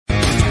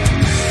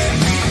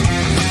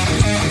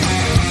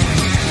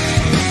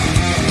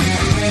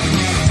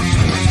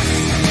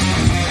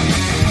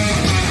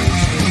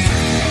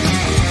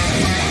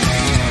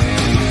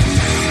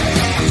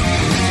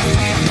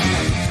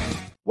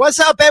What's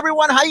up,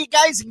 everyone? How you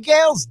guys and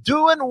gals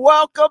doing?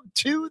 Welcome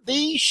to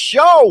the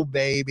show,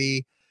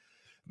 baby.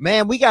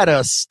 Man, we got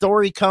a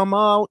story come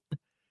out.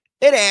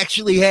 It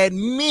actually had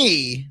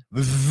me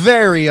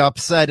very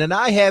upset, and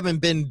I haven't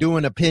been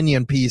doing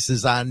opinion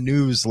pieces on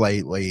news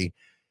lately.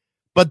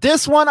 But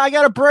this one, I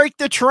got to break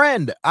the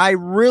trend. I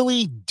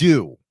really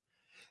do.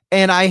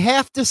 And I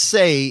have to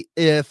say,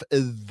 if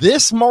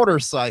this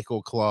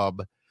motorcycle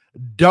club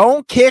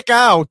don't kick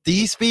out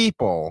these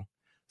people,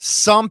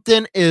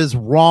 something is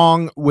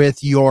wrong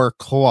with your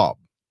club.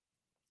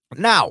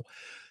 Now,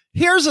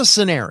 here's a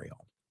scenario.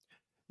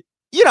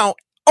 You know,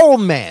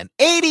 old man,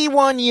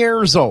 81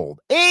 years old,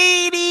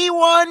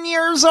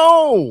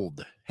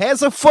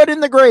 has a foot in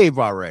the grave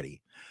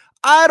already.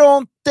 I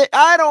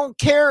don't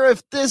care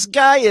if this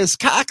guy is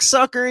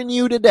cocksuckering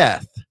you to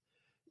death.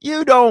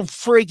 You don't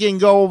freaking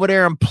go over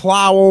there and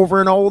plow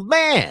over an old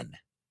man.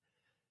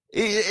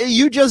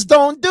 You just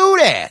don't do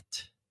that.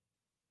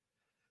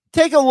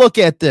 Take a look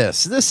at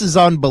this. This is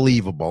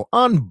unbelievable.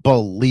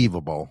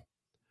 Unbelievable.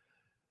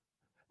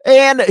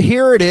 And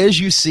here it is,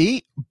 you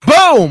see.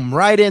 Boom!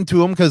 Right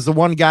into him because the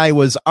one guy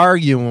was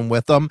arguing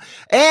with him.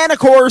 And, of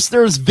course,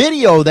 there's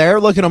video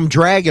there. Look at him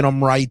dragging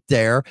him right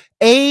there.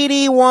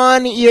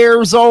 81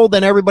 years old,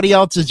 and everybody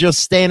else is just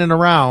standing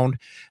around.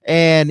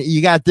 And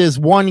you got this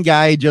one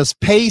guy just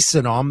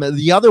pacing him.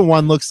 The other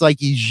one looks like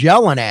he's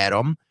yelling at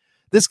him.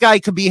 This guy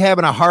could be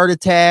having a heart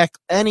attack,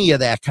 any of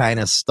that kind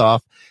of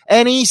stuff.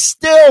 And he's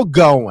still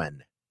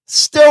going.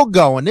 Still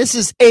going. This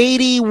is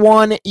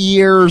 81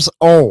 years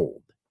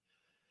old.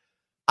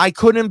 I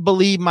couldn't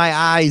believe my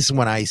eyes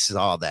when I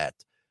saw that.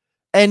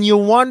 And you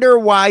wonder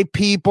why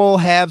people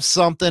have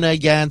something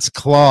against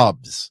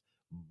clubs.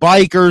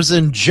 Bikers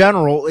in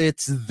general.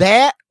 It's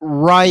that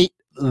right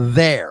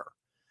there.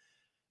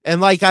 And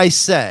like I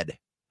said,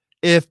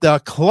 if the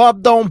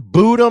club don't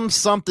boot them,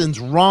 something's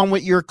wrong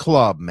with your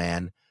club,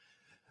 man.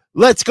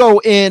 Let's go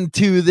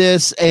into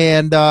this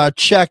and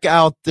check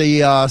out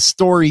the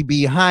story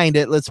behind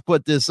it. Let's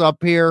put this up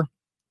here.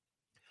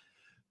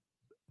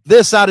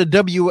 This out of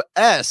WSAZ3.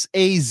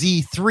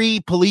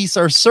 Police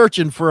are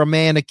searching for a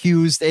man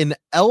accused in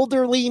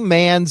elderly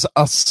man's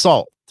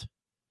assault.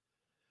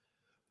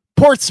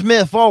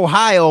 Portsmouth,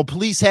 Ohio.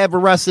 Police have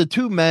arrested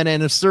 2 men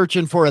and are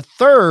searching for a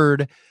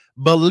third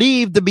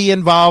believed to be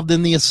involved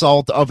in the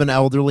assault of an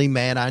elderly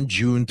man on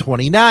June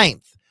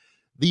 29th.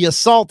 The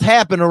assault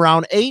happened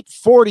around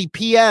 8:40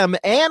 p.m.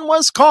 and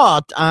was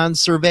caught on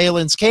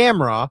surveillance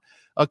camera,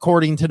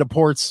 according to the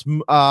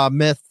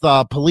Portsmouth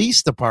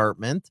Police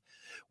Department.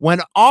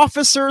 When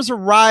officers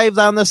arrived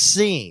on the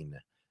scene,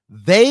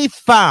 they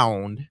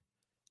found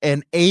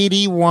an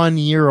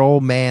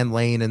 81-year-old man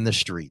laying in the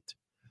street.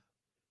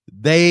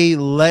 They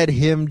let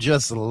him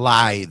just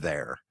lie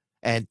there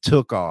and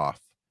took off.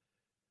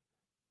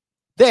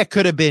 That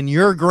could have been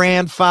your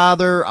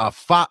grandfather.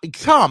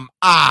 Come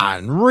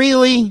on,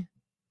 really?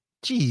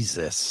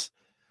 Jesus.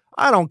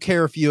 I don't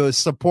care if you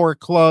support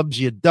clubs,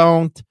 you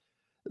don't.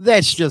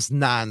 That's just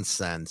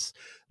nonsense.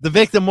 The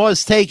victim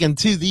was taken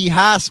to the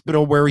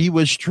hospital where he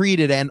was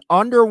treated and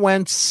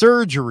underwent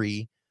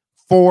surgery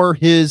for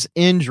his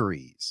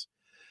injuries.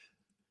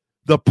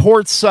 The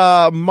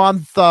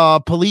Portsmouth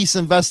police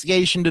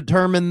investigation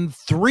determined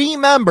 3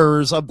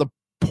 members of the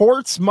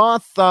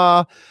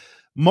Portsmouth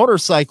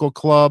motorcycle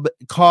club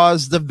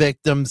caused the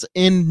victim's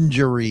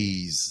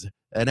injuries.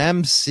 An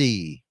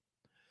MC.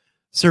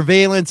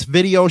 Surveillance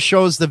video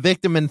shows the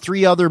victim and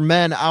 3 other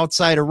men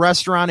outside a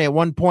restaurant. At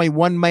one point,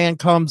 one man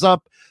comes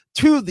up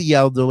to the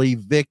elderly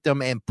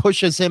victim and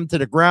pushes him to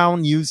the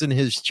ground using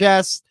his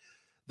chest.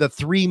 The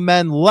 3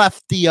 men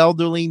left the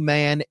elderly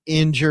man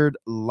injured,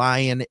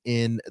 lying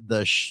in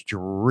the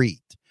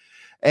street.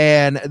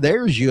 And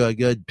there's you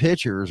good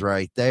pictures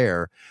right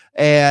there.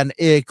 And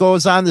it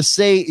goes on to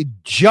say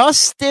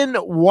Justin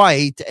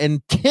White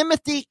and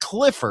Timothy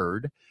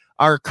Clifford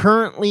are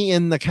currently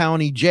in the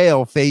county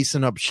jail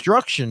facing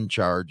obstruction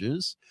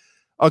charges.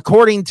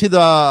 According to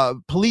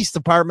the police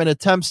department,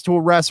 attempts to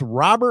arrest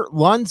Robert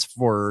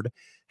Lunsford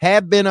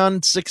have been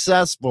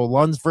unsuccessful.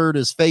 Lunsford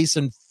is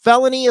facing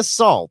felony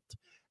assault,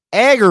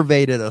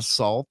 aggravated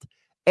assault,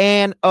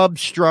 and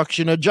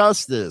obstruction of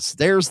justice.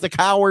 There's the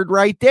coward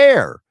right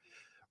there.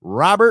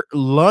 Robert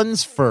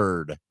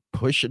Lunsford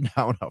pushing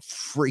down a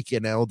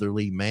freaking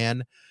elderly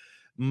man.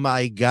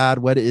 My God,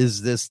 what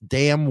is this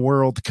damn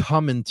world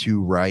coming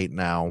to right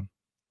now?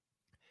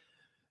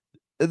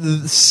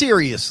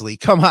 Seriously,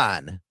 come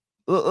on.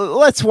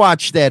 Let's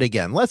watch that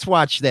again. Let's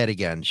watch that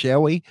again,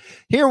 shall we?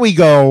 Here we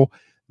go.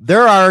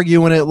 They're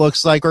arguing, it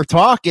looks like, or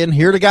talking.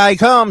 Here the guy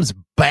comes,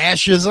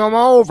 bashes them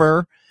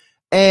over,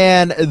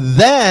 and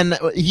then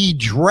he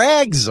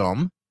drags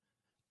them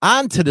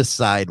onto the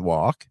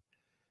sidewalk,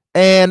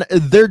 and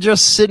they're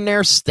just sitting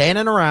there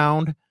standing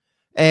around.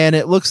 And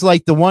it looks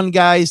like the one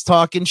guy's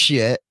talking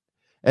shit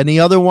and the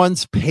other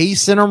one's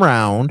pacing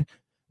around.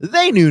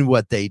 They knew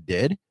what they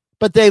did,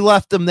 but they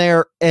left them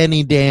there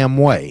any damn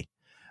way.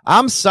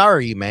 I'm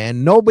sorry,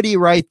 man. Nobody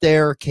right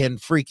there can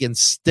freaking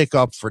stick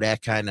up for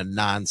that kind of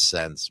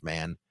nonsense,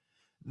 man.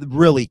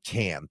 Really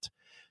can't.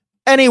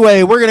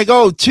 Anyway, we're going to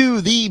go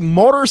to the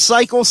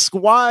motorcycle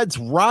squad's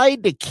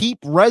ride to keep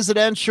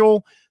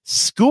residential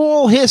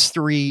school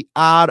history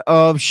out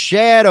of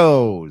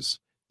shadows.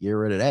 Get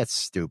rid of that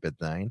stupid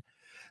thing.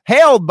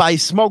 Hailed by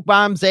smoke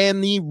bombs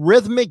and the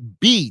rhythmic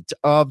beat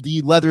of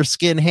the leather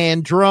skin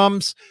hand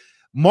drums,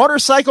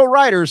 motorcycle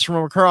riders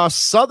from across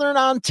southern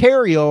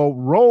Ontario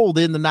rolled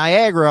into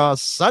Niagara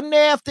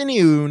Sunday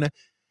afternoon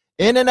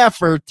in an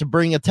effort to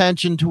bring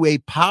attention to a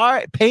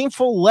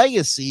painful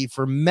legacy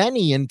for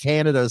many in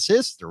Canada's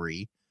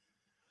history.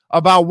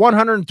 About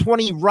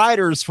 120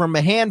 riders from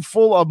a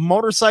handful of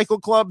motorcycle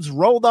clubs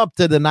rolled up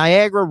to the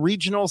Niagara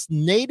Regional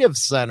Native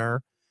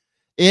Center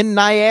in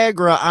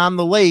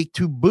Niagara-on-the-Lake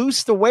to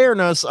boost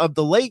awareness of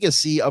the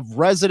legacy of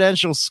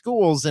residential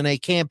schools in a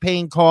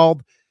campaign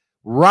called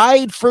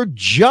Ride for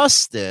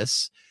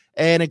Justice.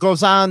 And it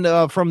goes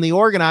on from the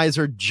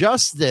organizer,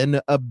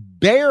 Justin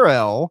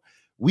Barrel.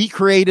 We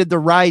created the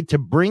ride to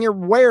bring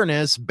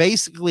awareness,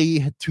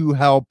 basically to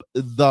help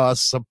the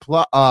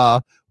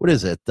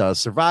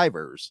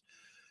survivors.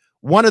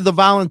 One of the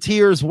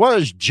volunteers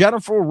was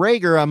Jennifer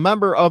Rager, a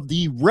member of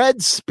the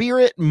Red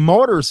Spirit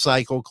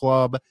Motorcycle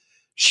Club.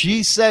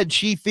 She said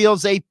she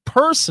feels a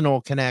personal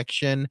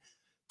connection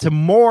to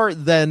more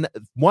than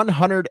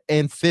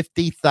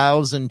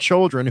 150,000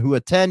 children who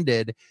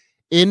attended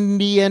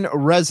Indian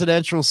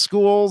residential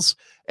schools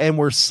and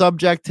were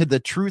subject to the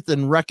Truth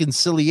and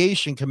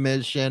Reconciliation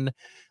Commission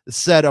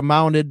said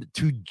amounted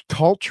to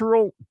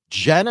cultural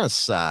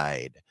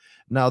genocide.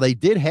 Now, they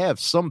did have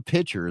some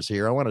pictures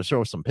here. I want to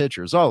show some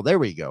pictures. Oh, there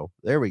we go.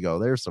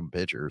 There's some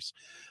pictures.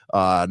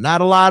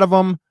 Not a lot of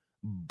them,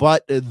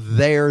 but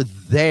they're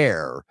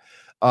there.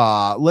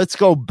 Let's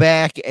go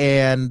back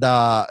and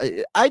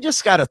I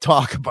just got to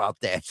talk about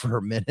that for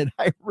a minute.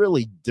 I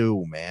really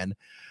do, man.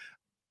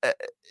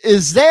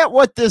 Is that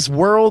what this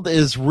world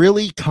is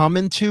really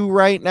coming to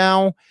right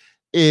now?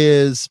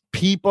 Is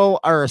people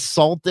are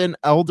assaulting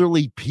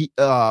elderly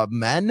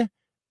men?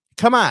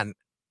 Come on.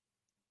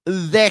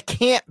 That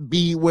can't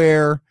be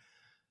where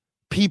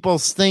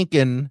people's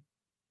thinking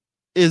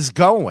is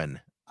going.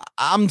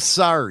 I'm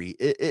sorry.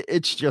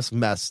 It's just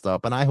messed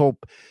up, and I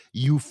hope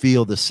you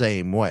feel the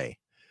same way.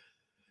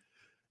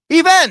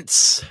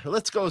 Events.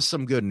 Let's go with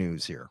some good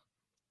news here.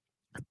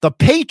 The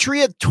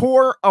Patriot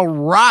Tour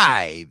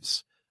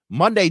arrives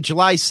Monday,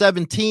 July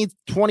 17th,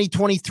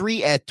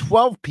 2023 at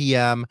 12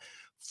 p.m.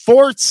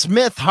 Fort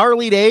Smith,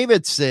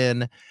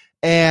 Harley-Davidson.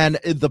 And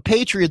the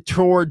Patriot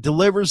Tour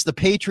delivers the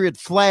Patriot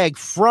flag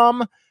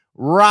from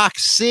Rock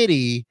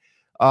City.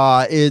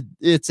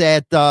 It's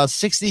at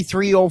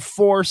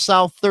 6304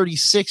 South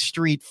 36th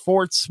Street,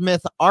 Fort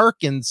Smith,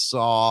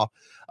 Arkansas.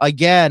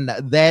 Again,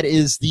 that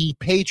is the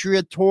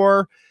Patriot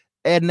Tour,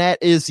 and that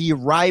is the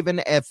arriving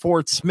at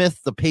Fort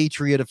Smith, the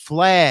Patriot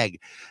flag.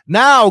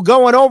 Now,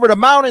 going over to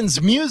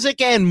Mountains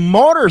Music and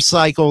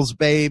Motorcycles,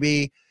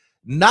 baby.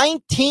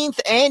 19th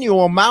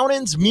Annual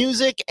Mountains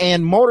Music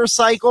and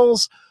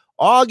Motorcycles,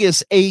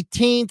 August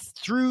 18th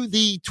through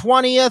the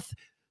 20th,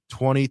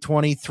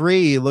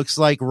 2023. Looks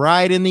like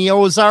ride in the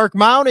Ozark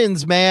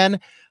Mountains,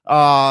 man.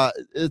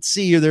 Let's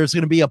see here. There's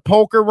going to be a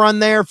poker run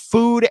there,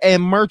 food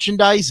and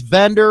merchandise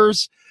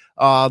vendors.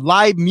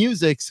 Live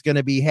music's going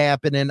to be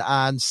happening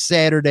on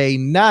Saturday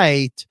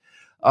night.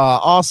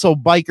 Also,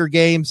 biker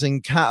games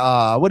and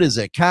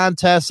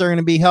contests are going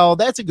to be held.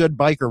 That's a good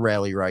biker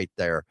rally right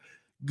there.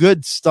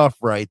 Good stuff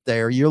right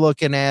there. You're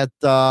looking at,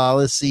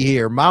 let's see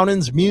here,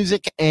 Mountains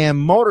Music and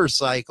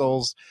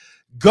Motorcycles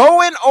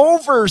going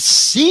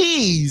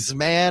overseas,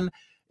 man.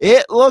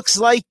 It looks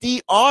like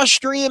the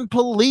Austrian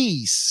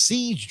police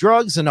seized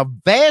drugs and a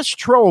vast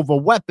trove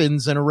of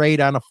weapons in a raid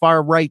on a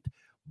far-right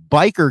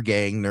biker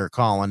gang, they're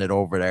calling it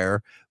over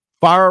there.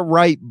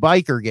 Far-right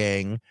biker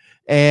gang.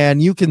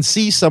 And you can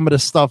see some of the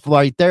stuff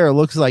right there. It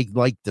looks like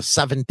the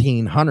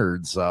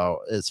 1700s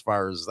as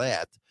far as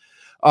that.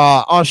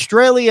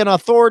 Australian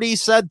authorities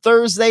said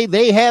Thursday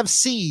they have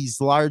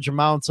seized large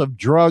amounts of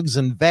drugs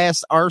and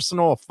vast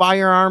arsenal of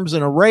firearms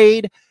in a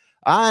raid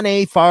on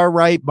a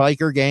far-right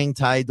biker gang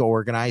tied to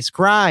organized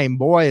crime.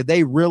 Boy,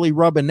 they really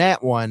rubbing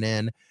that one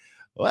in.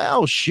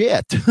 Well,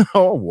 shit.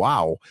 Oh,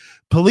 wow.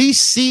 Police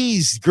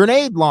seized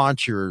grenade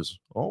launchers.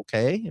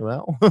 Okay,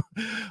 well,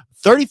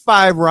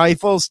 35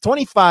 rifles,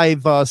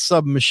 25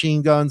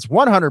 submachine guns,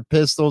 100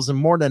 pistols, and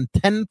more than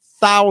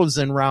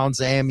 10,000 rounds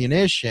of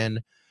ammunition.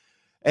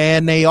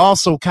 And they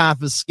also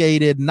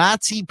confiscated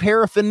Nazi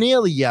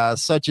paraphernalia,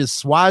 such as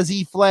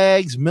Swazi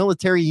flags,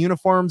 military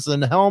uniforms,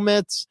 and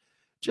helmets.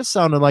 Just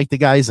sounded like the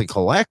guy's a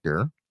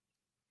collector.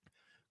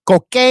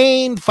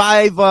 Cocaine,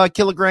 5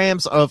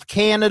 kilograms of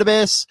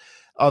cannabis.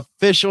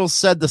 Officials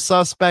said the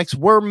suspects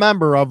were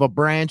member of a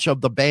branch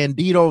of the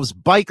Bandidos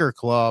biker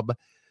club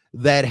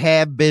that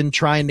have been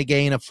trying to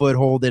gain a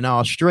foothold in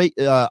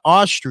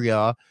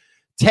Austria.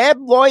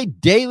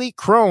 Tabloid Daily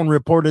Crone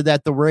reported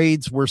that the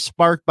raids were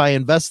sparked by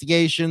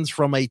investigations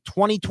from a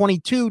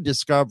 2022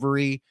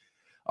 discovery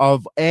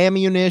of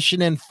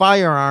ammunition and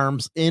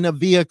firearms in a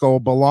vehicle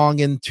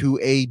belonging to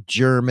a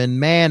German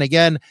man.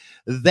 Again,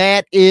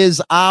 that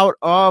is out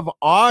of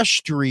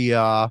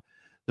Austria.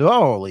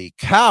 Holy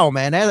cow,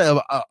 man.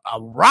 A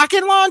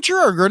rocket launcher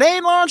or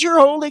grenade launcher?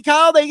 Holy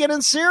cow, they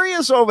getting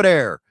serious over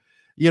there.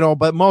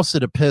 But most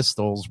of the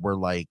pistols were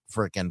like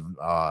freaking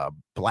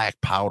black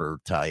powder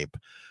type.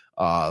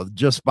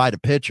 Just by the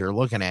picture,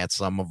 looking at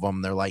some of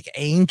them, they're like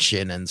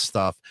ancient and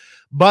stuff.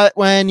 But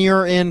when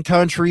you're in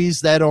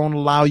countries that don't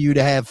allow you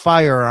to have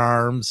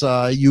firearms,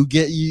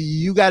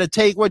 you got to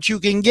take what you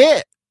can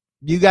get.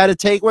 You got to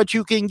take what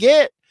you can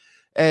get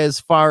as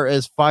far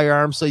as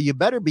firearms. So you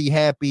better be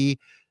happy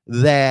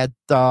that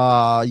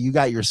you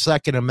got your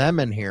Second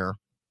Amendment here.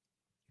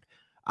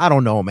 I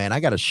don't know, man. I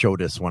got to show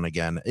this one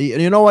again.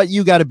 You know what?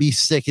 You got to be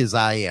sick as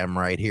I am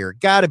right here.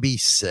 Got to be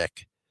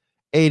sick.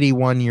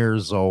 81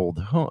 years old.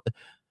 Oh,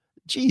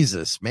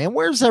 Jesus, man.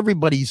 Where's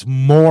everybody's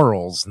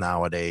morals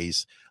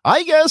nowadays?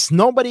 I guess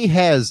nobody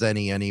has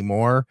any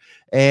anymore.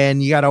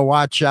 And you got to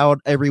watch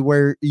out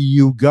everywhere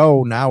you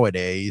go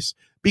nowadays,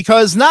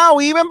 because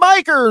now even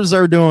bikers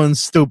are doing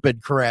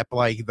stupid crap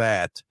like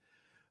that.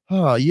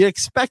 Oh, you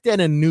expect that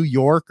in New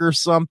York or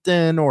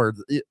something? Or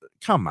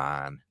come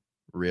on,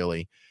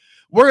 really?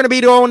 We're going to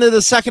be going to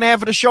the second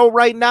half of the show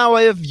right now.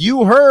 If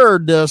you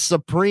heard, the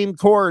Supreme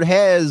Court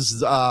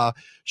has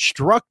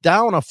struck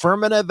down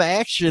affirmative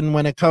action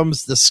when it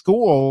comes to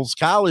schools,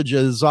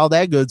 colleges, all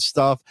that good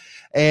stuff.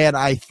 And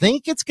I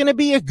think it's going to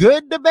be a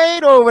good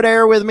debate over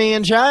there with me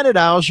and China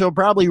now. She'll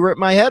probably rip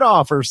my head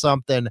off or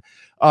something.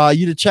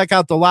 You to check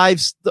out the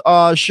live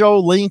show.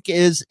 Link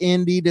is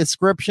in the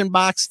description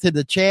box to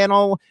the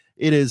channel.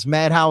 It is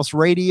Madhouse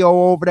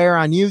Radio over there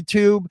on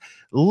YouTube.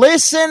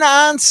 Listen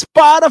on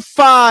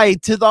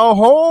Spotify to the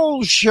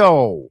whole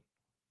show.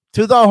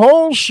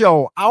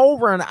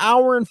 Over an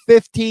hour and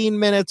 15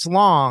 minutes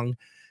long.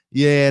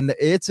 Yeah, and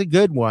it's a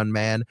good one,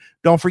 man.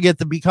 Don't forget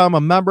to become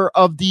a member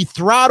of the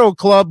Throttle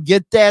Club.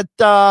 Get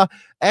that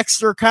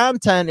extra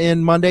content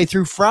in Monday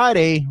through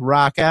Friday.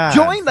 Rock on.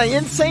 Join the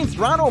Insane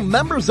Throttle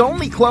Members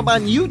Only Club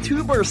on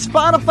YouTube or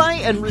Spotify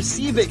and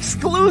receive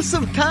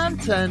exclusive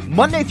content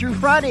Monday through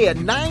Friday at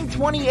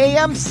 9:20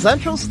 a.m.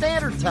 Central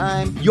Standard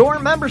Time. Your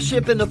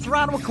membership in the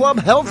Throttle Club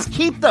helps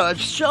keep the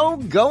show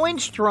going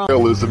strong.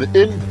 Is an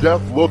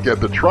in-depth look at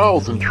the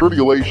trials and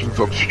tribulations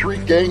of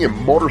street gang and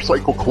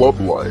motorcycle club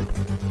life.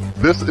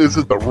 This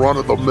isn't the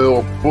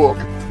run-of-the-mill book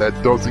that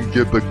doesn't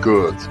give the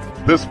goods.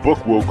 This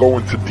book will go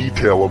into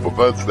detail of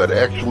events that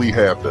actually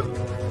happened.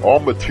 All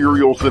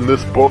materials in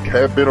this book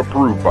have been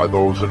approved by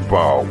those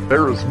involved.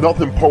 There is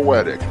nothing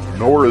poetic,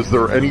 nor is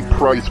there any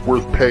price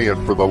worth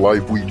paying for the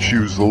life we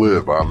choose to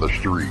live on the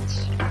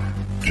streets.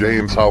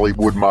 James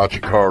Hollywood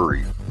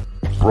Machikari,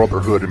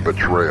 Brotherhood and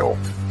Betrayal.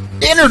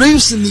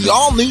 Introducing the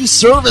all-new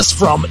service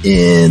from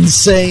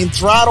Insane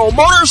Throttle,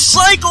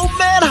 Motorcycle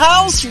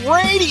Madhouse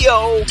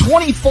Radio.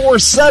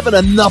 24/7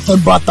 and nothing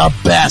but the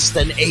best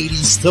in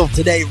 80s till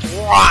today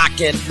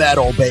rock and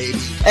metal, baby.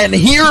 And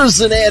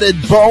here's an added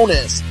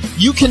bonus.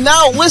 You can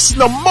now listen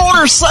to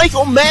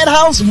Motorcycle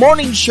Madhouse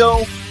Morning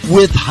Show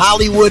with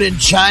Hollywood and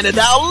China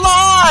now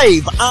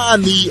live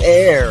on the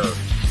air.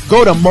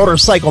 Go to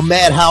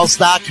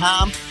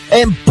motorcyclemadhouse.com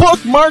and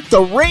bookmark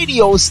the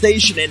radio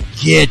station and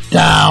get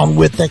down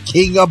with the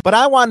king of. But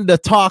I wanted to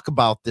talk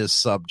about this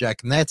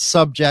subject, and that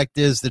subject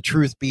is the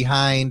truth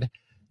behind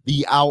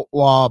the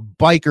outlaw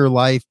biker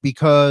life,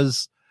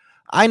 because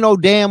I know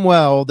damn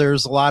well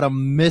there's a lot of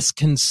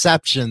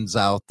misconceptions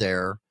out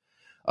there,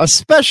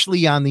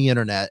 especially on the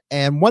internet.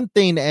 And one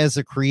thing as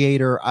a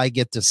creator I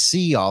get to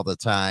see all the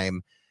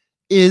time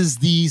is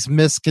these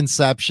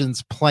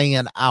misconceptions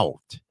playing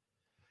out.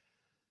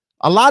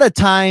 A lot of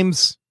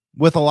times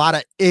with a lot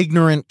of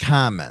ignorant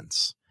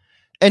comments.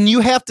 And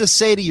you have to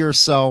say to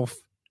yourself,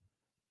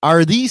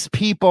 are these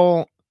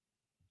people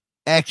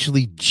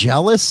actually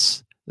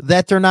jealous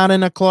that they're not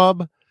in a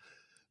club?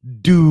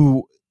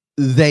 Do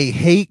they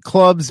hate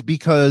clubs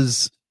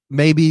because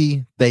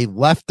maybe they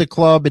left the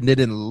club and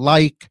didn't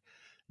like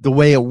the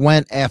way it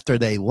went after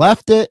they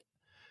left it?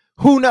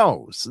 Who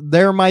knows?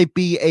 There might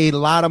be a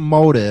lot of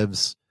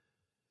motives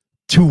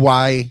to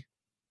why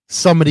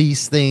some of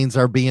these things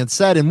are being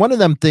said. And one of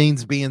them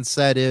things being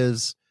said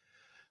is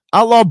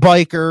outlaw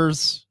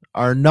bikers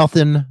are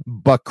nothing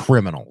but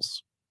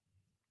criminals.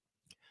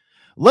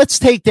 Let's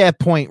take that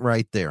point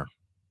right there.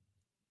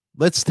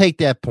 Let's take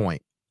that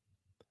point.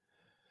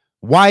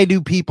 Why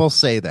do people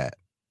say that?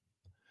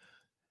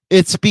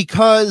 It's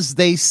because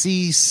they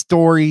see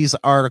stories,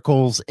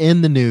 articles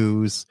in the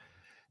news,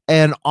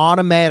 and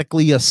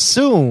automatically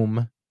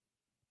assume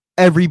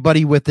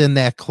everybody within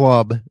that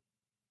club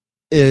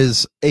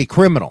is a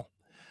criminal.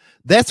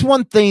 That's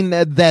one thing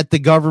that the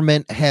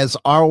government has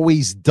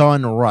always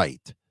done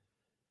right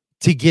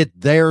to get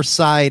their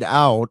side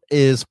out,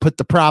 is put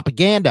the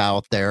propaganda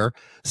out there.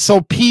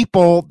 So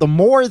people, the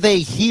more they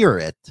hear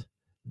it,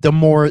 the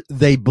more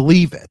they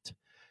believe it.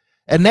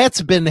 And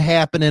that's been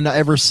happening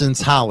ever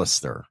since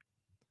Hollister.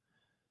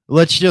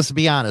 Let's just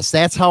be honest.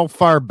 That's how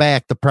far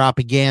back the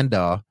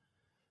propaganda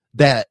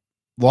that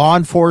law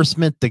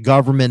enforcement, the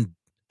government,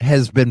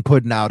 has been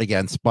putting out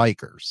against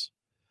bikers.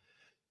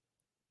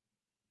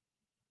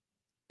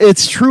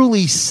 It's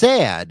truly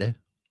sad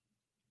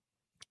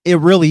It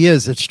really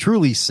is. It's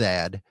truly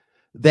sad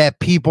that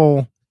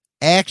people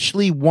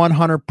actually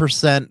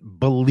 100%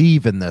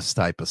 believe in this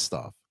type of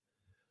stuff.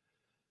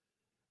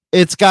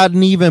 It's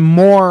gotten even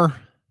more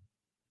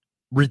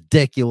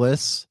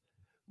ridiculous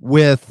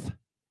with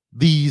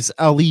these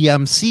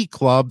LEMC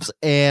clubs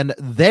and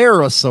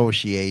their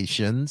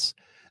associations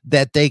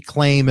that they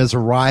claim is a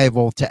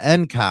rival to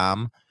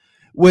NCOM,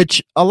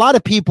 which a lot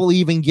of people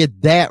even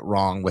get that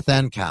wrong with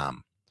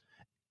NCOM.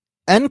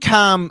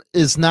 NCOM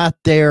is not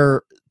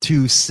there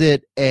to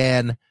sit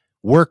and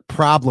work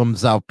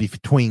problems out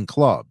between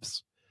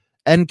clubs.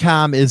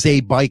 NCOM is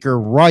a biker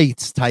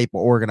rights type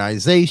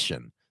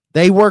organization.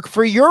 They work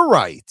for your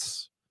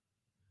rights.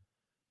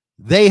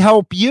 They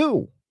help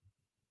you.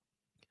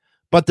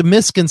 But the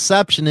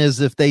misconception is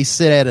if they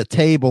sit at a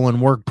table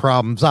and work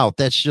problems out,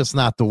 that's just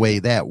not the way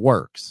that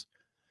works.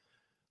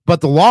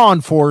 But the law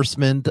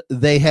enforcement,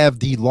 they have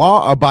the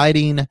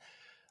law-abiding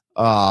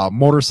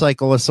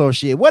motorcycle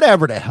associate,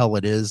 whatever the hell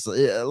it is,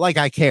 like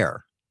I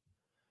care.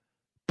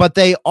 But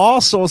they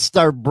also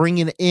start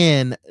bringing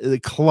in the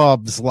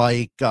clubs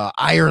like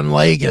Iron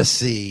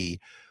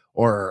Legacy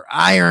or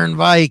Iron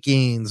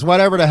Vikings,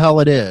 whatever the hell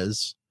it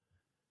is,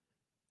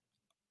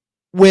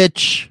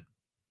 which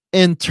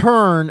in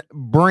turn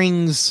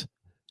brings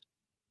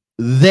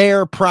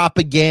their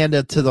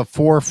propaganda to the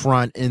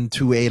forefront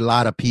into a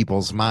lot of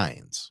people's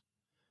minds.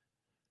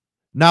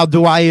 Now,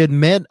 do I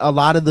admit a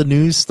lot of the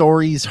news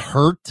stories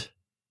hurt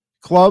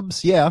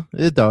clubs? Yeah,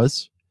 it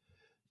does.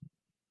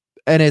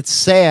 And it's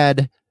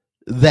sad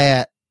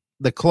that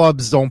the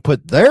clubs don't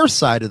put their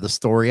side of the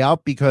story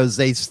out because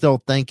they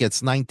still think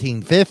it's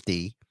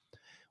 1950,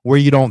 where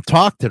you don't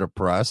talk to the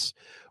press,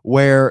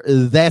 where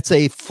that's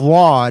a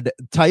flawed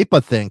type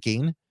of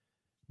thinking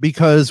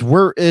because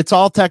it's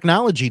all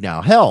technology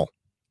now. Hell,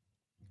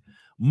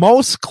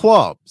 most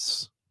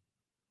clubs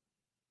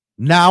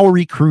now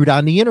recruit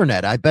on the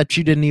internet. I bet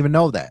you didn't even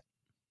know that.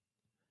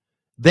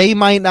 They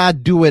might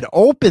not do it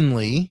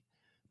openly,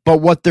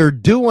 but what they're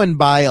doing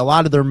by a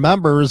lot of their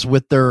members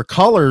with their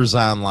colors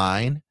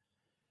online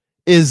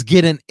is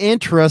getting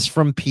interest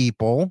from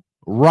people,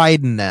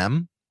 riding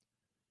them.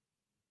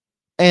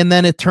 And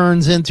then it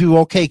turns into,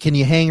 okay, can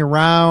you hang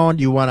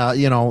around? You want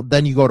to,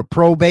 then you go to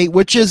probate,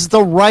 which is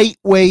the right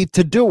way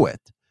to do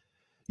it.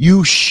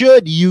 You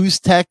should use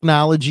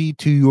technology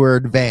to your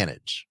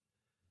advantage.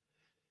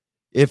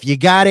 If you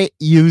got it,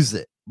 use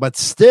it. But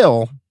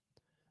still,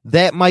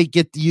 that might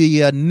get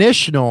the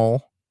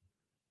initial,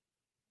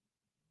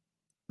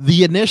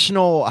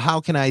 how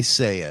can I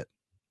say it?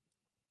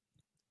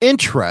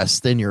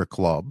 Interest in your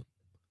club.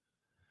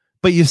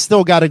 But you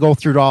still got to go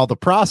through all the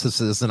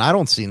processes, and I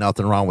don't see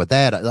nothing wrong with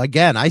that.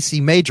 Again, I see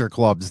major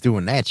clubs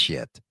doing that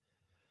shit.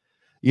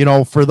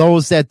 For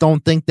those that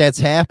don't think that's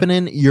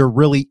happening, you're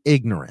really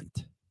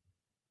ignorant.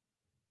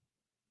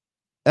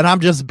 And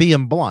I'm just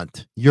being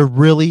blunt. You're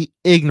really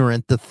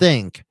ignorant to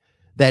think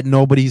that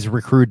nobody's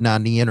recruiting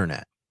on the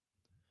internet.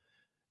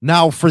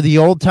 Now, for the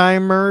old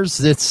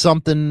timers, it's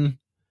something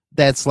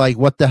that's like,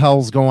 what the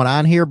hell's going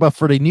on here? But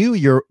for the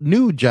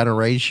new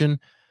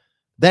generation,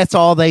 that's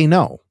all they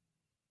know.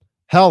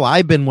 Hell,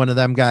 I've been one of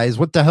them guys.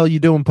 What the hell you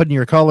doing putting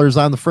your colors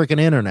on the freaking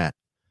internet?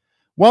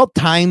 Well,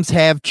 times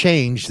have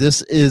changed.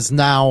 This is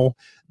now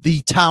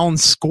the town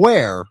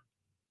square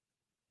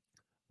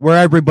where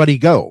everybody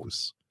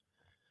goes.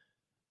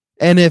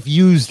 And if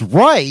used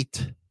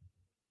right,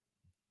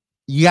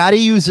 you got to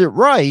use it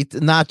right,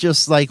 not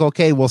just like,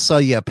 okay, we'll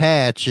sell you a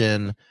patch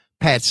and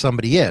patch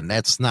somebody in.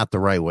 That's not the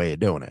right way of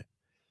doing it.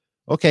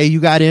 Okay, you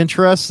got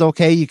interest.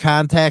 Okay, you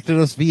contacted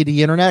us via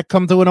the internet.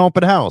 Come to an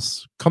open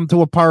house. Come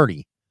to a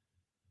party.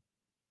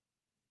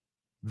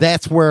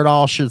 That's where it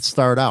all should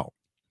start out.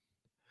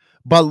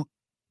 But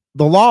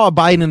the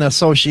law-abiding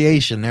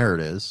association, there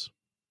it is,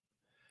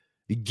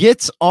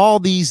 gets all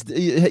these,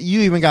 you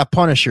even got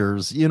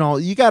punishers,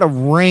 you got a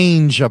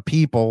range of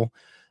people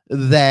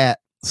that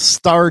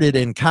started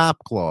in cop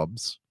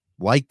clubs,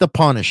 like the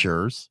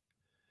punishers.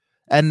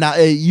 And now,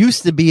 it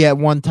used to be at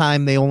one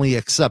time they only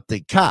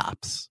accepted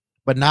cops,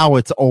 but now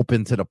it's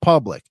open to the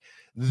public.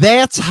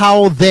 That's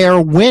how they're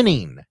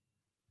winning.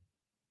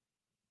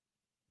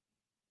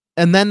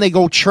 And then they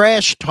go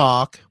trash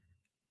talk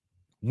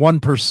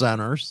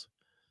 1%ers,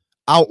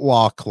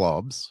 outlaw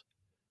clubs.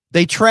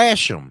 They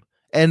trash them.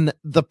 And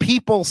the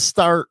people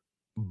start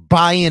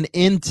buying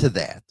into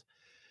that.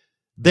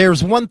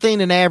 There's one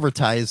thing in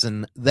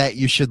advertising that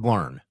you should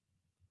learn.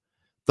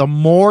 The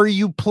more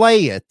you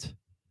play it,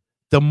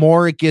 the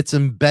more it gets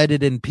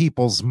embedded in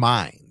people's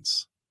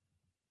minds.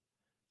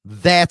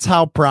 That's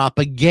how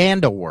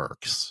propaganda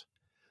works.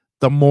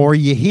 The more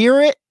you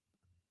hear it,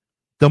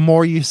 the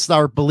more you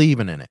start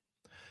believing in it.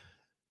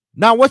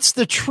 Now, what's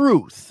the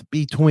truth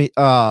between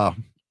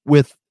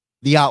with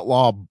the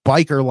outlaw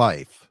biker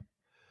life?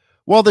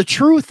 Well, the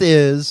truth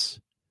is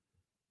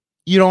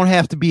you don't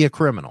have to be a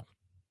criminal.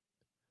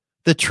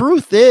 The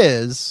truth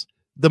is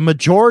the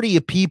majority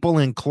of people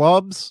in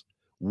clubs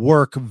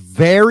work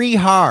very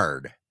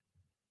hard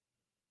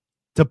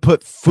to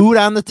put food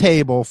on the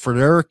table for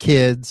their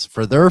kids,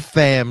 for their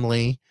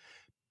family,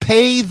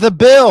 pay the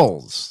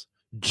bills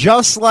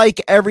just like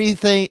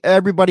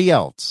everybody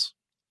else.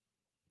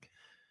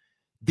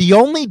 The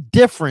only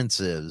difference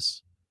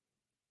is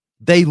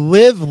they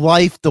live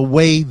life the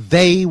way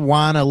they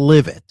want to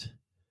live it.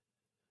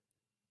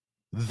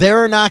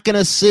 They're not going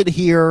to sit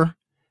here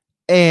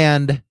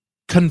and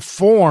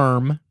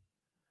conform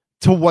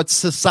to what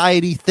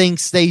society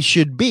thinks they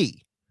should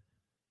be.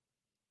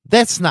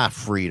 That's not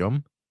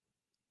freedom.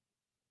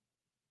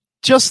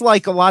 Just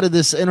like a lot of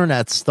this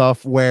internet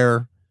stuff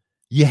where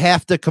you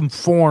have to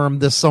conform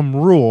to some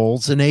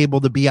rules and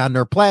able to be on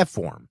their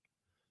platform.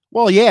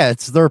 Well, yeah,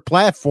 it's their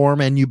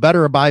platform and you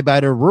better abide by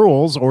their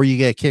rules or you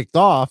get kicked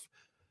off.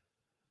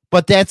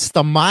 But that's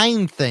the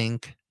mind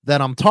think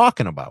that I'm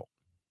talking about.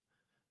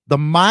 The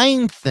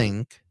mind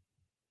think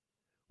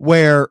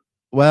where,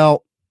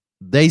 well,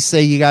 they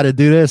say you got to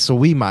do this, so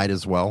we might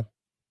as well.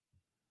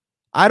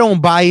 I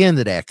don't buy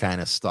into that kind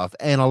of stuff.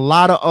 And a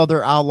lot of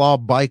other outlaw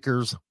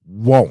bikers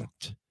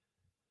won't.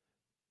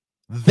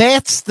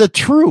 That's the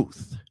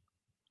truth.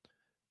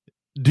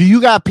 Do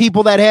you got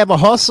people that have a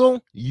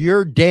hustle?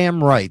 You're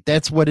damn right.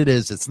 That's what it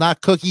is. It's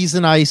not cookies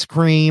and ice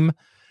cream.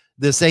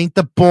 This ain't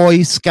the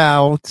Boy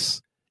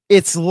Scouts.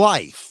 It's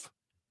life.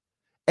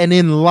 And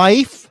in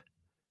life,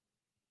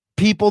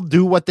 people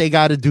do what they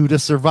got to do to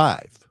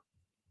survive.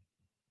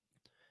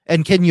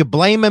 And can you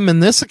blame them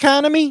in this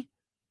economy?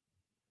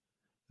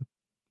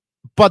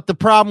 But the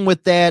problem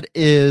with that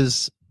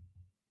is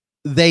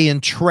they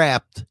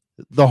entrapped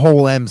the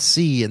whole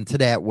MC into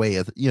that way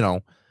of,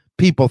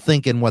 people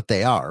thinking what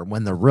they are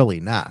when they're really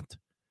not.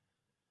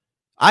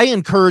 I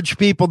encourage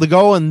people to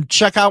go and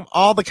check out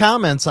all the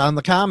comments on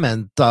the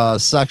comment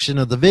section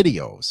of the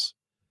videos.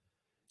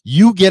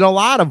 You get a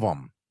lot of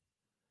them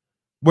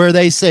where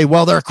they say,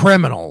 well, they're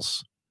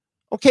criminals.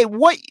 Okay,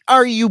 what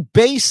are you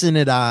basing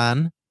it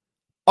on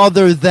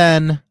other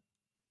than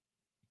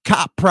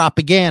cop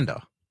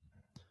propaganda?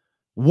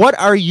 What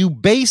are you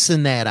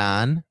basing that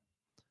on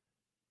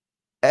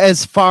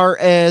as far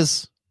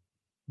as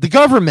the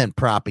government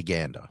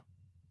propaganda?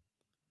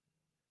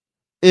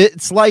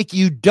 It's like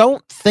you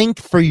don't think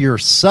for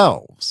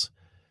yourselves.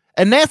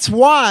 And that's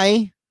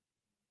why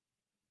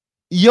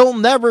you'll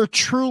never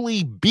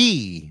truly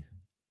be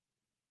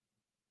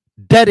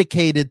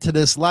dedicated to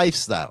this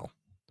lifestyle.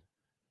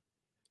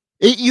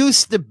 It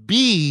used to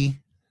be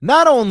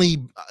not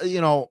only,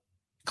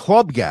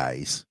 club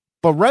guys,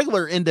 but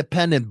regular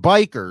independent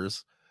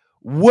bikers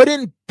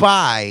wouldn't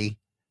buy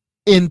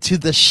into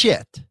the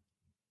shit.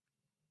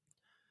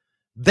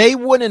 They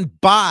wouldn't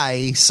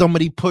buy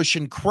somebody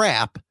pushing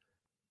crap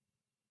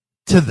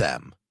to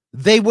them.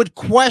 They would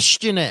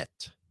question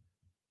it.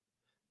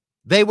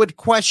 They would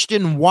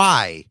question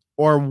why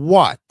or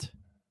what.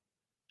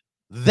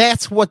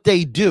 That's what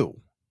they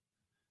do.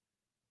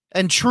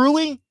 And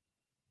truly,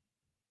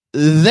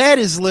 that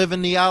is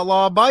living the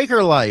outlaw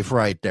biker life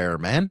right there,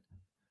 man.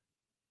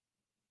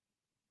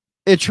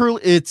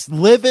 It's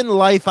living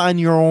life on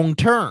your own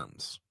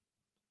terms.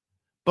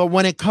 But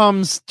when it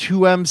comes to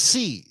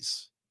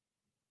MCs,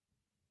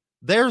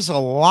 there's a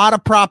lot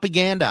of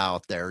propaganda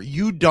out there.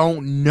 You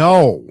don't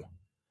know.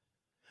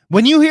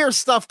 When you hear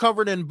stuff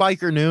covered in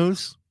biker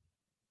news,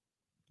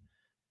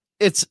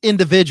 it's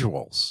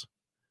individuals.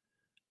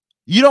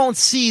 You don't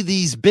see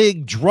these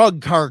big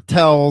drug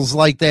cartels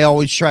like they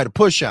always try to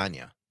push on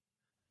you.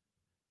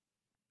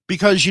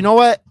 Because you know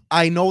what?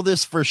 I know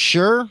this for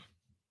sure.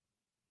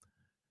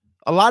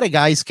 A lot of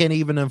guys can't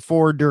even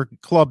afford their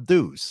club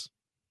dues.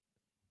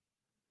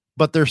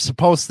 But they're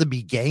supposed to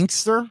be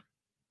gangster.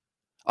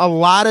 A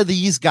lot of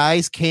these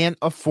guys can't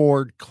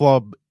afford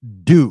club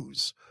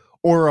dues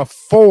or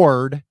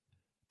afford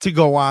to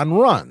go on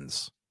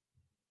runs.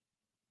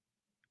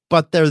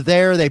 But they're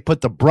there. They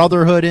put the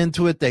brotherhood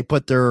into it. They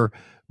put their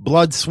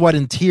blood, sweat,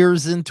 and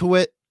tears into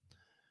it.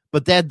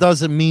 But that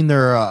doesn't mean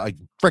they're a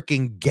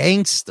freaking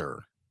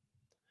gangster.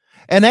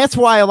 And that's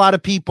why a lot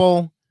of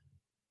people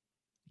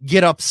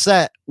get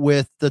upset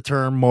with the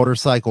term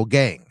motorcycle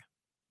gang.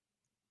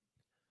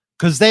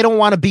 Because they don't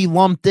want to be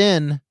lumped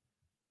in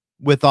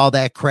with all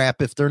that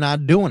crap if they're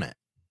not doing it.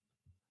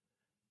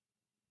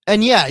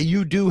 And yeah,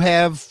 you do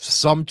have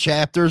some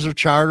chapters or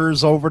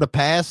charters over the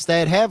past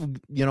that have,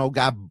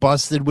 got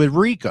busted with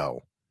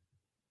RICO.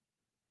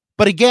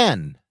 But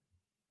again,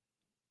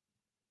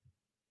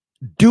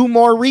 do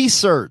more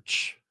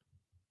research.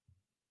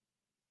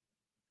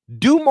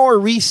 Do more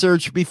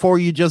research before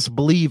you just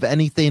believe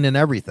anything and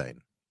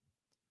everything.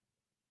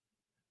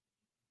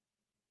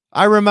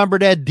 I remember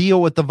that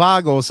deal with the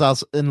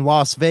Vagos in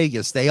Las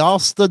Vegas. They all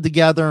stood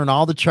together and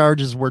all the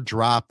charges were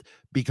dropped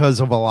because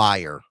of a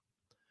liar.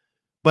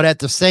 But at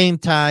the same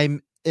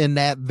time, in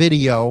that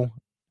video,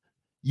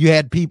 you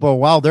had people,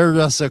 well, they're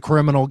just a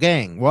criminal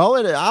gang. Well,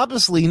 it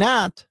obviously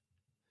not.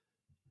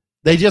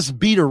 They just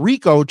beat a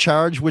RICO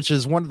charge, which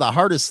is one of the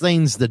hardest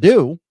things to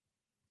do.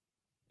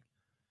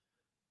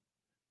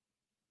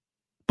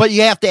 But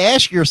you have to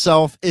ask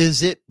yourself,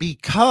 is it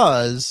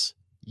because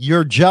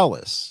you're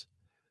jealous?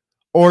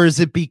 Or is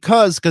it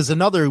because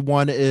another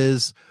one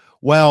is,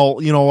 well,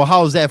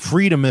 how is that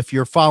freedom if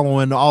you're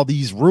following all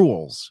these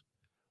rules?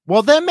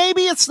 Well, then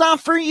maybe it's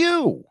not for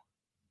you.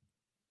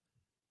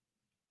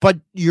 But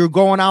you're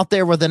going out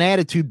there with an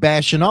attitude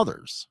bashing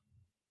others.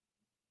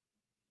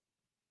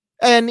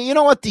 And you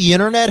know what? The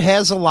internet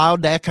has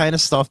allowed that kind of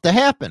stuff to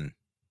happen.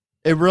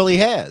 It really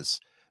has.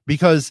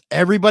 Because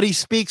everybody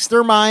speaks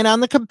their mind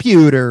on the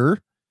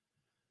computer.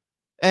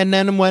 And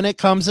then when it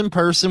comes in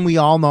person, we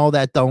all know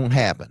that don't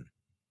happen.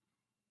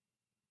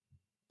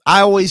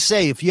 I always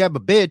say, if you have a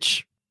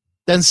bitch,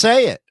 then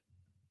say it.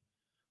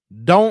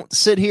 Don't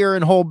sit here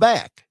and hold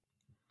back.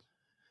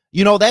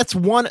 You know, that's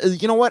one,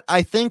 you know what?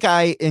 I think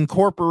I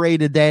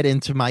incorporated that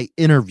into my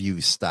interview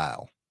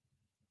style.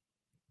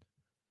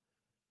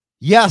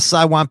 Yes,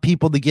 I want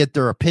people to get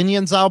their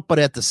opinions out, but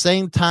at the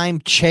same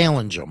time,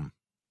 challenge them.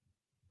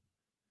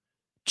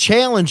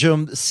 Challenge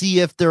them to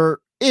see if there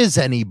is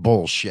any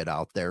bullshit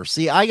out there.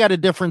 See, I got a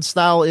different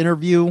style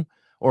interview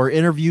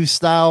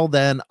style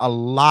than a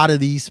lot of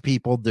these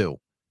people do.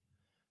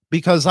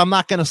 Because I'm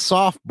not going to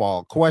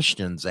softball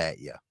questions at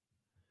you.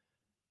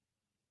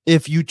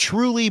 If you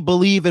truly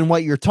believe in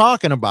what you're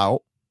talking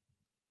about,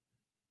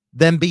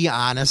 then be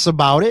honest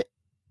about it.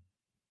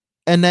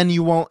 And then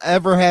you won't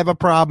ever have a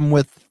problem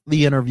with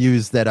the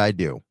interviews that I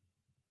do.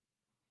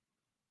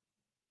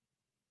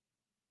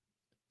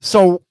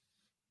 So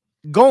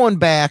going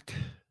back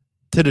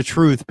to the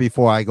truth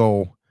before I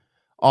go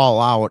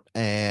all out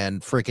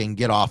and freaking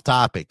get off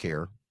topic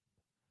here,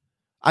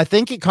 I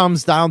think it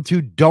comes down to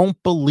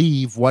don't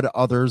believe what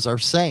others are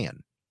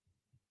saying.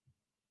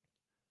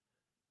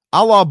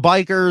 Outlaw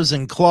bikers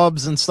and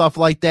clubs and stuff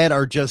like that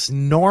are just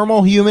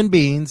normal human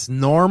beings,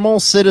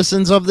 normal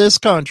citizens of this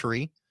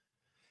country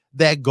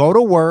that go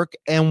to work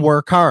and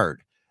work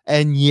hard.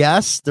 And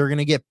yes, they're going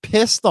to get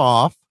pissed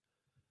off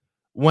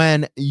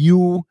when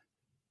you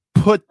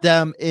put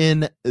them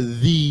in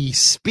the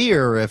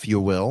sphere, if you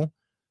will,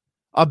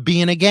 of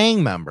being a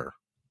gang member.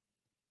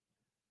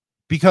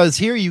 Because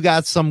here you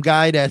got some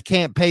guy that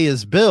can't pay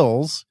his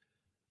bills,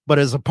 but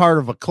is a part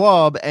of a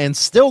club and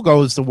still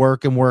goes to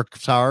work and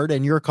works hard,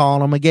 and you're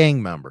calling him a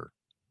gang member.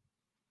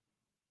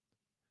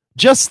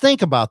 Just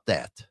think about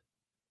that.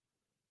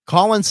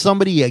 Calling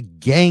somebody a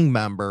gang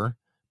member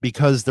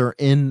because they're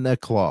in the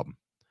club.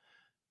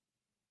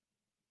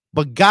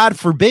 But God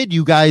forbid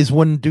you guys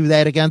wouldn't do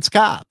that against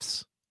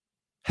cops.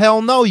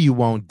 Hell no, you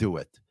won't do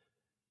it.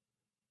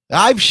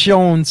 I've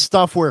shown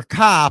stuff where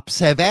cops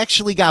have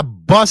actually got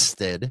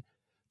busted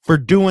for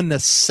doing the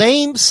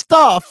same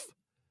stuff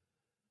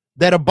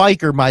that a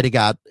biker might have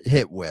got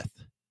hit with.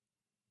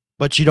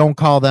 But you don't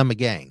call them a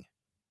gang.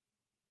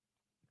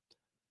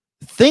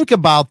 Think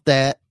about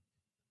that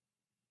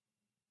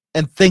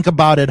and think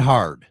about it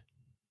hard.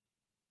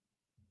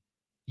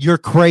 You're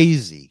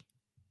crazy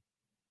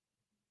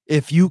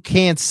if you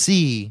can't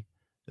see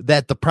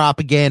that the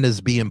propaganda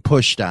is being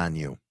pushed on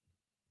you.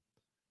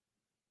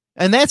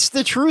 And that's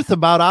the truth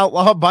about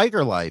outlaw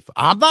biker life.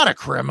 I'm not a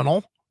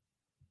criminal.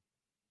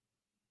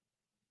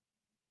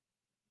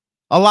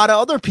 A lot of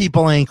other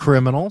people ain't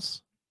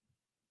criminals.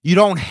 You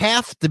don't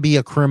have to be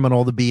a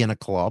criminal to be in a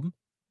club.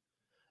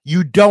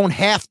 You don't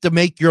have to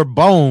make your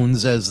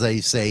bones, as they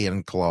say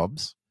in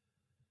clubs.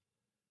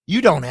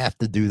 You don't have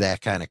to do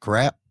that kind of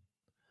crap.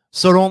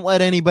 So don't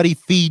let anybody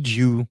feed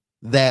you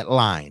that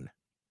line.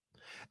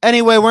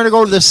 Anyway, we're going to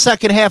go to the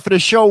second half of the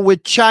show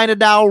with China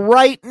Doll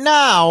right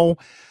now.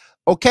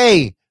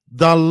 Okay,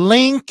 the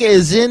link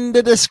is in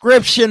the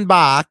description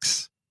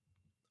box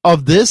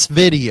of this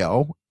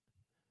video.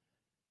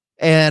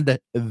 And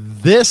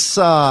this,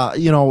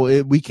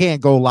 we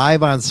can't go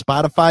live on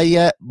Spotify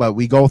yet, but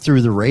we go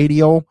through the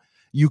radio.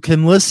 You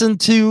can listen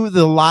to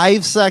the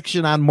live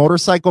section on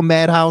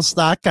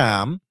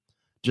motorcyclemadhouse.com.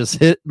 Just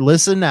hit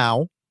listen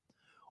now.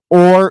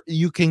 Or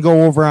you can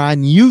go over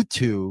on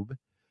YouTube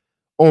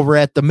over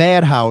at the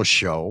Madhouse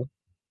Show.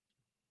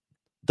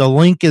 The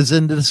link is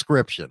in the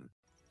description.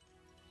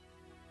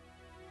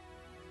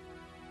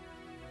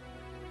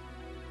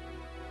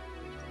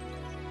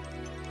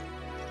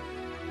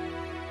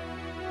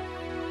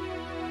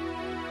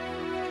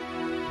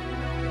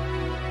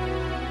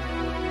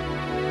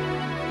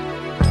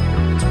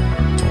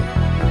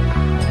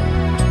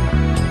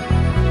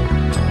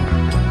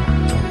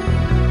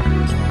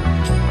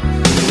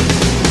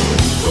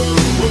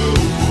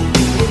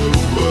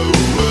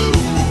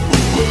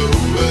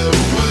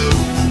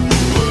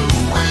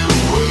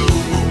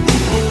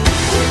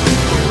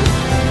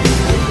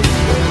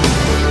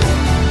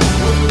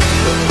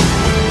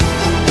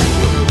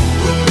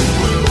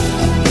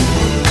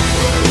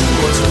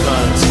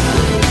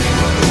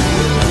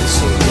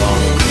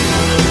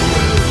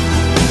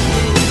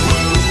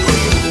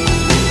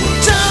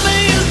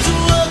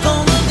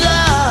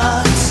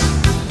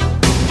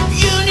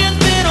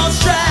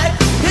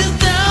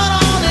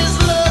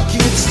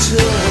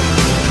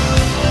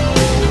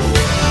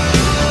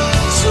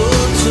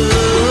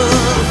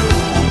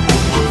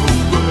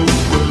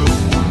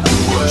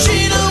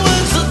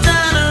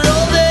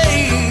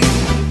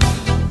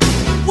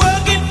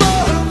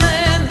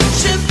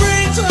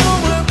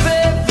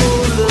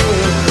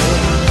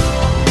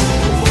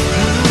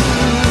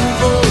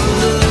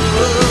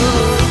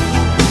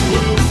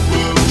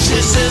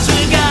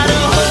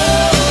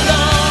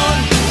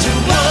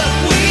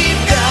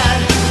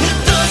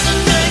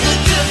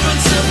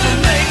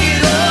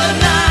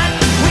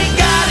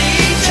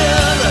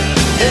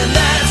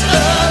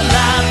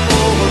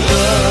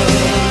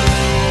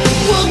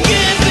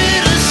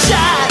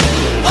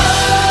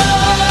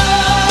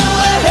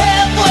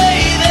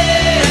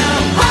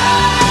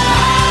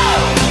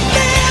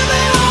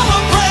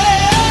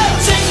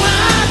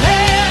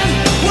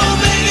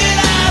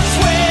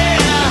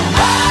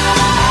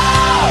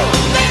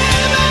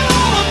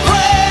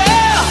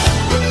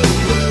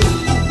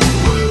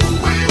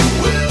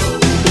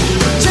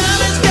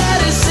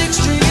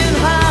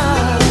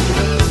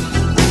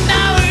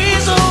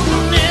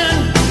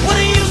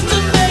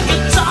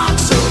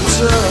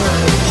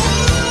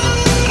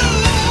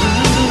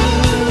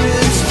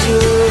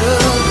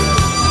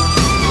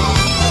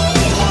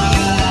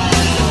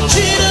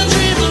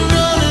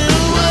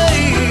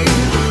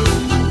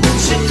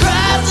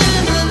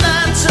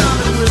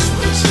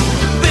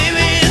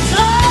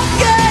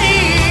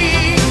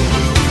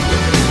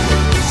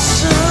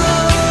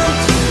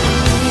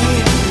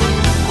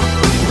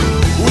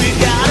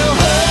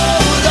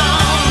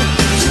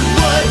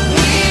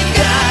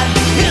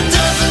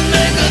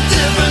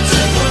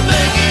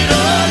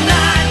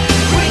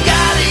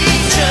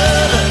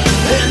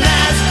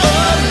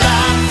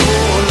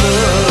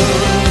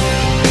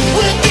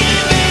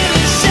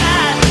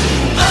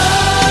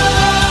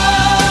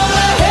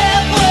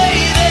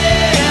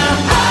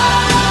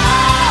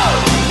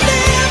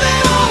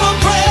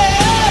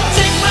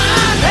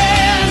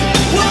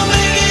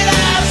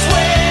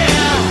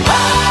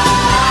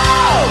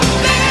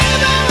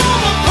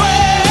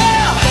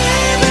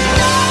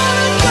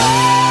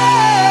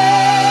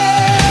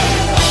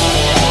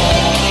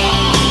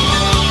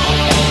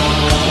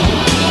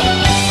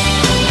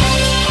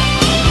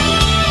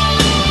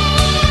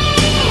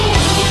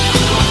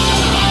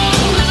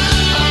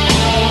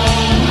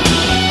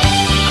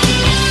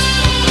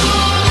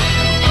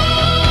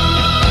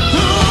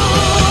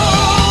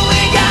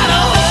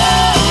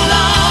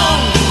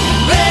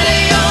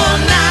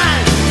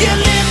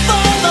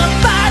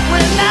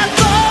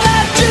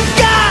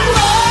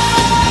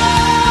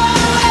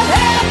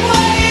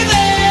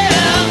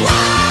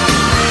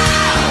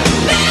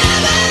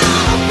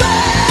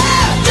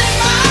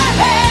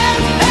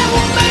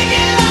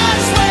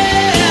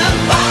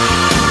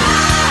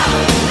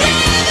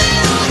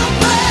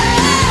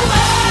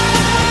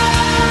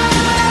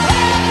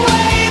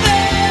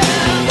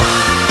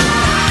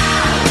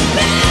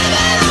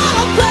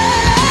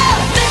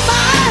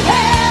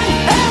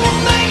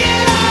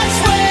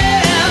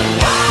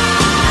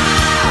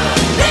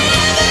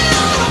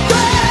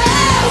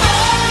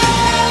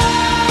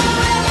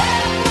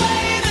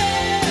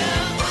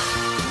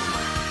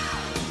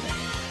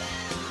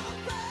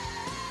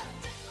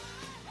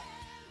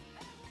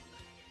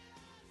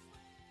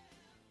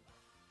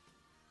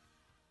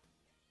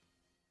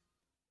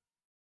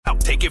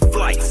 taking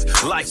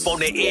flights. Life on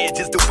the edge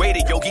is the way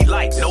that yogi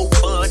life. No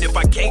fun if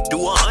I can't do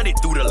 100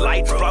 through the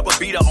light.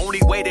 Probably the only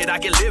way that I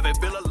can live and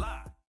feel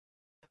alive.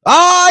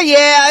 Oh,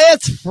 yeah,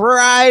 it's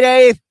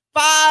Friday.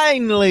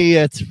 Finally,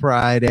 it's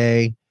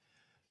Friday.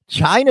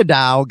 China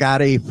Doll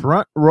got a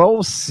front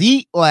row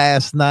seat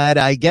last night.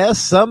 I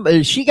guess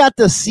she got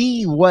to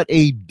see what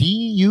a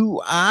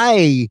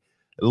DUI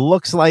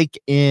looks like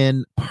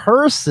in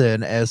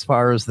person as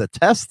far as the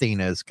testing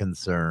is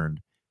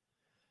concerned.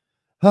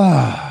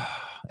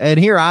 And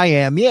here I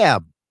am. Yeah,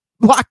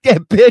 lock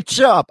that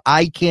bitch up.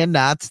 I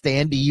cannot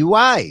stand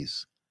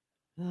DUIs.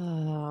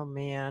 Oh,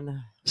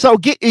 man. So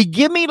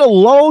give me the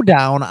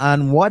lowdown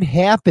on what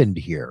happened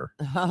here.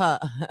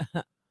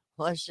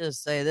 Let's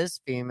just say this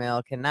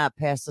female cannot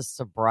pass a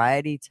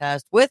sobriety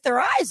test with her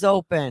eyes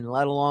open,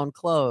 let alone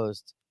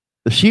closed.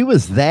 She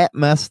was that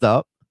messed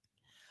up.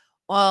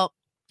 Well,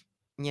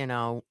 you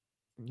know,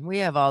 we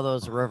have all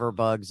those river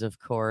bugs, of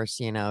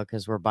course, you know,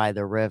 because we're by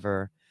the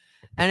river.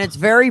 And it's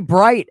very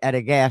bright at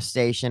a gas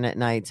station at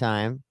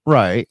nighttime.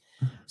 Right.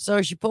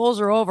 So she pulls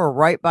her over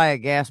right by a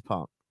gas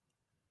pump.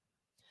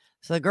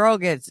 So the girl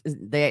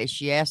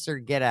she asked her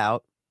to get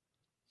out.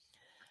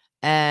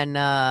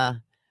 And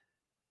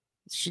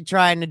she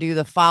trying to do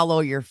the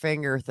follow your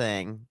finger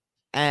thing.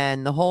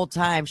 And the whole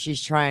time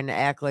she's trying to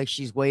act like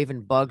she's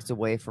waving bugs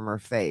away from her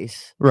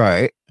face.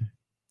 Right.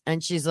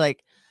 And she's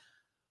like,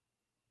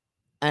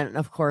 and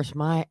of course,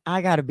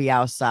 I got to be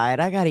outside.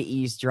 I got to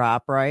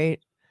eavesdrop, right?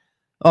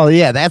 Oh,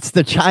 yeah, that's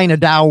the China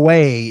Doll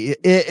way.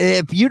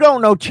 If you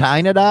don't know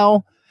China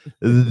Doll,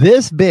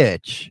 this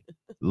bitch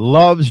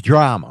loves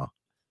drama.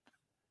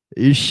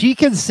 She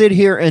can sit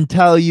here and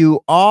tell you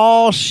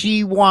all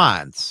she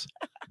wants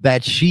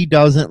that she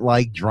doesn't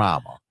like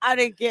drama. I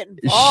didn't get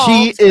involved.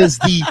 She is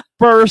the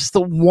first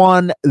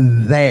one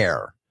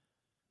there.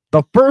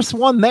 The first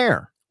one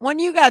there. When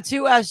you got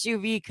two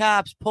SUV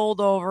cops pulled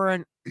over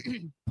and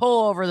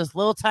pull over this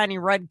little tiny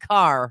red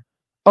car.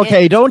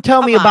 Okay, don't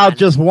tell me about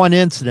just one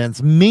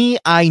incident. Me,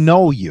 I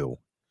know you.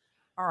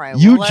 All right.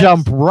 You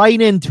jump right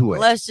into it.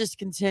 Let's just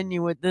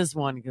continue with this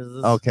one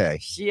because okay.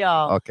 She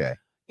okay.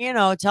 You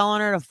know,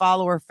 telling her to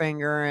follow her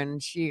finger,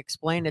 and she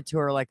explained it to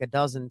her like a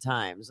dozen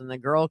times, and the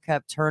girl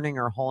kept turning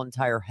her whole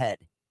entire head.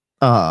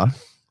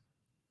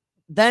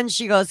 Then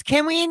she goes,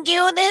 "Can we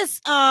do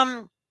this?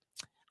 I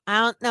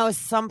don't know,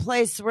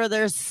 someplace where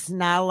there's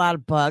not a lot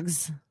of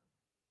bugs."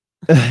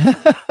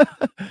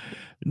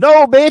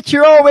 No, bitch,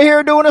 you're over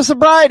here doing a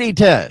sobriety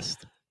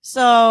test.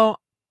 So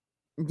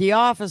the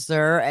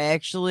officer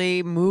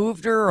actually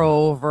moved her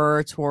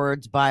over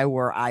towards by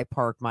where I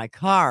park my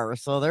car.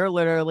 So they're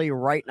literally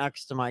right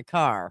next to my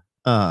car.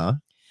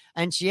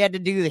 And she had to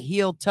do the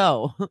heel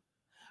toe.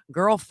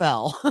 Girl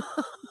fell.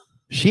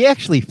 She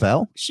actually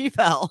fell? She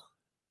fell.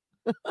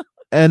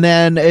 And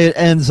then it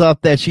ends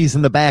up that she's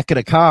in the back of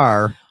the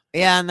car.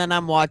 Yeah, and then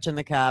I'm watching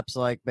the cops,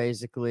 like,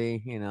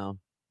 basically, you know,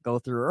 go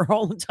through her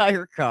whole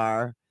entire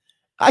car.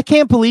 I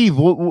can't believe,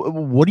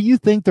 what do you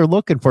think they're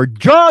looking for?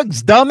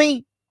 Drugs,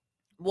 dummy!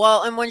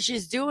 Well, and when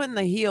she's doing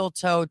the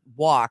heel-toe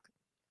walk,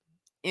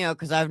 you know,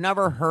 because I've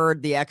never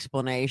heard the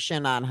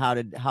explanation on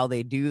how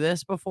they do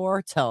this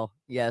before till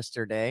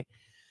yesterday.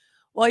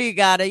 Well, you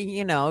got to,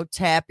 you know,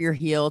 tap your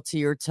heel to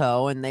your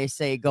toe, and they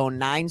say go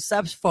 9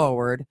 steps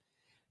forward,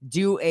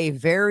 do a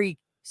very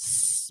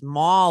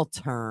small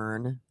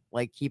turn,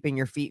 like keeping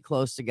your feet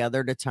close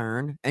together to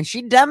turn. And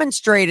she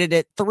demonstrated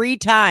it 3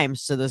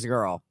 times to this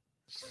girl.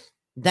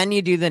 Then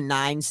you do the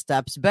 9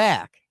 steps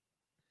back.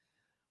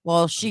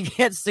 Well, she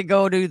gets to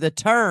go do the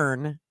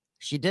turn.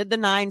 She did the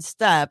 9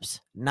 steps,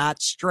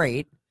 not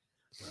straight.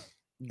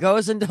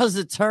 Goes and does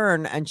the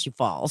turn, and she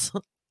falls.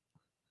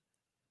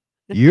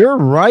 You're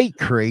right,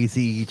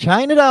 crazy.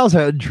 China Doll's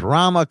a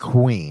drama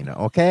queen,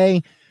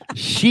 okay?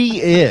 She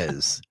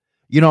is.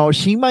 You know,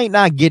 she might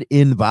not get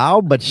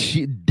involved, but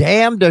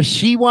damn, does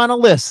she want to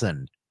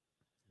listen?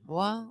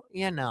 Well,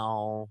 you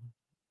know,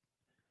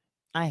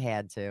 I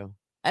had to.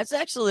 That's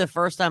actually the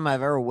first time I've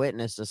ever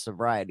witnessed a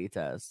sobriety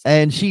test.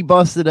 And she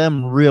busted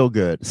them real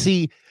good.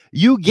 See,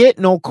 you get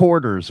no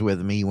quarters with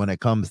me when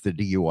it comes to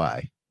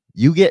DUI.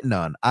 You get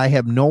none. I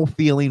have no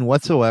feeling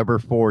whatsoever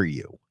for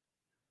you.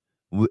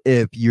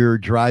 If you're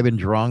driving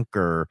drunk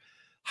or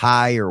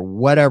high or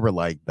whatever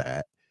like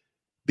that.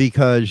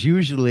 Because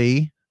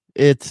usually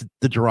it's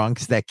the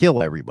drunks that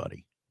kill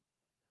everybody.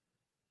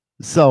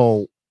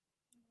 So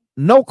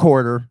no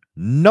quarter,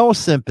 no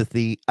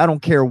sympathy. I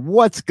don't care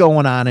what's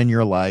going on in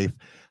your life,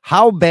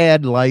 how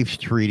bad life's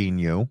treating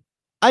you.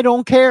 I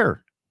don't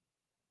care.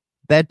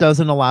 That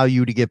doesn't allow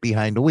you to get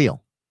behind the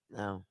wheel.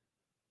 No.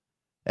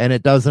 And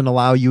it doesn't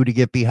allow you to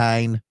get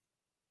behind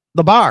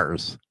the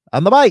bars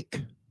on the bike.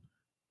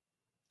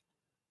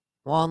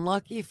 Well,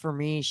 unlucky for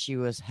me, she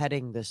was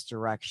heading this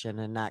direction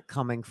and not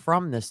coming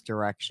from this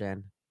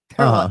direction.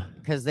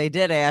 Because they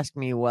did ask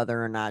me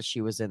whether or not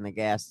she was in the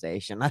gas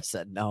station. I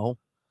said no.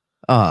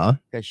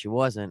 Because she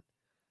wasn't.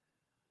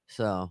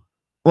 So.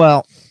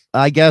 Well,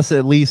 I guess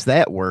at least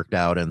that worked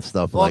out and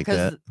stuff like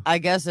that. I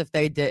guess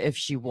if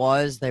she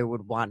was, they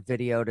would want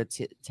video to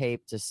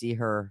tape to see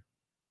her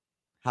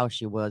how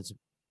she was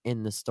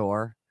in the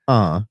store.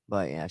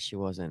 But yeah, she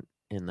wasn't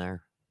in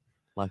there.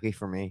 Lucky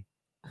for me.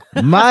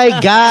 My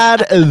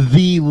God,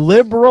 the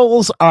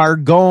liberals are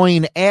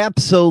going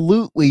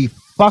absolutely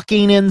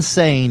fucking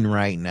insane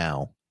right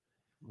now.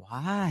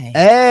 Why?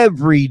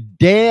 Every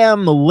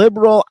damn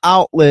liberal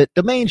outlet,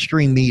 the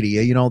mainstream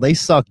media, they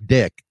suck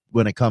dick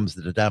when it comes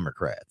to the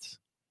Democrats.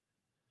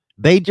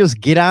 They just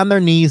get on their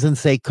knees and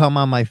say, come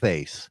on my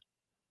face.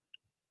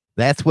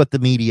 That's what the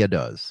media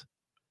does.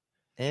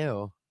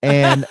 Ew.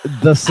 And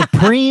the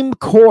Supreme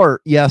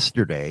Court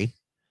yesterday,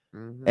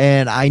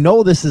 and I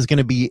know this is going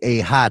to be a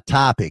hot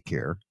topic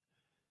here,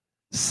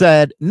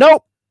 said,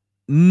 nope,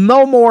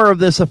 no more of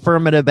this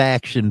affirmative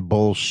action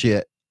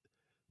bullshit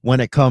when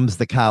it comes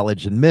to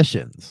college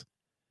admissions.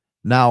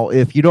 Now,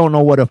 if you don't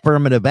know what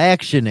affirmative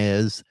action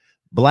is,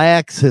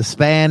 blacks,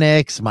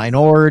 Hispanics,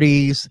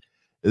 minorities,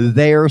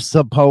 they're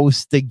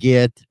supposed to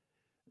get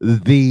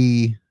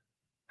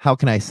how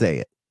can I say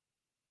it?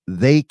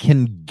 They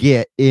can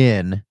get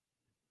in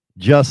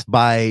just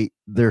by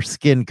their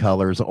skin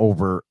colors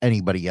over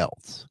anybody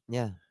else.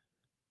 Yeah.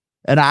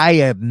 And I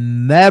have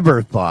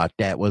never thought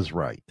that was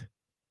right.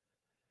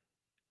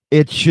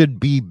 It should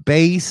be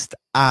based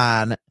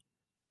on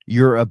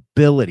your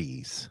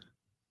abilities,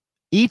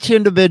 each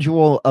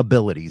individual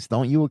abilities.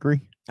 Don't you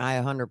agree? I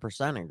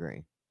 100%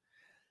 agree.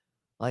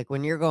 Like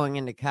when you're going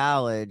into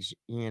college,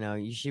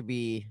 you should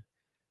be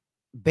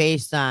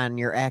based on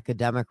your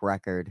academic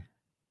record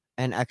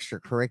and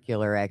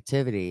extracurricular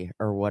activity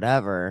or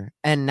whatever,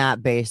 and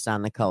not based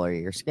on the color of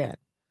your skin.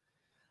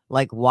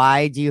 Like,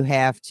 why do you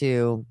have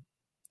to,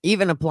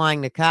 even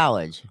applying to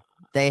college,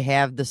 they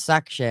have the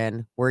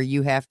section where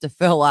you have to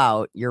fill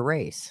out your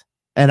race.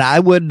 And I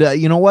would,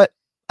 you know what?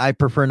 I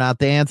prefer not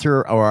to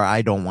answer, or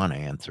I don't want to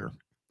answer.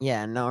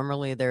 Yeah,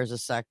 normally there's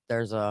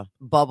a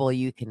bubble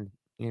you can,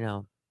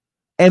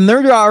 And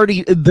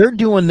they're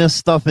doing this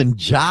stuff in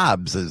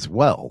jobs as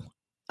well.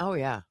 Oh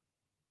yeah.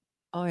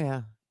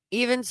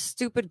 Even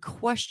stupid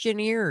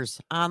questionnaires,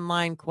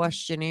 online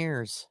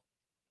questionnaires,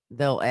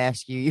 they'll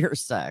ask you your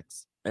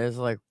sex. It's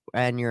like,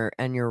 and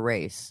your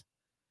race.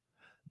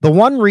 The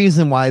one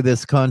reason why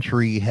this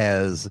country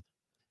has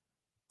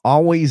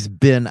always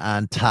been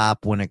on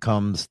top when it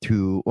comes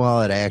to,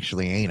 well, it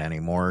actually ain't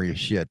anymore.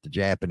 Shit, the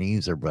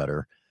Japanese are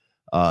better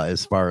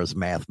as far as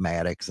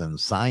mathematics and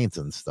science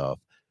and stuff.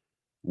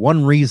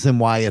 One reason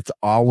why it's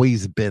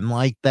always been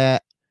like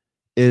that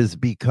is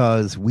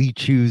because we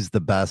choose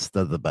the best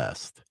of the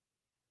best.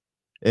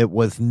 It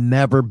was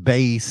never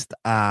based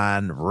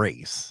on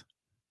race.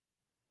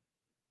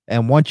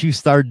 And once you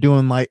start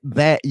doing like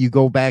that, you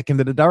go back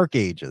into the dark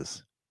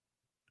ages.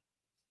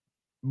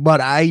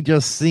 But I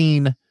just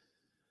seen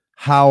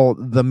how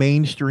the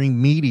mainstream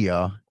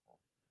media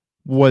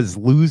was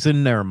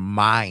losing their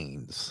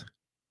minds.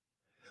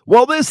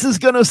 Well, this is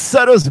going to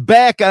set us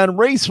back on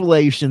race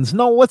relations.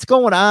 No, what's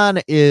going on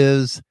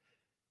is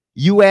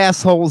you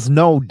assholes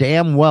know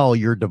damn well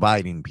you're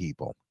dividing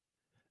people.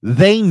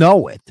 They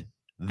know it.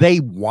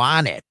 They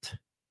want it.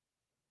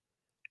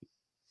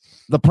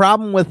 The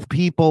problem with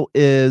people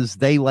is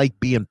they like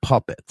being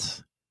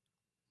puppets.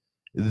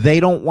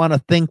 They don't want to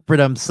think for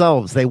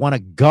themselves. They want a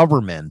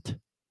government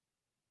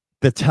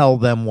to tell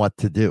them what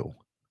to do.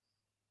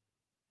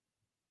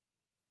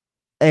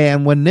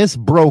 And when this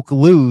broke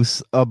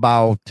loose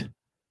about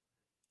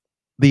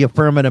the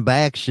affirmative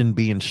action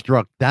being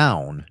struck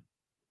down,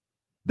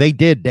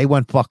 they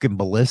went fucking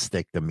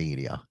ballistic, the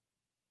media.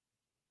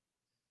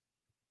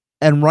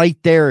 And right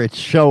there, it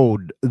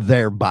showed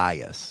their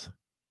bias.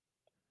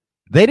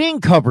 They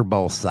didn't cover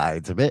both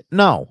sides of it.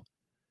 No.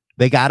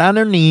 They got on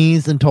their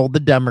knees and told the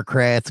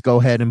Democrats,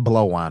 go ahead and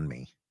blow on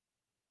me.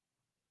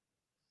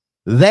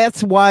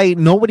 That's why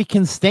nobody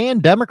can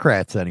stand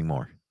Democrats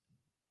anymore.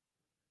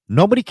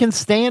 Nobody can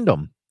stand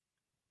them.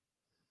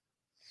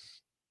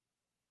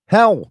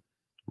 Hell,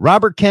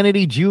 Robert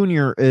Kennedy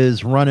Jr.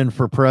 is running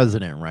for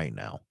president right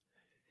now.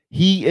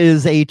 He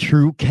is a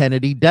true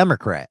Kennedy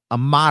Democrat, a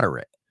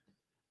moderate,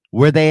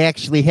 where they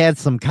actually had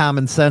some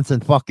common sense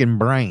and fucking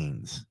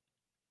brains.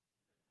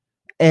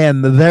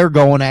 And they're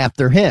going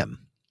after him.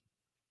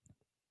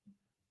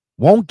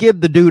 Won't give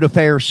the dude a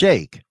fair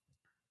shake.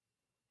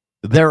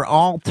 They're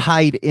all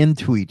tied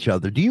into each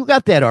other. Do you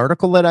got that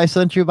article that I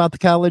sent you about the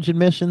college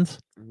admissions?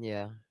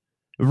 Yeah.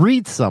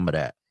 Read some of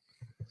that.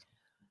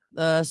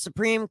 The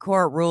Supreme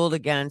Court ruled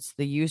against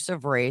the use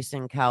of race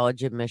in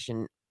college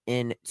admission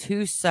in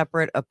two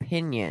separate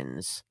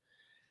opinions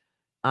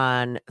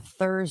on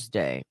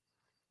Thursday.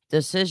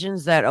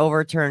 Decisions that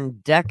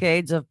overturn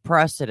decades of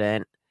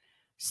precedent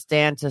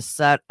stand to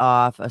set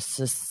off a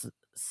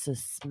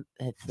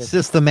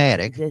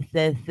systematic.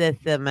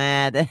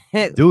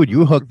 Dude,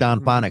 you hooked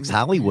on phonics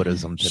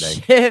Hollywoodism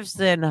today.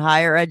 Shifts in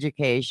higher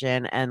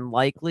education and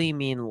likely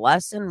mean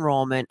less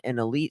enrollment in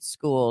elite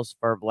schools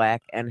for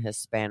Black and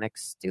Hispanic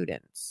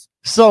students.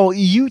 So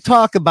you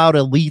talk about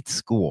elite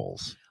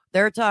schools.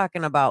 They're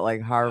talking about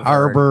like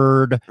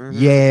Harvard,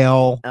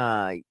 Yale,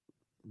 UNC.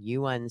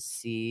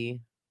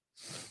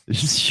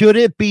 Should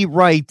it be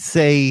right,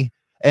 say,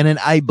 and then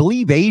I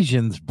believe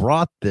Asians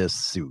brought this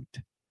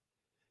suit.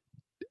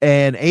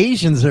 And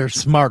Asians are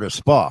smart as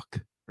fuck.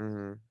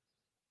 Mhm.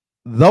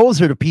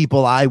 Those are the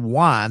people I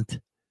want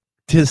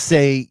to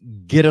say,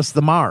 get us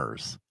the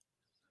Mars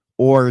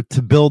or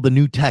to build a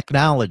new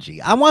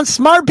technology. I want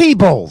smart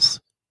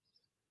peoples.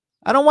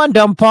 I don't want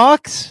dumb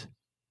fucks.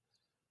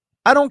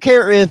 I don't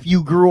care if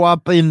you grew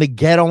up in the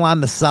ghetto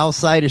on the south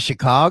side of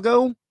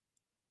Chicago.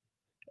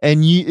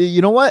 And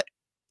you know what?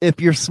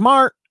 If you're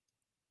smart,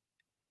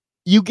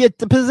 you get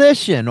the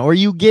position or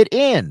you get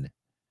in.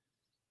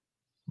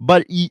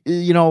 But,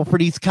 you know, for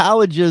these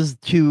colleges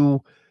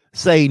to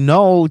say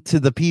no to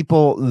the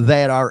people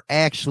that are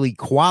actually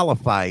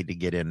qualified to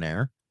get in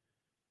there,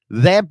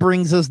 that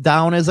brings us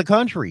down as a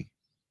country.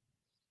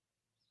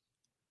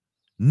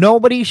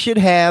 Nobody should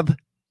have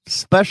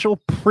special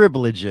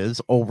privileges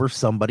over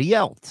somebody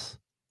else.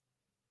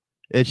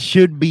 It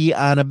should be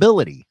on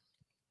ability.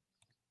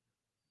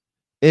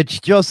 It's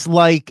just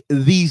like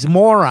these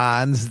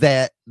morons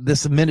that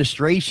this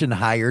administration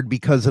hired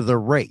because of their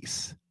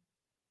race.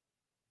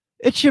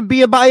 It should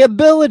be by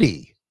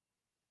ability.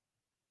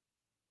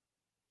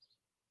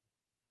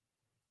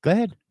 Go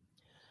ahead.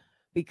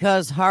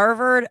 Because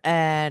Harvard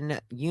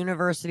and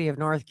University of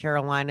North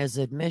Carolina's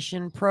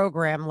admission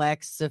program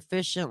lacks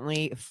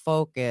sufficiently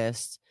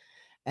focused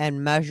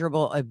and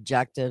measurable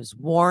objectives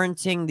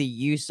warranting the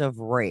use of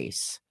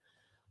race.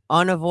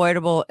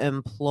 Unavoidably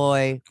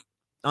employ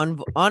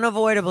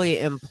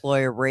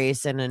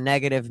race in a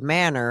negative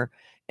manner,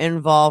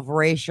 involve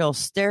racial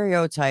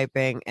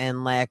stereotyping,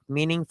 and lack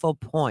meaningful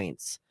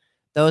points.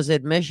 Those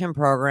admission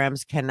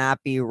programs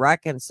cannot be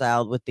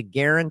reconciled with the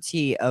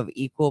guarantee of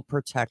equal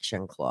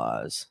protection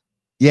clause.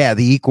 Yeah,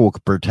 the equal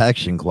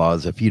protection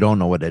clause. If you don't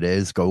know what it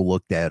is, go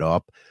look that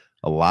up.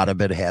 A lot of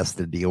it has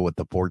to deal with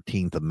the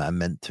 14th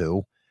Amendment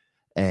too.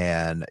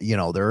 And, you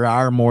know, there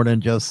are more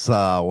than just,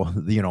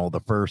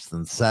 the First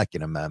and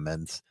Second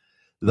Amendments.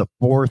 The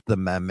Fourth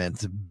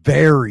Amendment's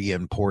very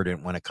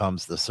important when it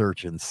comes to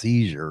search and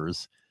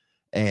seizures.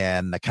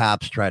 And the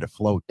cops try to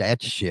float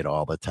that shit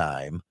all the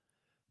time.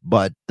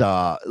 But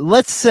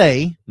let's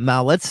say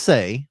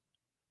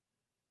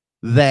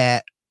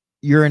that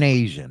you're an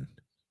Asian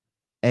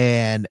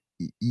and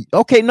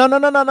okay, no.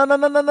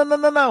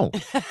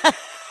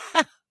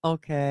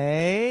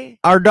 Okay.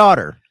 Our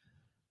daughter,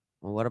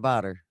 Well, what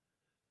about her?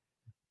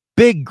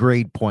 big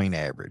grade point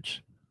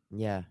average,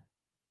 Yeah.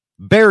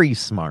 very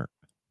smart.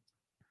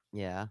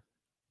 Yeah.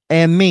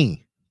 And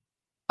me,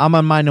 I'm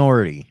a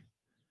minority.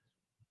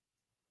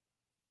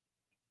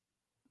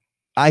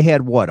 I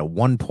had what, a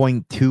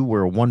 1.2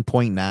 or a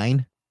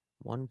 1.9?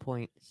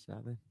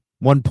 1.7.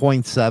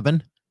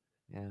 1.7.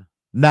 Yeah.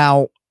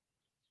 Now,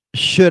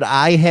 should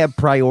I have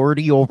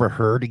priority over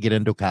her to get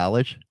into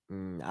college?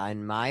 In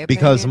my opinion,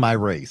 Because of my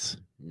race.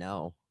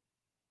 no.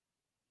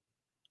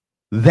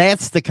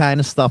 That's the kind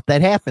of stuff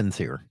that happens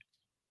here.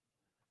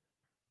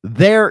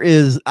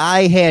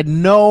 I had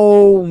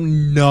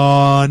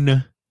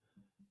none.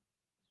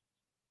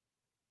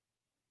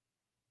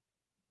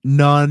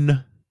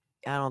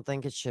 I don't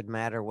think it should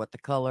matter what the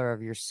color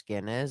of your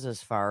skin is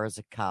as far as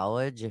a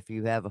college. If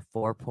you have a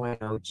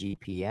 4.0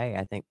 GPA,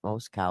 I think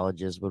most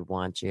colleges would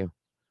want you.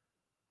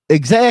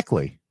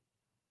 Exactly.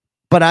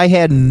 But I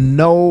had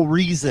no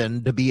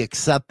reason to be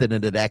accepted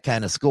into that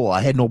kind of school.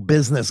 I had no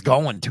business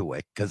going to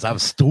it because I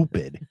was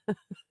stupid.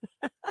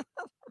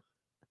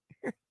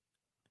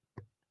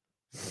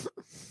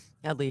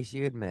 At least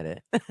you admit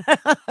it.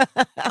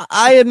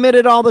 I admit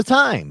it all the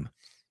time.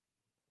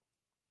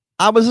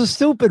 I was a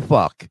stupid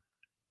fuck.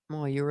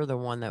 Well, you were the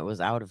one that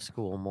was out of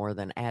school more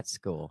than at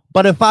school.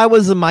 But if I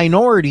was a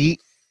minority,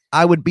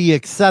 I would be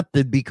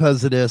accepted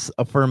because of this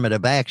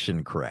affirmative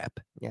action crap.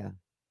 Yeah.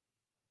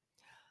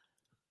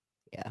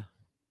 Yeah.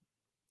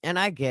 And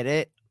I get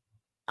it.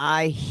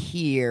 I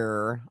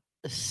hear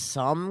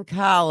some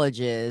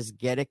colleges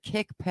get a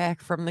kickback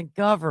from the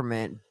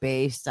government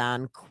based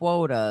on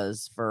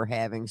quotas for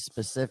having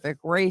specific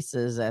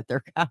races at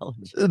their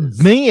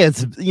colleges. Me,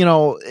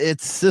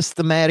 it's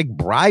systematic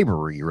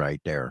bribery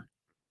right there.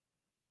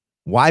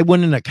 Why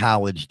wouldn't a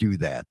college do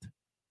that?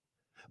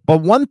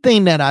 But one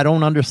thing that I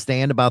don't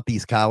understand about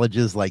these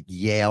colleges like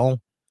Yale,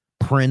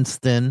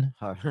 Princeton,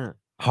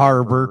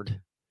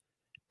 Harvard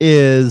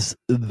is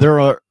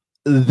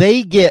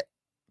they get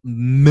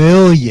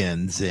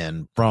millions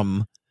in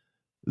from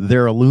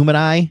their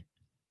alumni.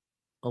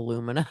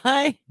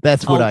 Alumni?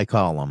 That's what I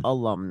call them.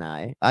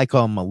 Alumni. I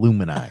call them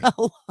alumni.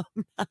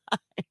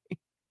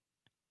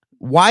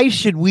 Why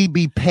should we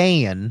be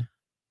paying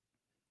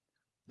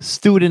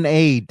student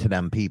aid to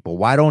them people?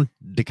 Why don't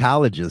the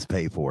colleges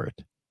pay for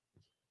it?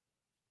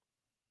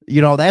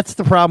 That's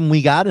the problem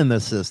we got in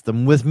this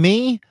system. With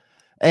me,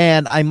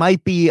 and I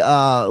might be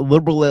a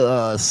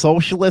liberal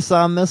socialist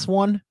on this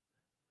one,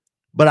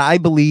 but I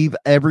believe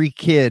every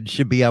kid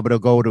should be able to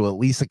go to at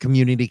least a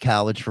community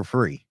college for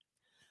free.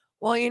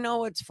 Well,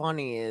 what's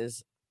funny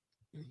is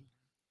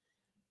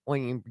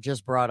when you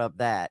just brought up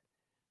that,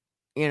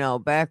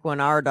 back when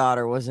our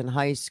daughter was in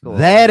high school.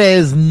 That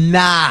is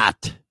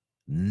not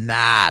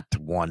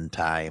one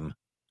time.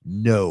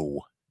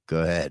 No.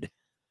 Go ahead.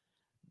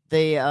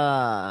 They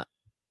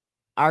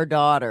our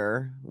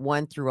daughter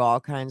went through all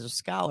kinds of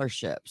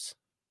scholarships.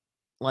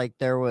 Like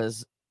there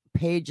was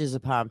pages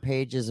upon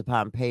pages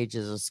upon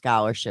pages of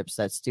scholarships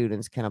that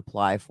students can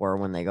apply for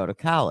when they go to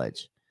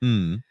college.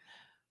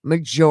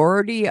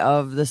 Majority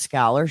of the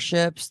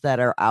scholarships that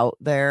are out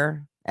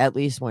there, at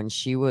least when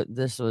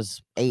this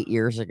was 8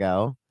 years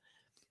ago,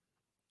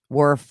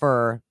 were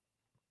for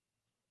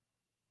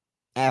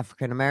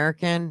African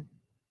American,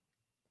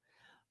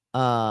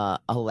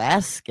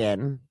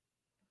 Alaskan,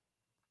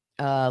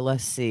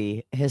 let's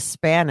see,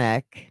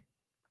 Hispanic,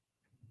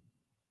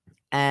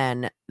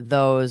 and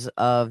those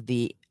of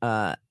the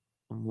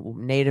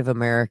Native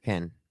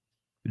American.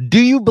 Do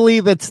you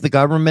believe it's the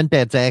government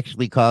that's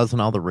actually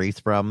causing all the race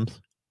problems?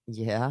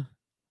 Yeah,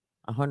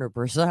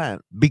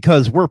 100%.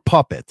 Because we're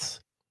puppets.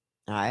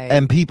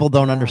 And people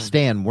don't yeah.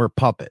 understand we're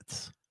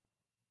puppets.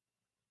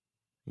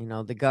 You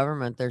know, the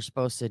government, they're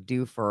supposed to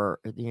do for,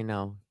 you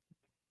know,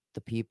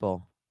 the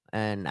people.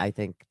 And I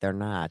think they're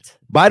not.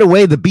 By the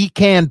way, the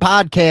BCAN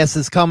podcast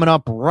is coming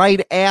up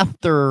right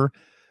after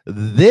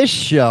this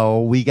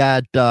show. We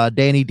got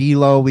Danny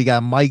D'Lo, we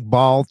got Mike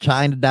Ball,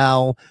 China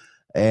Doll,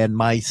 and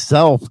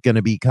myself going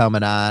to be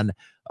coming on.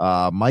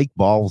 Mike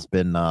Ball's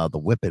been the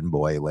whipping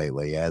boy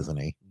lately, hasn't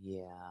he?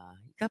 Yeah,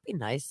 you gotta be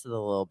nice to the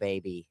little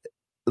baby.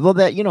 Well,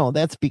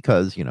 that's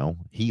because,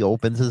 he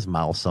opens his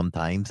mouth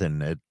sometimes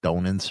and it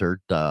don't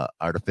insert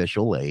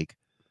artificial leg.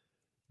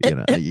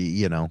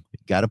 You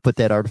got to put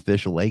that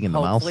artificial leg in the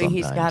mouth sometimes.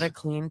 Hopefully he's got a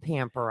clean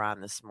pamper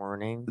on this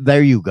morning.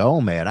 There you go,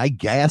 man. I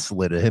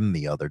gaslit him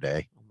the other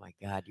day. Oh my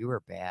God, you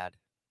were bad.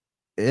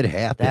 It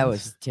happened. That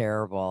was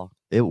terrible.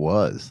 It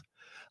was.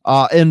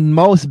 In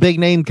most big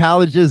name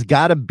colleges,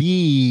 got to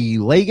be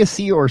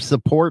legacy or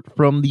support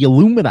from the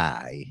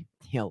alumni.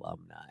 The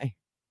alumni.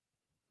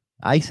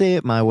 I say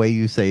it my way,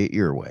 you say it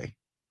your way.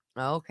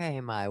 Okay,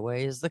 my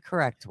way is the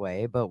correct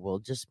way, but we'll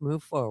just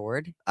move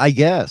forward. I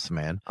guess,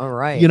 man. All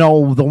right.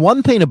 The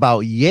one thing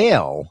about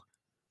Yale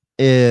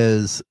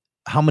is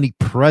how many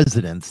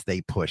presidents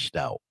they pushed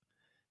out,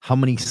 how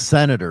many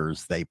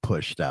senators they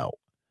pushed out.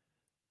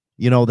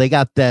 They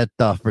got that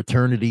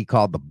fraternity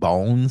called the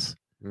Bones.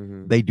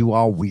 Mm-hmm. They do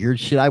all weird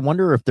shit. I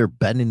wonder if they're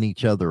bending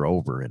each other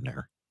over in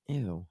there.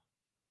 Ew.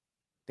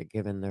 They're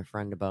giving their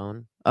friend a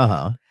bone.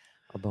 Uh-huh.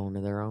 A bone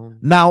of their own.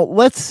 Now,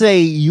 let's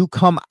say you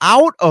come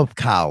out of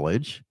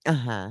college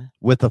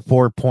with a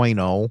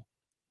 4.0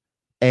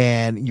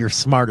 and you're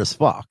smart as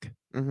fuck.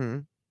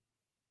 Mm-hmm.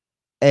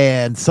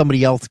 And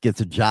somebody else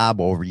gets a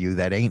job over you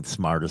that ain't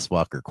smart as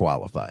fuck or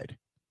qualified.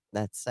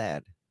 That's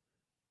sad.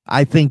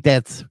 I think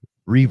that's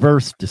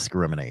reverse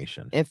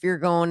discrimination. If you're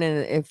going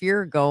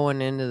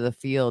into the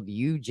field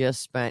you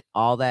just spent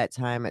all that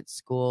time at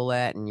school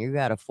and you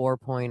got a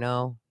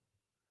 4.0,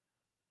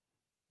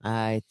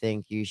 I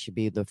think you should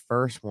be the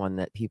first one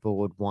that people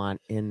would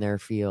want in their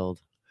field.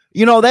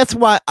 That's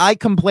why I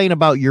complain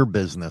about your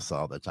business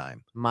all the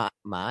time.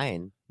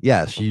 Mine?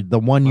 Yes, the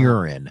one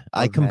you're in. Okay.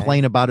 I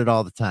complain about it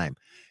all the time.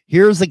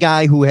 Here's a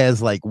guy who has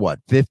 50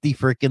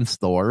 freaking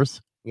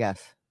stores. Yes.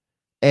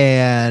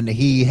 And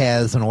he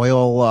has an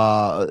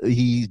oil,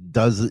 he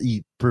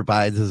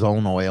provides his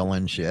own oil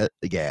and shit,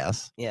 the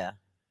gas. Yeah.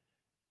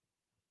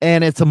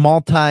 And it's a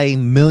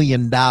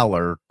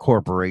multi-million-dollar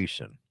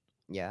corporation.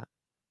 Yeah.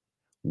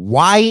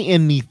 Why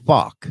in the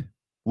fuck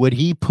would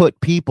he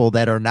put people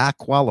that are not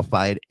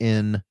qualified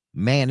in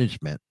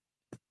management,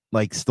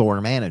 like store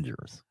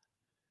managers?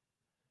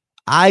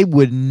 I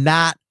would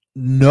not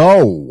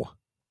know.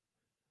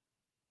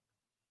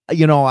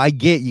 I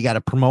get you got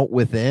to promote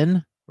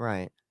within.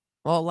 Right.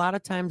 Well, a lot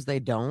of times they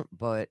don't,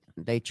 but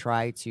they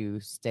try to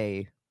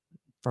stay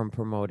from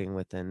promoting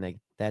within.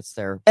 That's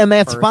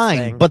fine.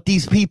 thing. But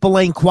these people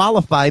ain't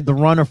qualified to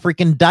run a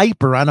freaking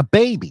diaper on a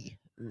baby.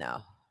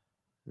 No.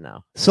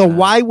 So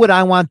why would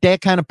I want that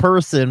kind of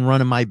person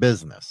running my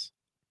business?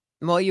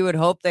 Well, you would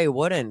hope they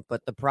wouldn't,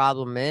 but the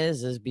problem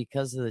is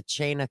because of the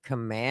chain of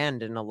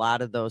command in a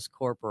lot of those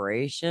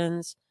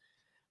corporations,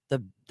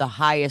 the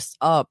highest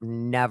up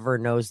never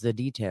knows the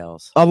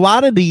details. A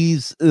lot of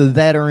these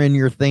that are in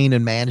your thing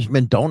in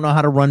management don't know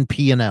how to run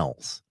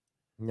P&Ls.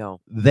 No.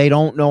 They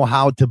don't know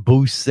how to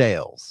boost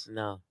sales.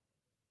 No.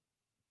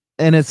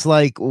 And it's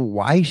like,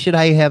 why should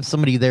I have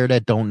somebody there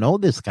that don't know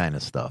this kind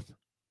of stuff?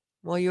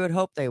 Well, you would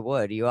hope they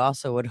would. You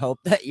also would hope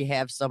that you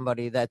have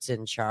somebody that's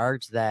in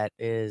charge that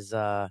is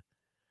a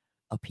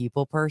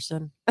people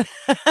person.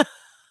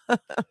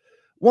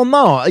 Well,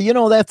 no,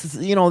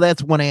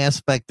 that's one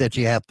aspect that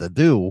you have to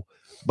do.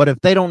 But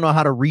if they don't know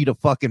how to read a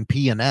fucking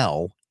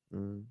P&L,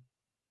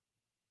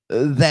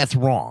 that's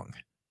wrong.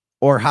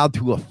 Or how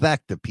to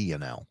affect a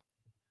P&L.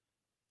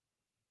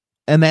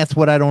 And that's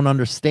what I don't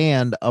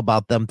understand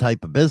about them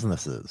type of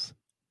businesses.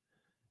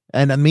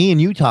 And me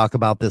and you talk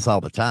about this all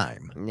the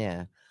time.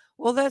 Yeah.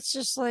 Well, that's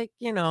just we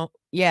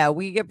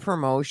get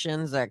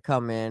promotions that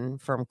come in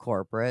from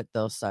corporate.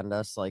 They'll send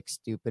us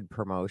stupid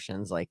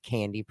promotions, like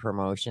candy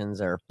promotions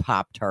or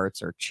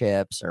Pop-Tarts or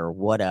chips or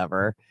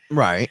whatever.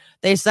 Right.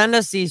 They send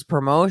us these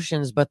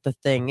promotions, but the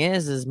thing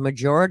is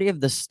majority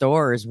of the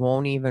stores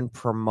won't even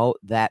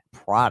promote that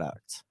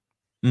product.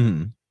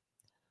 Mm-hmm.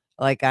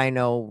 Like, I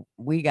know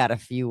we got a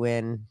few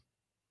in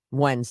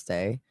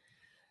Wednesday,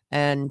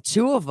 and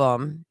 2 of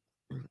them,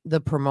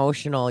 the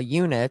promotional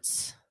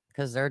units,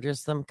 because they're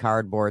just some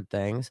cardboard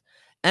things,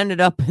 ended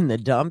up in the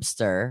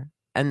dumpster,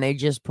 and they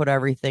just put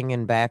everything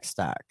in back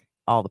stock,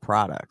 all the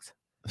products.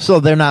 So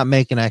they're not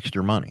making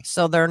extra money.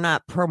 So they're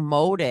not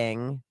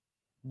promoting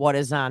what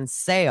is on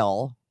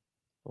sale,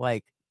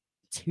 like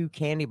 2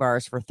 candy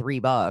bars for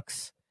 $3.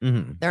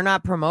 Mm-hmm. They're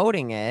not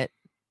promoting it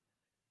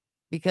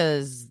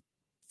because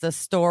the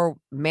store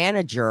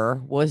manager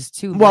was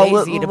too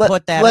lazy to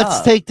put that Let's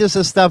up. take this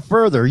a step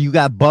further. You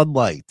got Bud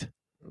Light.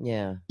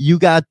 Yeah. You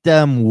got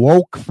them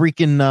woke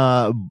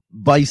freaking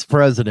vice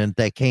president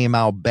that came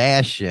out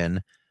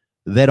bashing.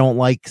 They don't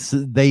like,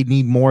 they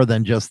need more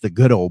than just the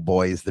good old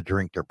boys to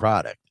drink their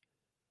product.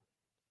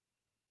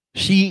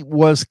 She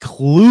was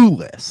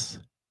clueless.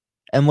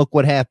 And look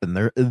what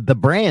happened. The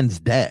brand's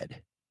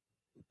dead.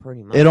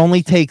 Pretty much. It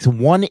only takes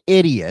one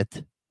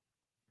idiot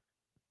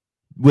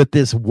with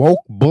this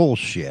woke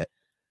bullshit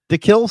to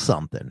kill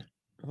something.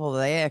 Well,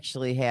 they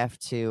actually have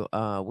to.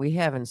 We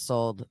haven't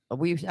sold.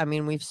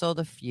 We've sold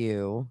a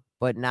few,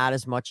 but not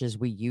as much as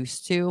we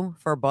used to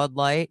for Bud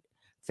Light,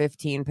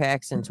 15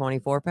 packs and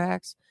 24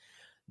 packs.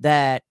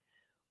 That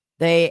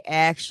they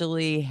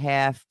actually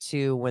have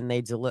to, when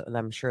they deliver.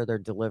 I'm sure they're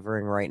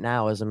delivering right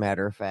now. As a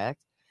matter of fact,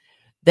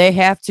 they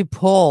have to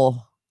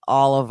pull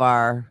all of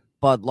our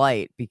Bud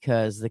Light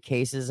because the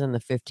cases in the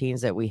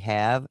 15s that we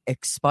have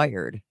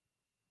expired.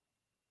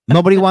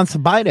 Nobody wants to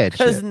buy that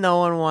Because shit. no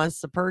one wants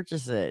to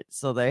purchase it.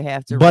 So they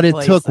have to But it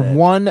replace took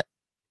one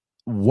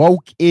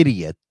woke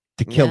idiot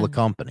to kill Yeah. the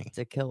company.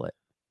 to kill it.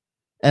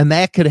 And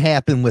that could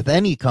happen with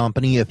any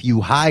company if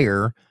you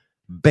hire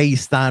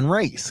based on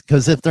race.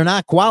 Because if they're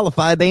not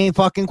qualified, they ain't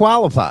fucking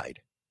qualified.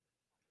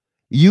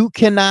 You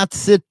cannot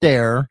sit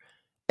there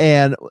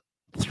and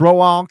throw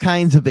all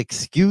kinds of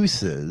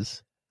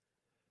excuses.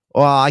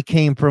 Well, I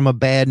came from a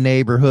bad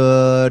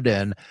neighborhood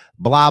and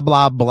blah,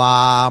 blah,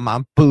 blah.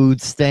 My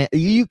food stand.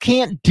 You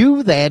can't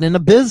do that in a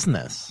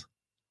business.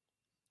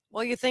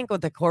 Well, you think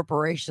with a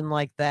corporation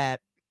like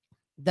that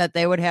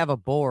they would have a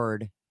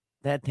board,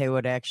 that they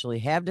would actually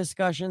have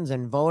discussions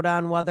and vote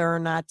on whether or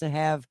not to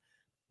have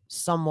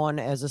someone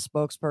as a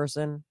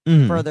spokesperson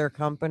for their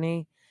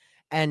company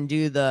and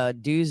do the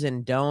do's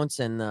and don'ts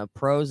and the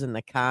pros and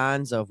the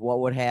cons of what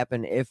would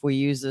happen if we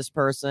use this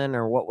person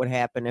or what would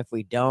happen if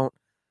we don't.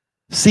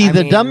 See, I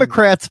the mean-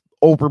 Democrats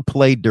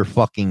overplayed their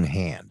fucking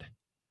hand.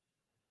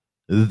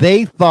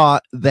 They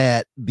thought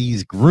that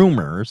these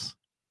groomers,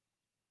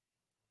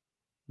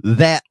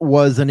 that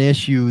was an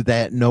issue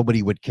that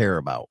nobody would care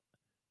about.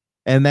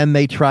 And then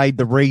they tried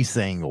the race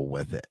angle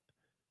with it.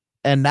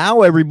 And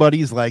now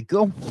everybody's like,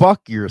 go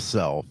fuck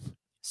yourself.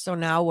 So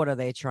now what are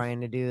they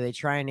trying to do? They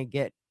trying to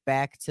get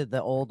back to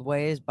the old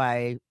ways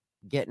by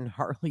getting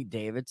Harley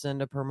Davidson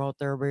to promote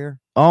their beer?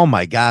 Oh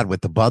my God,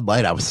 with the Bud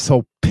Light, I was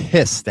so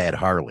pissed at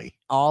Harley.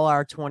 All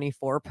our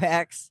 24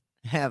 packs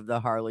have the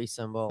Harley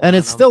symbol. And on it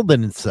 'em. still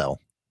didn't sell.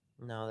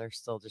 No, they're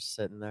still just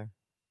sitting there.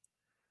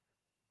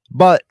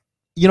 But,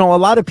 you know, a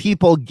lot of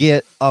people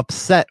get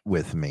upset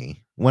with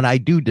me when I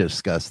do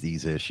discuss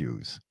these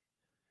issues.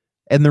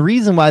 And the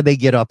reason why they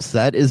get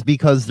upset is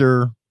because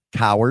they're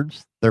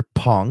cowards, they're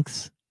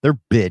punks, they're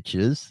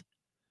bitches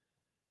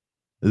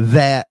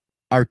that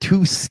are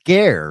too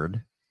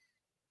scared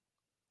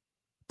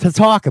to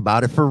talk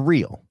about it for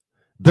real.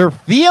 They're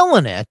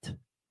feeling it,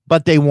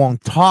 but they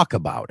won't talk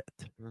about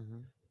it.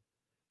 Mm-hmm.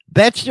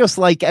 That's just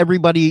like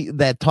everybody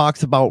that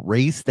talks about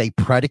race, they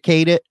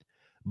predicate it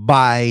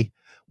by,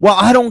 well,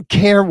 I don't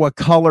care what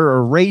color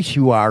or race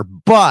you are,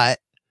 but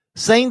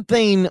same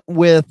thing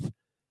with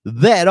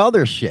that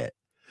other shit.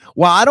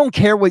 Well, I don't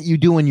care what you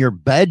do in your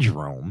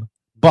bedroom,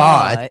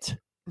 but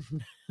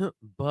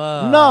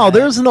But no,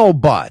 there's no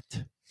but.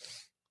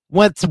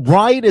 What's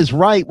right is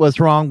right, what's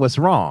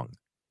wrong.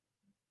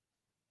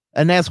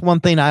 And that's one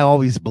thing I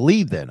always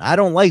believed in. I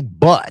don't like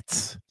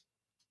buts.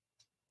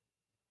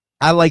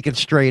 I like it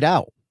straight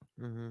out.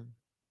 Mhm.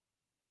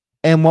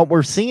 And what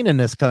we're seeing in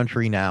this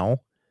country now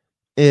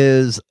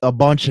is a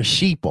bunch of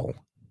sheeple.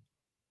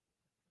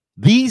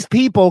 These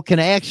people can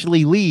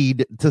actually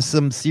lead to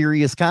some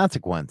serious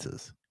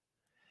consequences.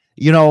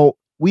 You know,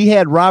 we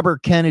had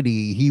Robert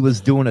Kennedy. He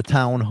was doing a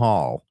town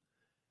hall.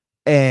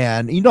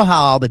 And you know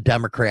how all the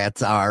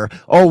Democrats are.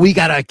 Oh, we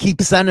got to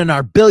keep sending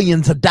our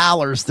billions of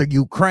dollars to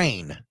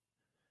Ukraine.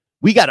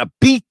 We got to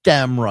beat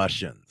them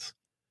Russians.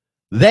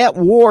 That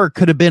war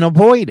could have been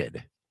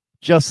avoided,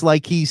 just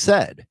like he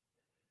said.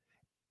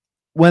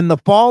 When the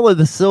fall of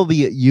the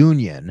Soviet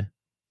Union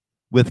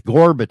with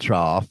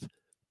Gorbachev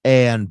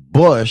and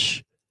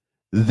Bush,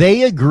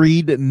 they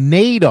agreed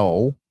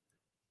NATO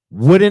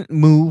wouldn't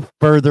move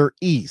further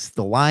east.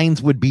 The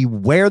lines would be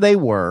where they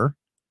were,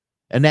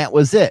 and that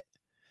was it.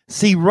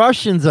 See,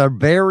 Russians are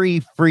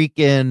very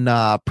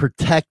freaking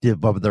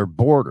protective of their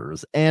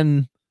borders,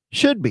 and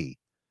should be.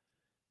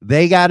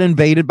 They got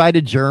invaded by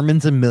the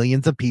Germans and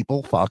millions of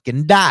people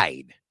fucking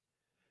died.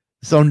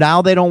 So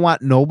now they don't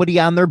want nobody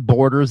on their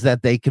borders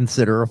that they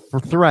consider a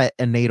threat,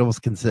 and NATO is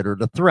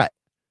considered a threat.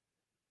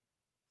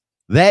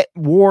 That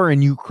war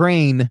in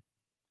Ukraine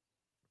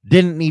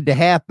didn't need to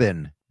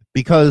happen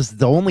because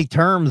the only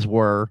terms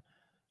were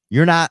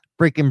you're not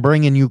freaking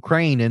bringing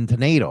Ukraine into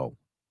NATO.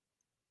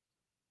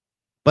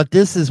 But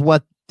this is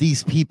what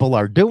these people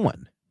are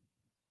doing.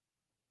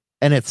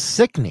 And it's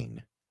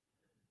sickening.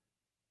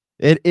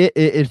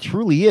 It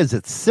truly is.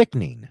 It's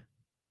sickening.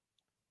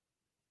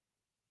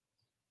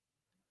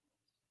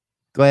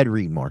 Go ahead,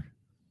 read more.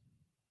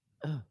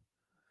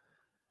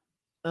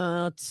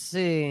 Let's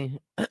see.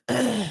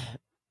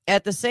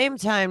 At the same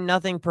time,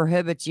 nothing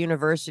prohibits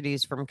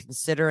universities from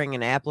considering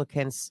an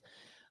applicant's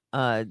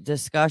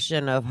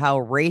discussion of how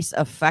race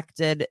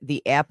affected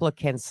the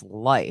applicant's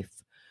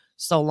life,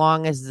 so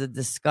long as the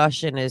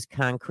discussion is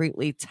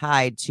concretely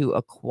tied to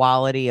a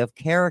quality of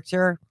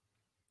character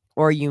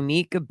or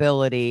unique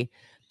ability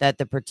that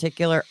the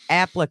particular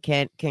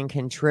applicant can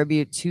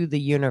contribute to the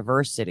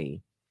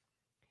university.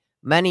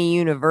 Many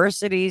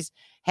universities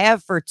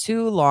have for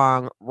too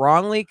long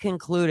wrongly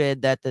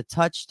concluded that the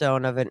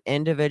touchstone of an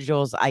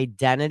individual's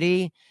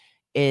identity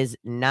is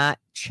not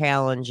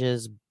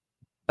challenges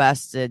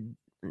best,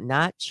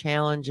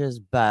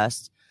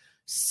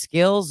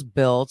 skills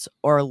built,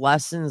 or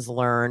lessons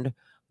learned,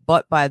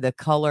 but by the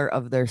color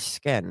of their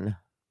skin.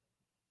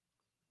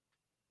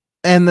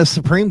 And the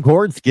Supreme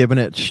Court's giving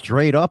it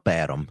straight up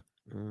at them.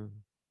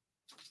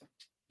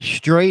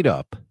 Straight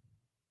up.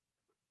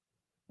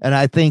 And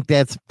I think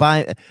that's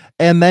fine.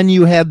 And then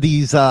you have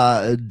these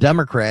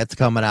Democrats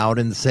coming out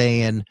and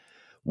saying,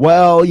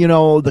 well, you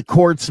know, the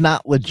court's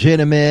not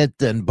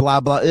legitimate and blah,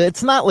 blah.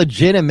 It's not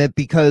legitimate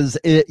because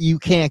you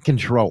can't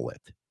control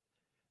it.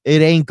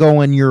 It ain't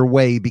going your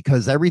way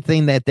because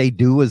everything that they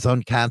do is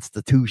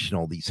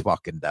unconstitutional, these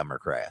fucking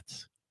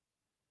Democrats.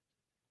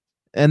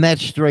 And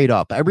that's straight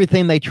up.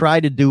 Everything they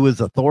try to do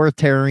is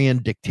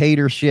authoritarian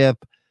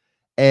dictatorship,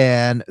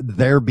 and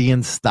they're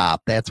being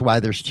stopped. That's why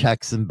there's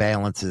checks and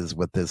balances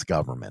with this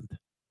government.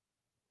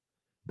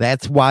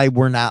 That's why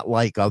we're not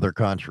like other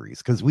countries,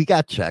 because we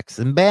got checks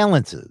and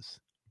balances.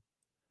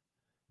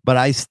 But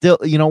I still,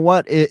 you know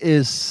what? It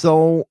is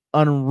so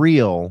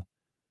unreal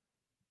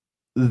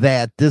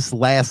that this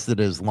lasted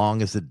as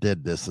long as it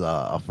did, this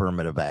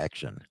affirmative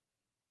action.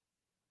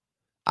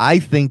 I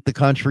think the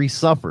country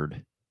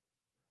suffered.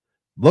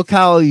 Look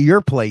how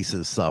your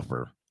places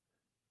suffer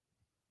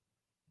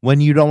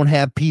when you don't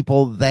have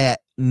people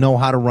that know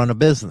how to run a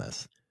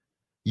business.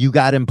 You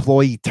got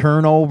employee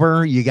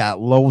turnover, you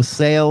got low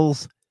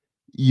sales,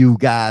 you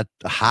got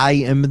high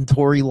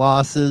inventory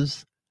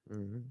losses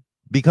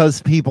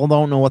because people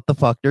don't know what the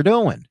fuck they're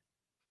doing.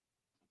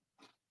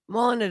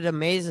 Well, and it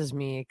amazes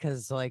me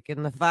because, like,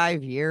 in the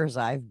 5 years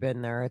I've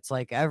been there, it's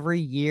like every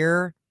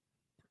year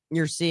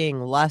you're seeing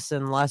less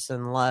and less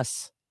and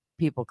less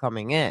people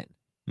coming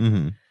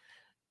in,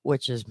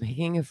 which is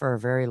making it for a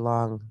very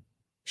long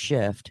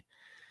shift.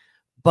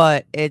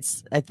 But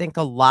I think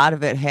a lot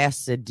of it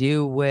has to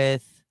do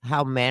with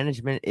how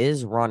management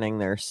is running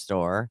their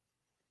store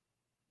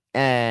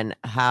and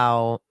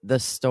how the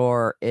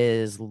store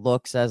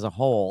looks as a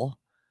whole,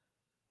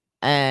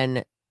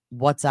 and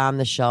what's on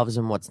the shelves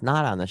and what's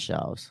not on the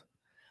shelves.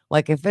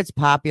 Like, if it's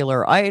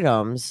popular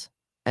items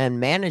and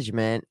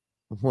management,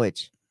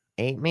 which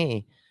ain't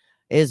me,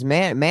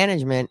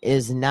 management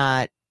is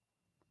not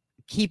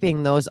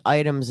keeping those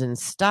items in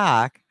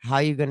stock, how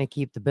are you going to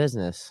keep the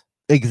business?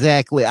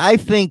 Exactly. I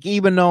think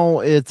even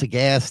though it's a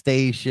gas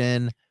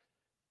station,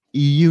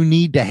 you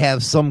need to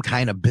have some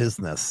kind of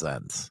business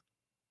sense.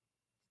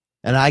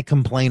 And I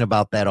complain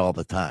about that all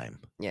the time.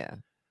 Yeah.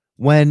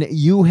 When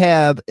you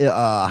have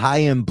a high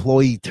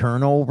employee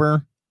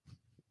turnover,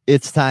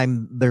 it's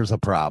time there's a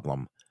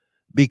problem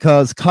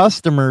because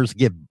customers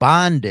get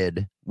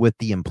bonded with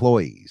the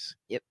employees.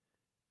 Yep.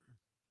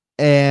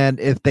 And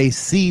if they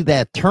see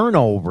that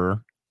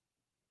turnover,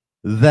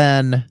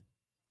 then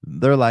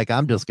they're like,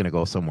 I'm just going to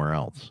go somewhere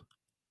else.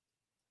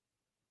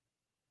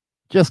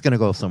 Just going to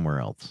go somewhere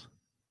else.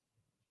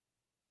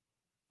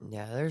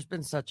 Yeah, there's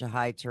been such a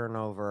high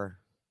turnover.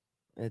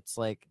 It's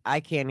like I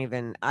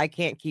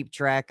can't keep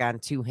track on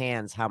two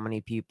hands how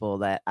many people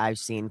that I've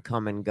seen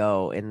come and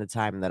go in the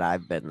time that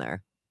I've been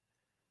there.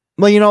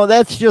 Well, you know,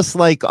 that's just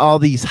like all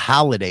these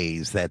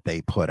holidays that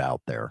they put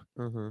out there.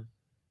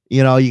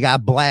 You know, you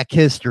got Black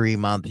History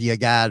Month, you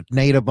got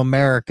Native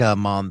America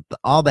Month,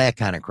 all that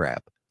kind of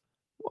crap.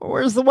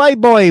 Where's the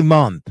White Boy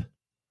Month?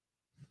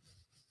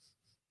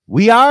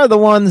 We are the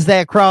ones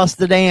that crossed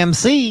the damn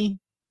sea.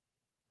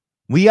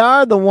 We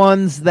are the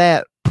ones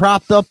that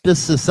propped up this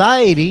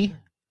society.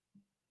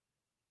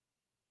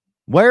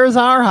 Where's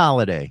our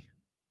holiday?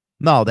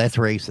 No, that's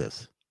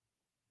racist.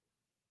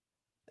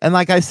 And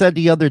like I said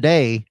the other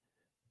day,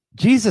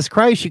 Jesus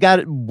Christ, you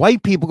got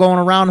white people going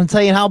around and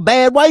saying how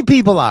bad white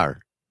people are.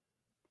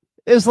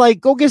 It's like,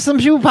 go get some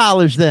shoe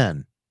polish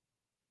then.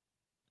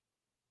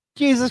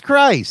 Jesus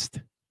Christ.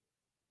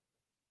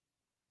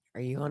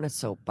 Are you on a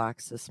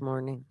soapbox this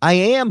morning? I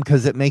am,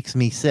 because it makes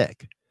me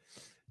sick.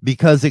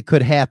 Because it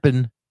could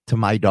happen to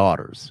my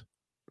daughters.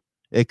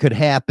 It could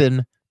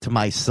happen to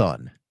my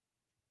son.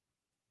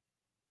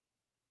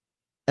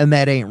 And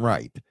that ain't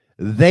right.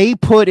 They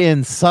put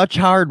in such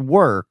hard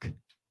work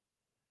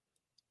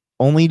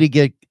only to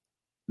get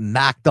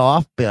knocked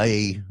off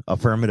by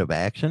affirmative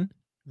action.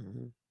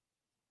 Mhm.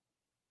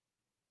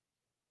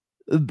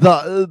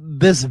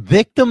 This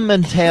victim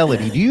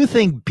mentality. Do you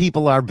think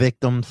people are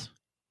victims?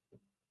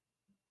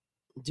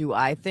 Do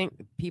I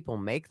think people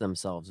make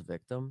themselves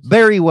victims?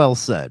 Very well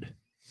said.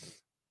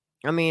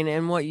 I mean,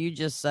 and what you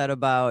just said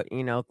about,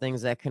 you know,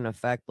 things that can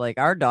affect, like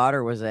our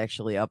daughter was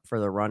actually up for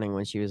the running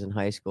when she was in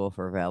high school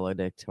for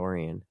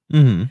valedictorian.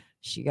 Mm-hmm.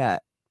 She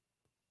got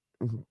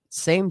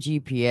same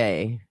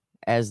GPA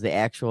as the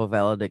actual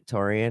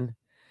valedictorian,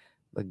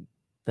 but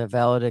the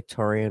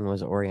valedictorian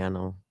was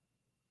Oriental.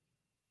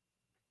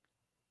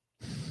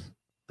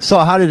 So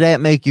how did that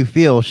make you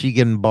feel? She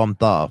getting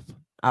bumped off?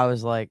 I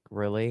was like,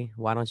 really?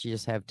 Why don't you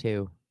just have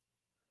two?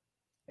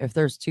 If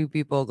there's two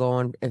people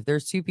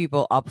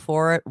up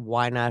for it,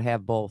 why not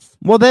have both?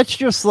 Well, that's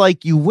just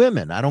like you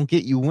women. I don't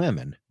get you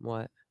women.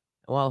 What?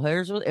 Well,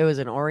 it was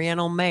an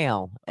Oriental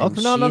male. And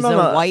no, she's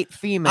a white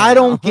female. I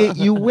don't get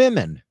you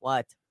women.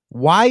 What?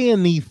 Why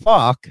in the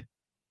fuck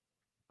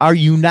are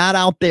you not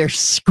out there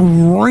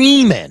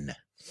screaming,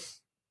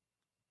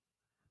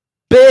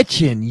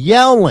 bitching,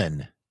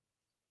 yelling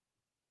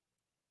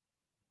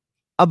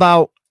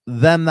about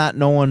them not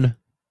knowing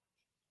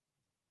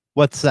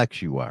what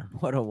sex you are?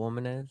 What a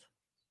woman is?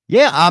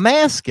 Yeah, I'm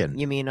asking.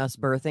 You mean us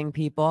birthing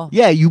people?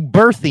 Yeah, you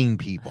birthing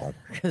people.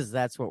 Because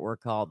that's what we're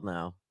called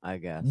now, I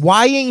guess.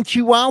 Why ain't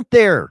you out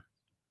there?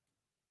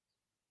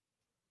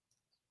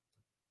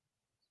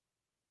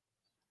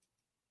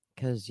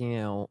 Because, you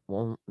know,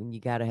 well,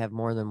 you got to have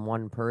more than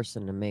one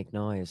person to make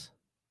noise.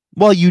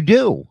 Well, you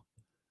do.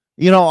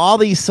 You know, all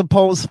these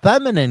supposed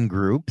feminine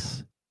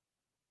groups,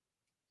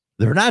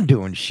 they're not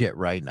doing shit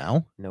right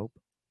now. Nope.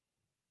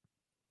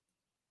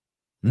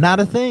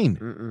 Not a thing.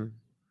 Mm-mm.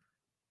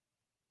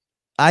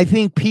 I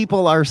think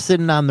people are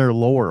sitting on their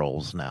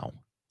laurels now.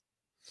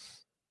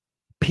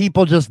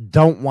 People just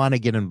don't want to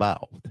get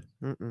involved.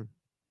 Mm-mm.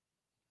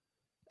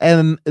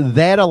 And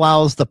that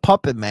allows the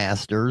puppet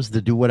masters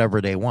to do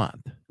whatever they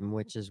want.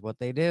 Which is what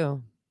they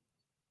do.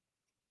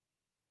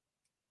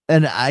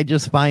 And I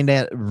just find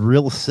that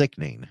real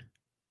sickening.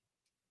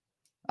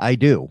 I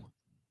do.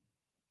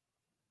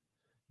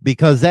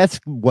 Because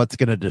that's what's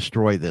going to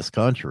destroy this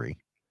country.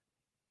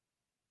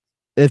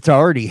 It's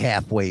already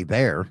halfway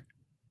there.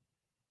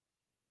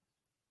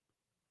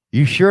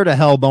 You sure to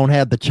hell don't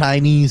have the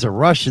Chinese or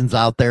Russians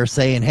out there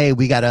saying, hey,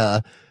 we got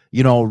to,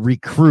 you know,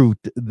 recruit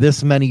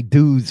this many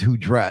dudes who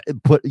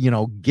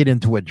get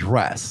into a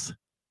dress.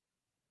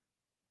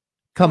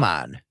 Come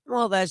on.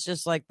 Well, that's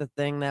just like the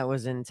thing that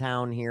was in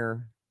town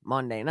here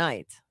Monday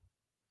night.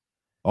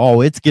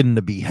 Oh, it's getting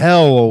to be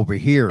hell over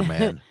here,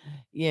 man.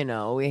 You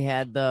know, we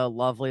had the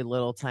lovely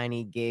little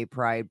tiny gay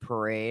pride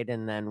parade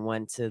and then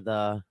went to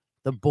the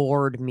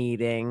board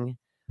meeting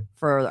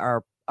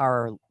for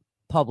our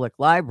public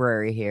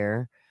library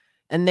here,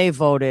 and they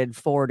voted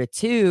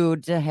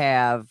 4-2 to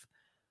have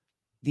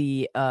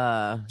the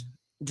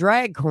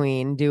drag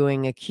queen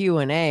doing a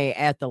Q&A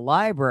at the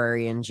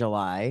library in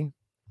July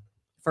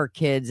for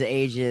kids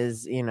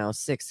ages,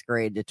 6th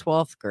grade to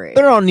 12th grade.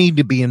 There don't need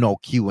to be no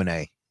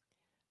Q&A.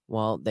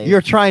 Well,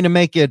 you're trying to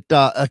make it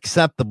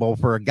acceptable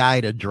for a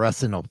guy to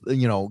dress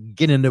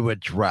get into a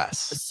dress.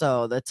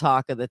 So the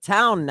talk of the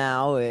town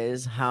now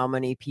is how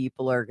many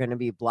people are going to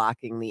be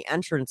blocking the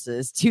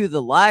entrances to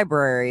the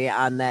library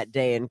on that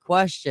day in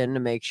question to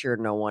make sure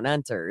no one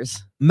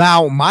enters.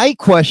 Now, my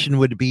question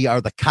would be,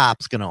 are the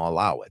cops going to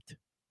allow it?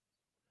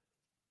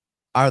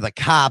 Are the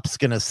cops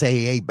going to say,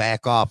 hey,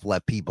 back off,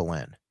 let people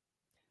in?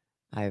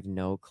 I have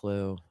no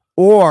clue.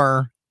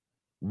 Or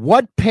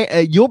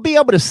you'll be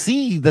able to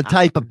see the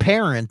type of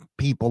parent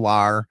people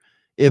are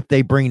if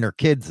they bring their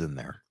kids in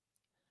there.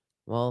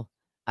 Well,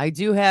 I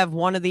do have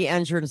one of the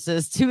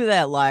entrances to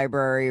that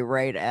library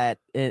right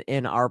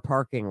in our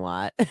parking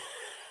lot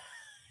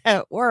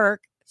at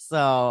work.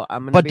 So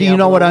I'm going to But do you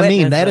know what I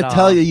mean? That'll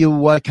tell you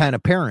what kind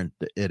of parent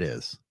it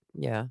is.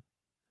 Yeah.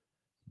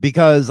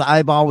 Because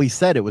I've always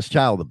said it was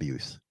child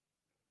abuse.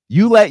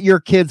 You let your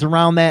kids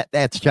around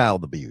that's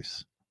child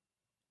abuse.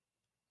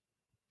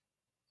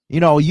 You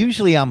know,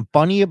 usually I'm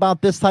funny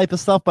about this type of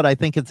stuff, but I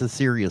think it's a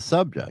serious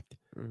subject.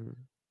 Mm-hmm.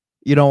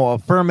 You know,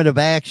 affirmative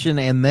action,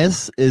 and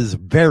this is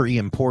very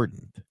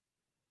important.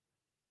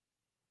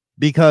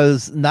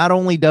 Because not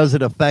only does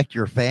it affect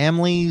your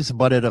families,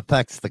 but it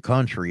affects the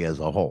country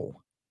as a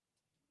whole.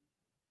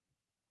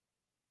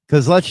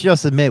 Because let's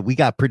just admit, we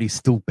got pretty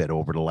stupid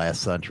over the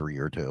last century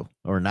or two.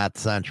 Or not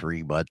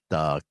century, but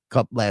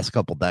last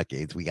couple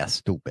decades, we got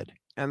stupid.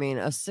 I mean,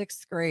 a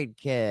 6th grade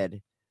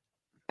kid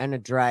and a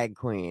drag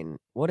queen.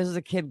 What is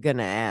the kid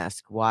gonna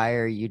ask? Why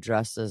are you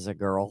dressed as a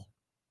girl?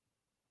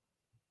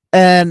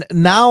 And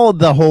now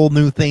the whole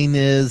new thing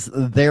is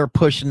they're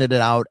pushing it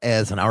out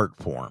as an art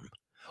form.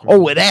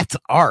 Oh, that's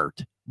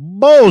art.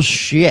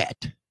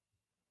 Bullshit.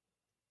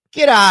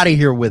 Get out of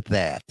here with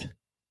that.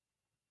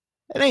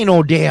 It ain't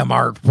no damn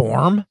art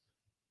form.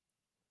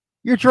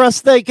 You're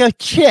dressed like a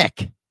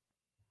chick.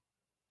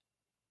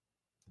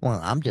 Well,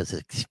 I'm just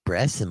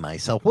expressing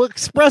myself. Well,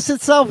 express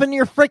itself in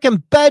your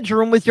freaking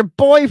bedroom with your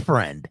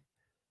boyfriend.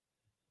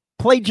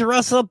 Play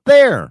dress up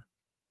there.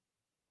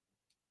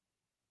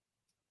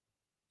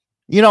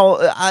 You know,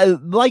 I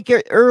like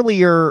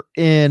earlier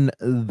in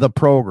the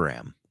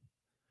program,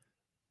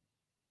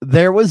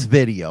 there was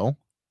video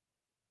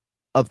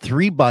of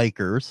 3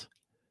 bikers.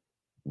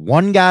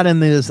 One got in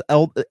this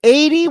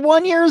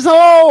 81 years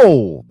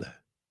old,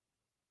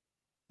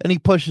 and he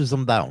pushes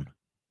them down.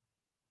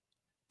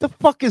 The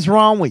fuck is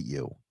wrong with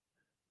you?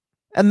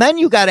 And then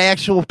you got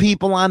actual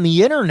people on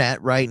the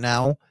internet right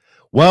now.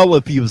 Well,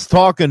 if he was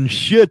talking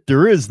shit,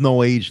 there is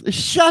no age.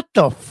 Shut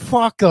the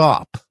fuck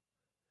up.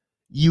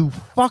 You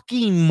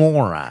fucking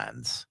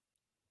morons.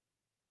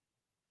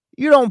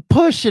 You don't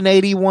push an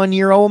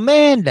 81-year-old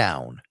man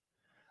down.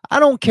 I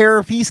don't care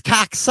if he's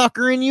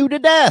cocksuckering you to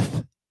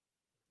death.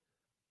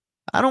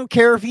 I don't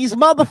care if he's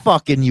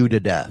motherfucking you to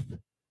death.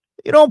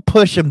 You don't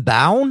push him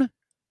down.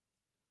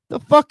 The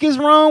fuck is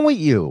wrong with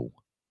you?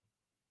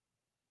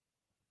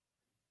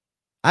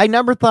 I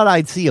never thought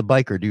I'd see a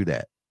biker do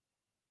that.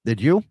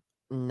 Did you?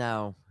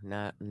 No,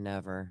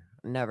 never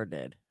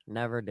did.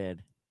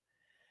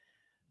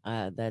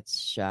 That's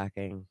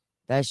shocking.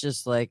 That's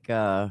just like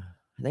I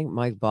think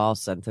Mike Ball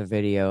sent a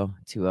video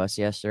to us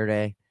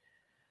yesterday.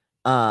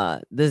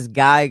 This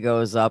guy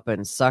goes up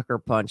and sucker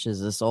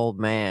punches this old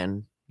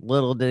man.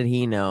 Little did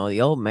he know,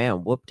 the old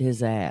man whooped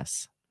his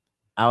ass.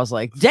 I was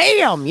like,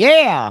 damn,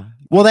 yeah.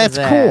 Well, that's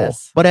cool.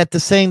 But at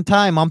the same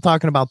time, I'm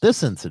talking about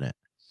this incident,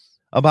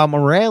 about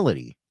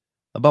morality,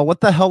 about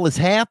what the hell has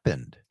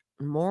happened.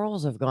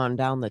 Morals have gone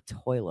down the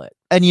toilet.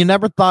 And you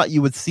never thought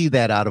you would see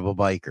that out of a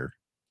biker.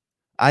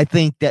 I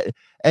think that,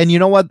 and you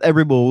know what?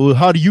 Everybody, well,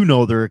 how do you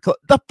know they're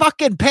the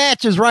fucking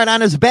patch is right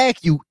on his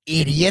back, you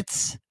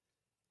idiots.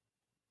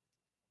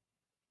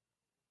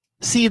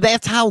 See,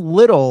 that's how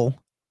little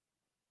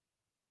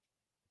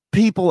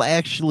people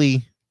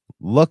actually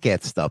look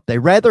at stuff. They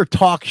rather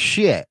talk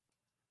shit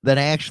than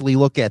actually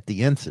look at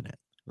the incident.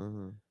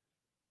 Mm-hmm.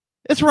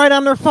 It's right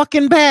on their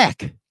fucking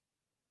back.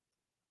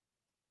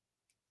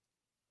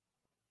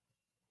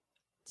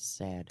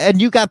 Sad.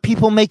 And you got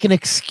people making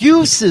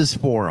excuses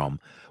for them.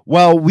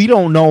 Well, we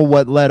don't know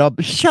what led up.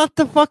 Shut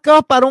the fuck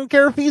up. I don't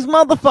care if he's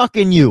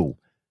motherfucking you.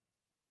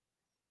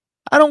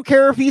 I don't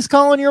care if he's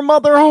calling your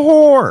mother a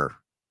whore.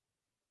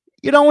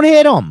 You don't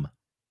hit him.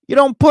 You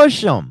don't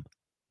push him.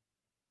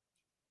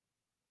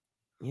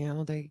 You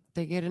know, they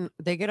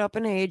get up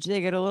in age,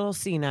 they get a little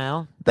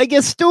senile. They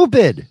get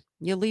stupid.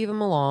 You leave them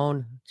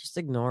alone. Just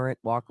ignore it.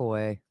 Walk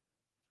away.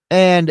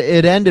 And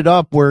it ended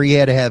up where he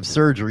had to have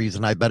surgeries,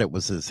 and I bet it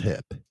was his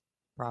hip.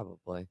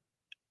 Probably.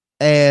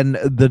 And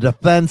the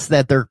defense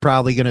that they're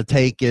probably going to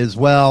take is,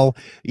 well,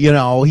 you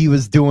know, he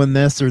was doing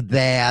this or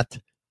that.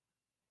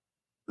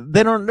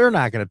 They're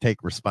not going to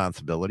take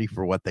responsibility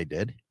for what they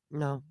did.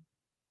 No.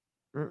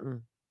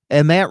 Mm-mm.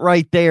 And that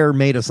right there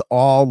made us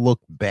all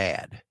look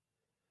bad.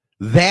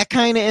 That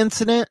kind of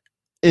incident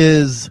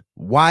is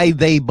why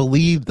they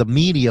believe the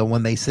media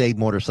when they say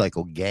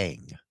motorcycle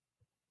gang.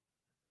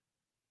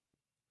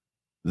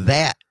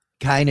 That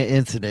kind of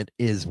incident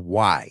is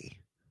why.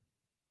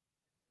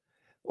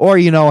 Or,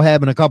 you know,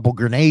 having a couple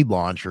grenade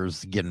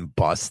launchers getting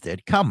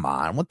busted. Come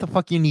on. What the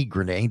fuck you need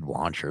grenade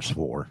launchers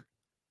for?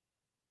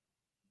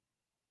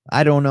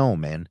 I don't know,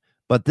 man.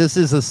 But this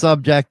is a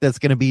subject that's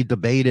going to be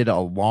debated a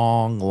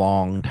long,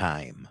 long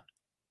time.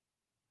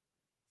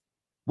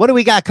 What do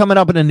we got coming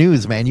up in the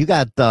news, man? You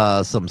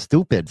got some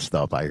stupid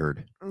stuff, I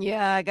heard.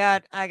 Yeah,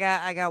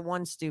 I got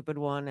one stupid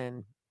one,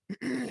 and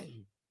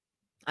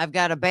I've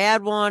got a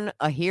bad one,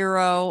 a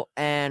hero,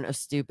 and a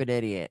stupid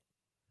idiot.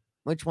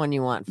 Which one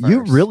you want first?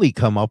 You really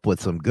come up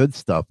with some good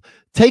stuff.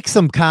 Take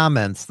some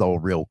comments, though,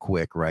 real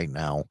quick right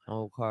now.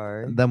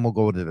 Okay. Then we'll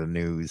go to the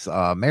news.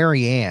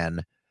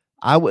 Marianne,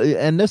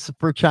 and this is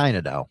for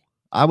China, though.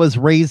 I was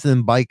raised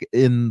in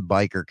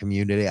biker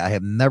community. I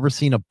have never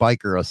seen a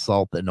biker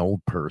assault an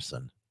old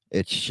person.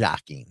 It's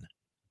shocking.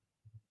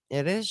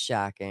 It is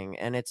shocking,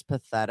 and it's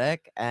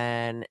pathetic,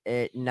 and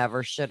it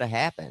never should have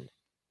happened.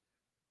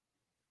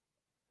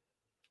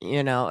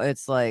 You know,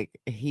 it's like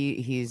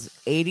he's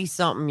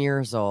 80-something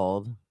years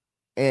old.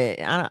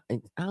 I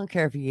don't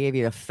care if he gave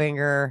you a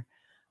finger.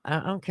 I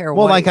don't care.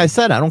 Well, like I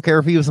said, I don't care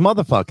if he was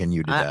motherfucking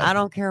you to death. I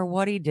don't care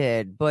what he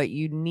did, but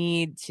you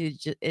need to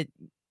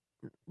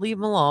leave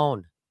him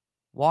alone.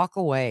 Walk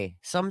away.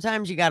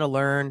 Sometimes you got to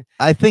learn.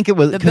 I think it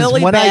was the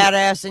Billy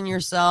badass in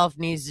yourself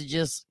needs to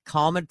just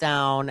calm it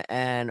down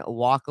and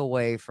walk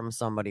away from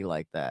somebody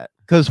like that.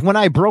 Because when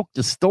I broke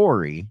the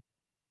story,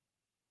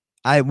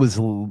 I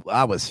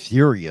was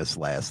furious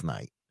last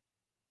night.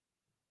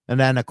 And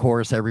then, of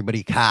course,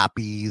 everybody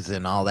copies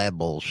and all that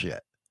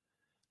bullshit.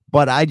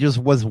 But I just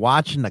was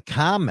watching the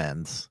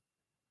comments.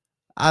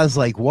 I was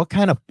like, what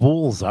kind of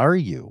fools are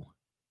you?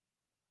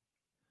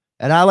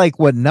 And I like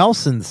what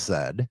Nelson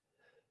said.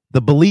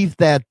 The belief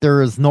that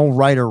there is no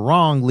right or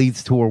wrong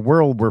leads to a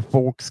world where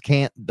folks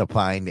can't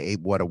define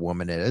what a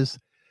woman is.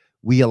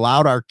 We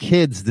allowed our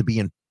kids to be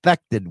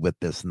infected with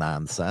this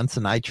nonsense,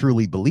 and I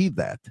truly believe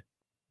that.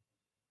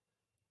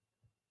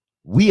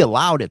 We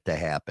allowed it to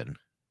happen.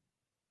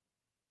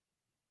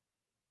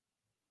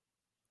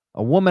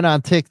 A woman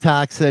on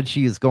TikTok said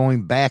she is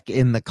going back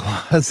in the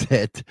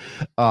closet.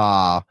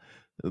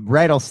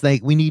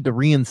 Rattlesnake, we need to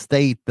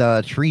reinstate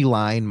the tree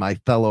line, my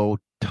fellow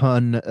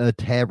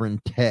tavern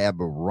tab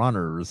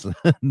runners.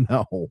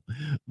 No,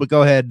 but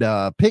go ahead.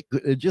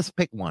 Just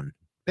pick one.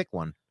 Pick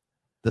one.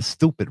 The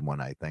stupid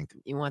one, I think.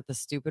 You want the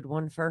stupid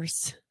one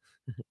first?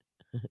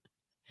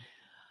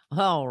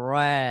 All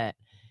right.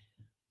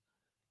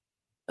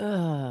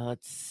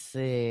 Let's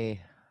see.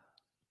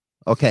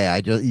 Okay,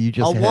 a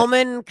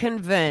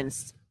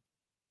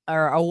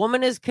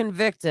woman is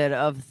convicted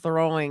of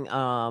throwing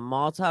a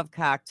Molotov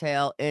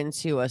cocktail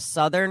into a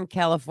Southern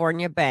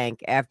California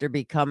bank after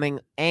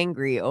becoming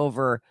angry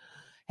over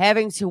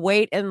having to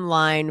wait in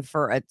line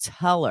for a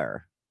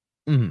teller.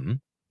 Mm-hmm.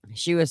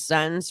 She was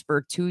sentenced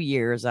for 2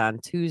 years on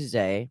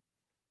Tuesday.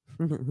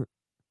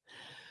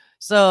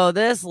 So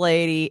this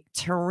lady,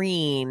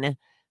 Tareen,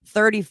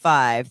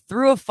 35,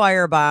 threw a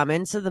firebomb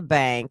into the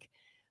bank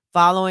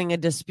following a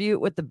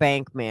dispute with the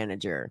bank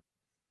manager.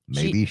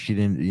 Maybe she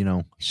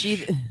didn't,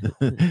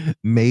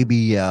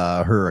 maybe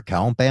her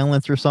account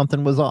balance or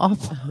something was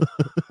off.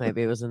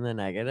 Maybe it was in the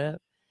negative.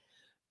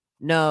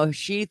 No,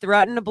 she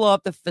threatened to blow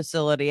up the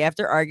facility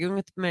after arguing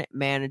with the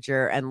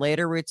manager and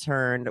later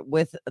returned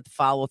with the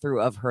follow-through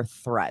of her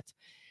threat.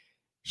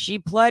 She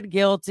pled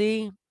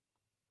guilty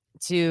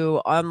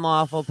to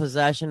unlawful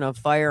possession of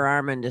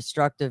firearm and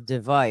destructive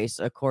device,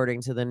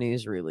 according to the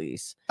news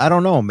release. I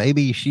don't know.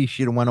 Maybe she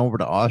should have went over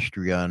to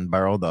Austria and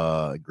borrowed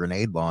the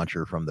grenade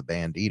launcher from the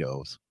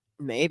Bandidos.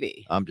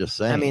 Maybe. I'm just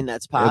saying. I mean,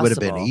 that's possible. It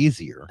would have been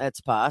easier. That's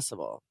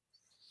possible.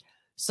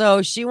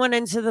 So she went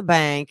into the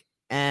bank,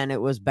 and it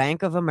was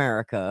Bank of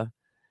America,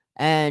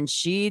 and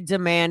she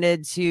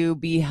demanded to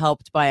be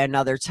helped by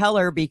another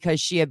teller because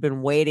she had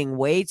been waiting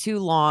way too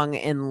long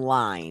in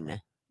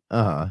line.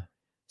 Uh-huh.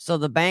 So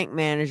the bank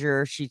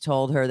manager, she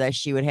told her that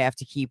she would have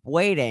to keep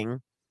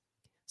waiting.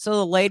 So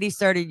the lady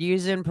started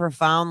using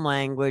profound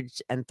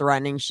language and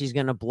threatening she's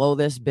going to blow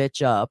this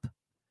bitch up.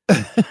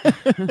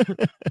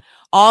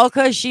 All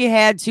because she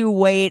had to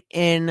wait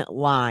in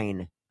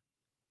line.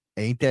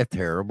 Ain't that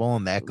terrible?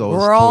 And that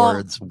goes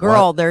towards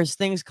what? There's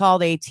things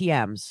called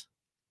ATMs.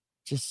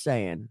 Just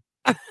saying.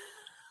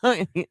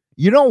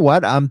 You know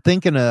what? I'm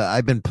thinking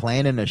I've been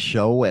planning a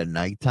show at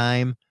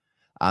nighttime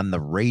on the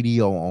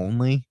radio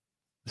only,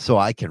 so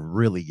I can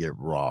really get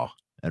raw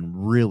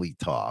and really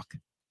talk.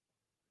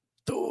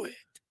 Do it.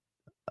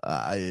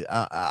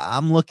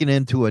 I'm looking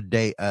into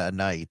a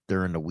night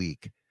during the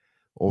week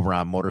over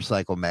on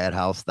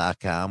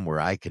motorcyclemadhouse.com where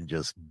I can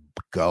just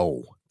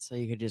go. So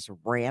you could just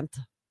rant?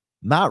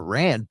 Not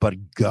rant,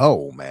 but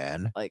go,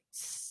 man. Like,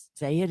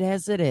 say it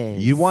as it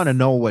is. You want to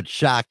know what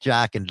shock,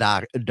 jock, and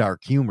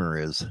dark humor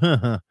is.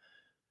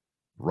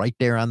 Right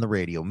there on the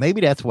radio.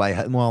 Maybe that's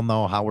why, well,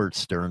 no, Howard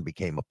Stern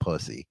became a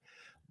pussy.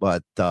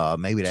 But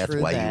maybe that's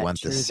why he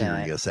went to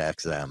Sirius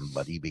XM,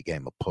 but he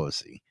became a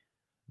pussy.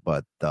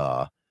 But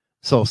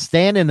so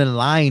standing in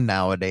line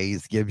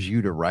nowadays gives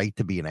you the right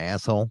to be an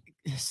asshole.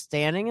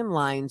 Standing in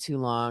line too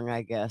long,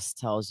 I guess,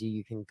 tells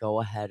you can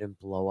go ahead and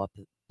blow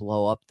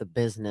up the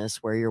business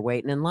where you're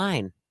waiting in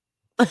line.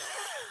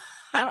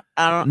 I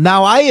don't.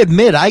 Now I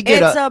admit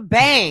it's a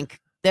bank.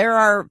 There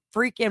are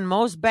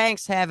most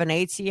banks have an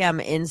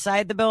ATM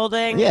inside the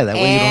building. Yeah, that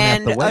way you don't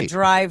have to wait. A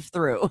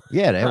drive-through.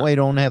 Yeah, that way you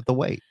don't have to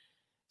wait.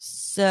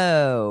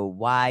 So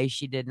why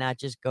she did not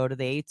just go to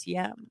the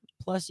ATM?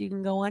 Plus, you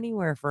can go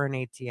anywhere for an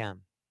ATM.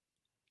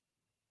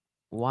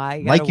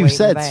 Why? Like you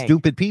said,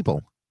 stupid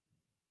people.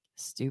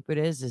 Stupid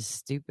is as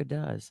stupid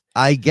does.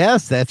 I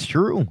guess that's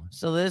true.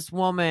 So this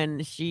woman,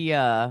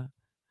 guess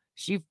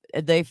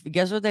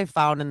what they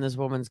found in this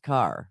woman's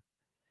car?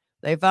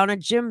 They found a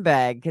gym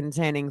bag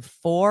containing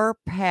 4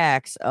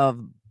 packs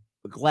of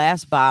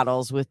glass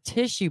bottles with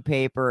tissue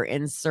paper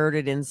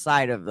inserted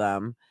inside of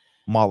them.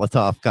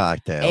 Molotov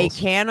cocktails. A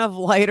can of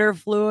lighter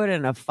fluid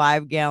and a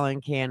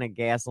 5-gallon can of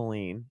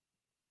gasoline.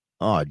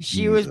 Oh,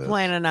 she was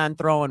planning on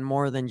throwing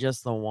more than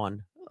just the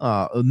one.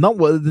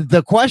 No,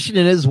 the question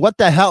is, what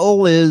the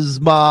hell is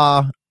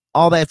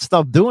all that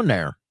stuff doing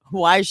there?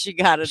 Why she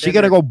got it? She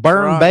gonna go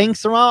burn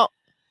banks around?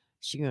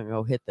 She gonna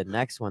go hit the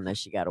next one that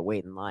she got to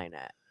wait in line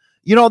at.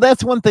 You know,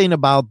 that's one thing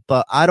about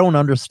I don't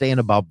understand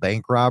about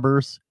bank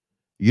robbers.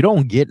 You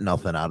don't get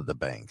nothing out of the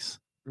banks.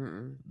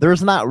 Mm-mm.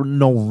 There's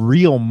no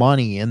real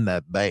money in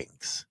the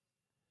banks,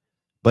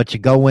 but you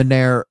go in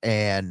there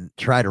and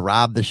try to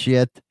rob the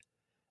shit,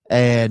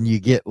 and you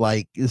get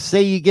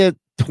say you get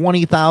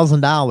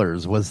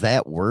 $20,000. Was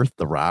that worth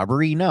the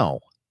robbery? No.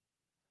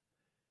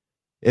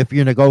 If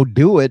you're gonna go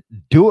do it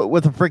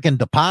with a freaking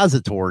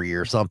depository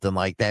or something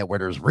like that where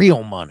there's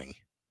real money.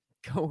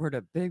 Go where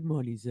the big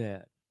money's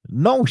at.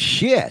 No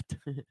shit.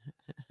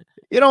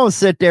 You don't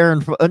sit there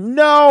and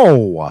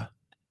no,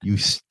 you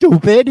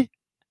stupid.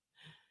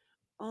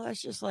 Well,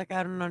 that's just like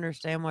I don't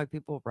understand why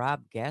people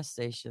rob gas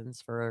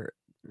stations for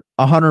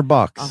 $100.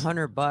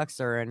 $100,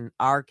 or in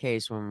our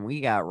case, when we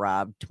got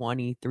robbed,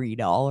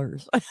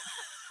 $23.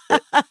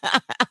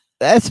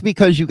 That's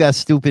because you got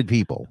stupid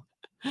people.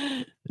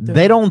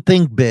 They don't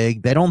think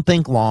big. They don't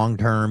think long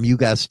term. You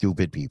got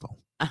stupid people.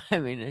 I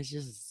mean, it's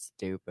just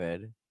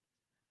stupid.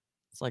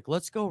 It's like,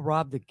 let's go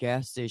rob the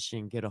gas station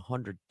and get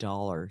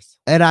 $100.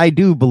 And I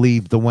do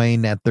believe,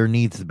 Dwayne, that there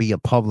needs to be a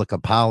public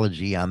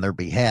apology on their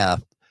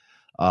behalf,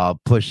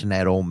 pushing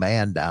that old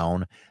man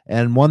down.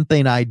 And one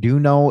thing I do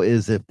know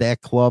is if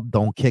that club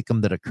don't kick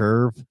him to the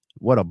curb,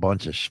 what a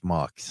bunch of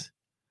schmucks.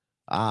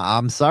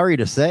 I'm sorry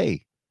to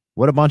say,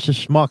 what a bunch of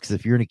schmucks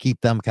if you're going to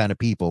keep them kind of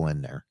people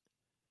in there.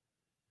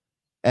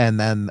 And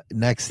then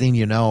next thing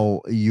you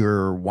know,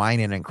 you're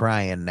whining and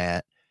crying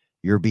that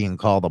you're being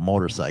called a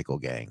motorcycle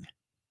gang.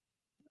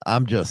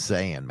 I'm just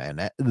saying,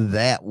 man,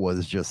 that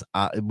was just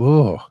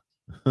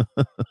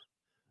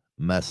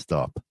messed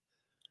up.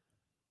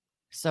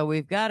 So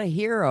we've got a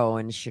hero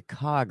in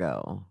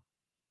Chicago,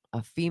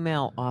 a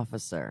female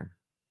officer.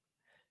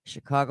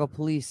 Chicago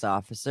police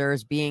officer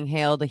is being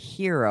hailed a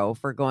hero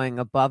for going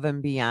above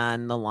and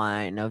beyond the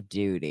line of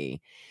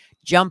duty,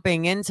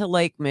 jumping into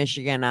Lake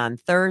Michigan on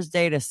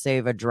Thursday to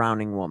save a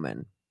drowning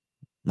woman.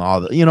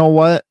 Oh, you know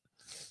what?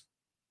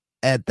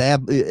 At that,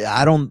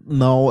 I don't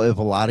know if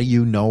a lot of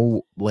you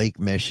know Lake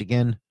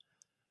Michigan,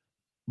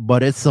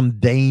 but it's some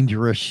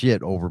dangerous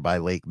shit over by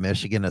Lake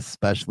Michigan,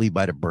 especially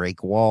by the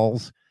break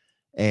walls.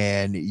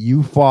 And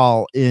you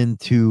fall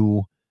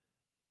into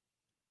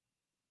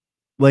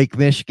Lake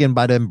Michigan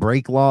by them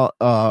break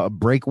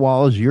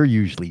walls, you're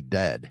usually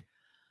dead.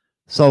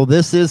 So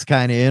this is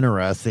kind of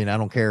interesting. I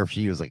don't care if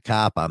she was a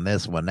cop on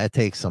this one. That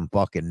takes some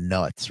fucking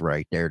nuts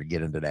right there to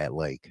get into that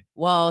lake.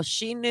 Well,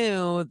 she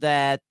knew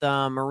that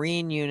the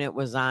Marine unit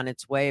was on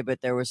its way, but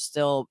there was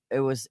still,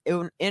 it was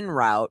en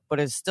route, but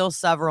it's still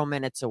several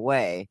minutes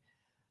away.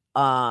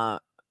 And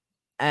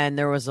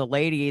there was a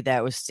lady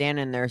that was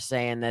standing there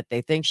saying that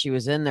they think she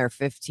was in there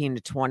 15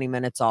 to 20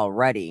 minutes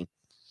already.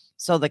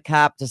 So the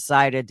cop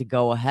decided to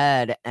go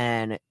ahead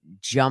and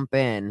jump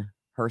in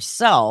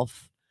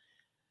herself.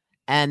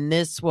 And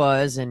this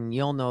was, and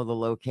you'll know the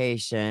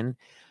location,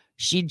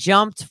 she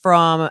jumped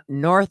from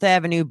North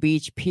Avenue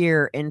Beach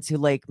Pier into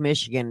Lake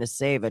Michigan to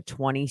save a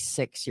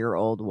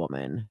 26-year-old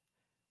woman.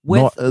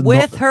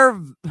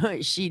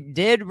 She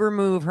did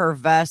remove her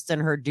vest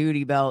and her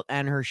duty belt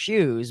and her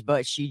shoes,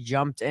 but she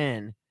jumped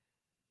in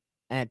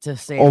and to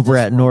save over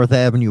at North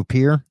Avenue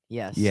Pier.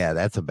 Yes. Yeah,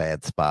 that's a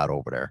bad spot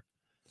over there.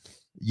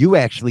 You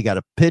actually got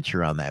a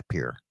picture on that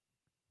pier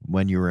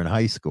when you were in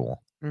high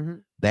school. Mm-hmm.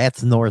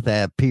 That's North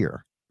Ave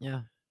Pier.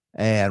 Yeah.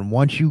 And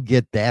once you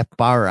get that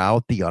far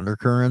out, the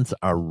undercurrents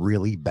are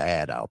really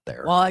bad out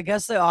there. Well, I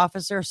guess the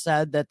officer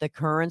said that the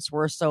currents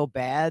were so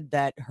bad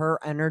that her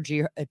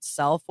energy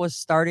itself was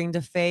starting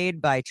to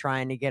fade by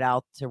trying to get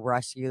out to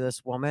rescue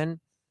this woman.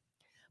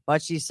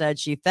 But she said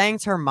she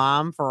thanked her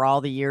mom for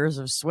all the years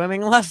of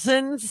swimming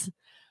lessons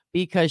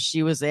because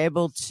she was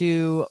able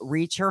to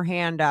reach her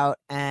hand out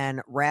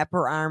and wrap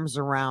her arms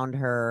around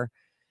her.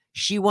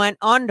 She went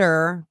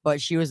under,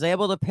 but she was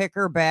able to pick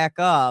her back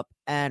up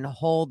and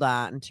hold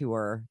on to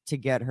her to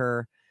get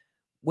her.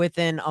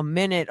 Within a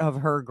minute of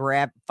her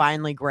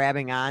finally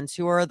grabbing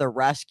onto her, the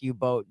rescue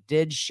boat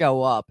did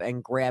show up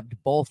and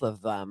grabbed both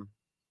of them.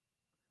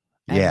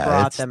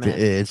 Yeah,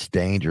 it's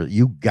dangerous.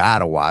 You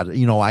gotta watch.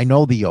 You know, I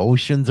know the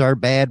oceans are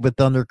bad with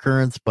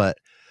undercurrents, but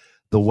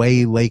the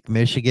way Lake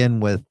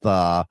Michigan with,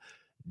 no.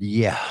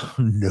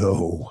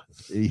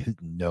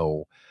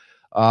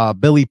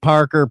 Billy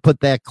Parker put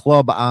that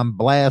club on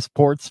blast.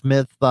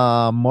 Portsmouth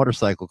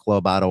Motorcycle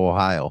Club out of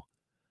Ohio.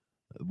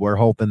 We're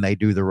hoping they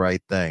do the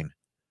right thing.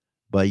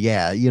 But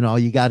yeah, you know,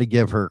 you got to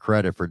give her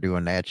credit for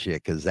doing that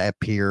shit because that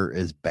pier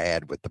is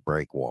bad with the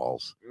break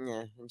walls.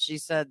 Yeah, and she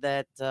said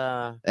that...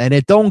 and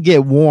it don't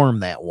get warm,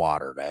 that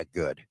water, that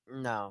good.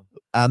 No.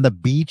 On the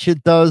beach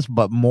it does,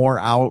 but more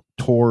out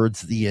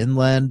towards the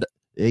inland,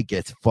 it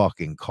gets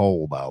fucking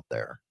cold out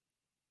there.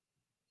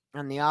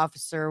 And the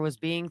officer was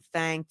being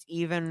thanked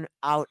even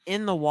out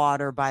in the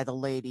water by the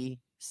lady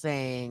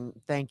saying,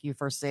 "Thank you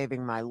for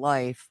saving my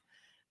life."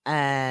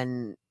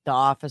 And the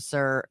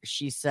officer,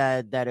 she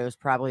said that it was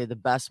probably the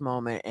best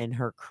moment in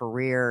her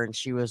career. And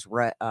she was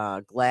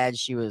glad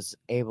she was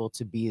able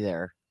to be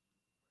there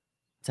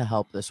to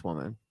help this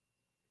woman.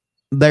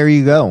 There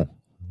you go.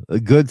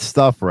 Good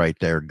stuff right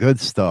there. Good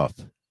stuff.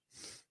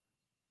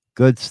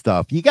 Good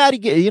stuff. You got to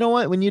get, you know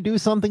what? When you do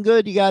something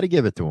good, you got to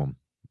give it to them.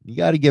 You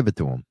got to give it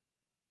to them.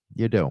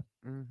 You do.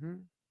 Mm-hmm.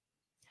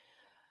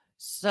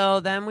 So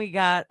then we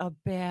got a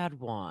bad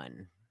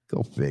one.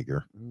 Go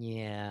figure.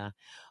 Yeah.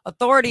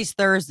 Authorities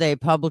Thursday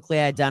publicly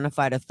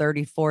identified a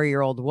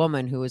 34-year-old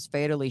woman who was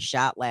fatally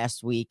shot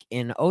last week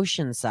in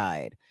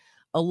Oceanside,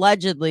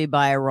 allegedly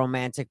by a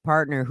romantic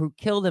partner who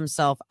killed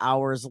himself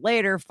hours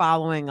later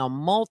following a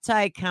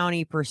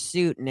multi-county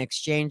pursuit and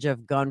exchange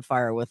of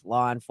gunfire with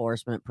law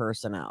enforcement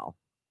personnel.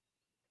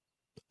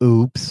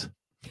 Oops.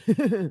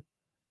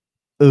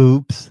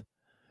 Oops.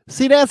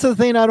 See, that's the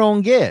thing I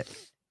don't get.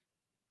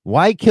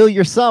 Why kill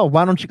yourself?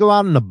 Why don't you go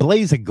out in a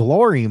blaze of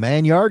glory,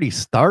 man? You already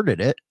started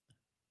it.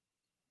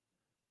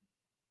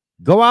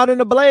 Go out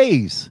in a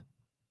blaze.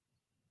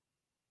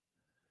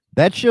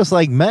 That's just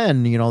like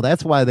men,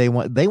 that's why they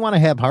want to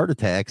have heart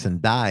attacks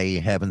and die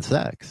having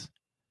sex.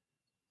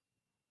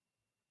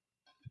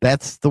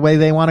 That's the way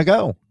they want to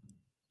go.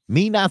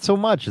 Me, not so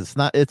much.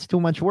 It's too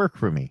much work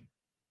for me.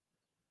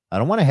 I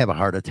don't want to have a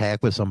heart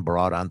attack with some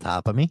broad on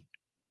top of me.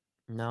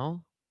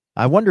 No.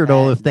 I wonder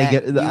though if they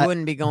get. You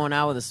wouldn't be going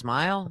out with a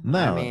smile. No,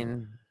 I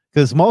mean,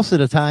 because most of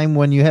the time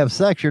when you have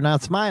sex, you're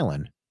not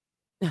smiling.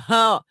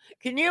 Oh,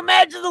 can you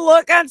imagine the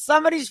look on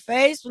somebody's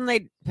face when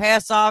they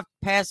pass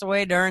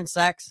away during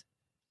sex?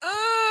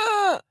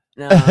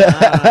 No,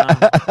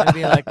 it'd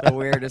be like the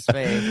weirdest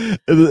face.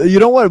 You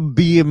know what would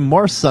be even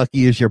more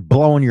sucky is you're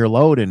blowing your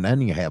load and then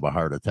you have a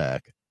heart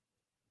attack.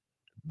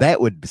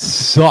 That would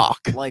suck.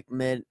 Like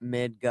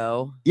mid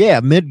go. Yeah,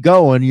 mid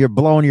go, and you're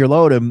blowing your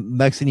load, and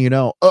next thing you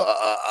know,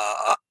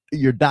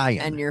 you're dying.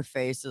 And your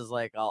face is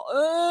like all.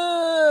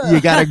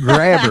 You gotta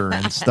grab her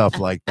and stuff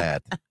like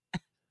that.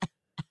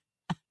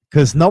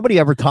 Because nobody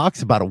ever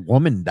talks about a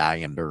woman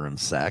dying during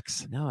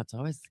sex. No, it's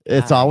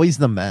always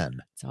the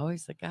men. It's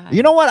always the guy.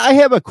 You know what? I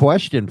have a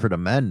question for the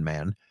men,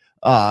 man.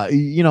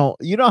 You know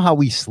how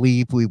we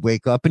sleep, we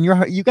wake up, and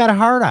you got a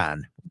heart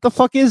on. What the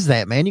fuck is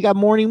that, man? You got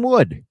morning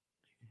wood.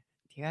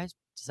 You guys,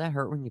 does that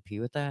hurt when you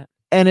pee with that?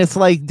 And it's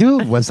like,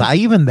 dude, was I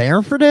even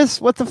there for this?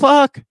 What the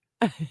fuck?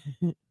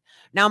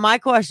 Now, my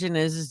question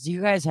is do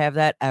you guys have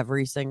that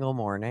every single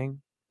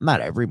morning? Not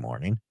every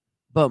morning.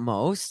 But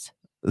most?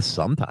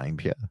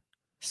 Sometimes, yeah.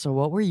 So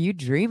what were you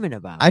dreaming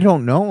about? I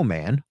don't know,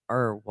 man.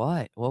 Or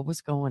what? What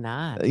was going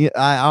on?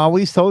 I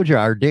always told you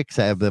our dicks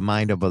have the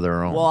mind of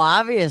their own. Well,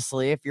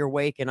 obviously, if you're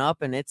waking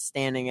up and it's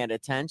standing at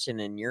attention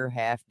and you're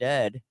half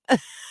dead.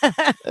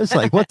 It's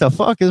like, what the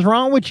fuck is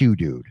wrong with you,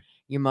 dude?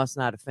 You must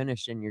not have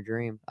finished in your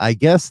dream. I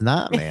guess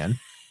not, man.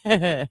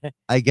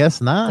 I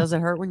guess not. Does it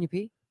hurt when you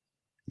pee?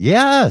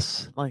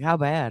 Yes. Like, how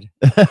bad?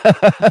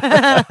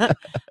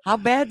 How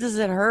bad does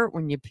it hurt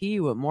when you pee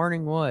with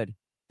morning wood?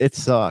 It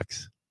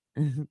sucks.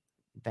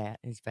 Bad.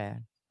 It's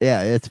bad.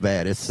 Yeah, it's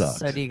bad. It sucks.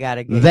 So do you got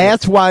to get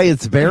That's why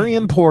it's very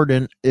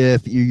important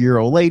if your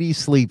old lady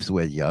sleeps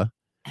with you,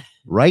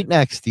 right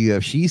next to you.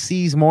 If she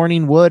sees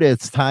morning wood,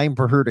 it's time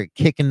for her to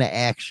kick into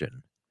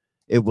action.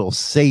 It will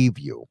save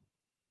you.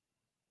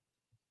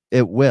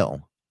 It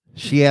will.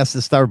 She has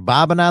to start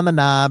bobbing on the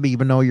knob,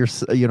 even though you're,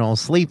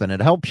 sleeping.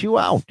 It helps you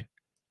out.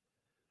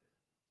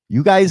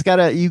 You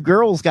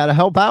girls gotta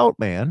help out,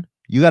 man.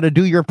 You gotta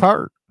do your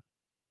part.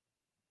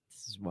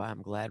 This is why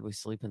I'm glad we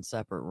sleep in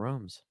separate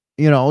rooms.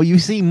 You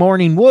see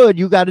morning wood,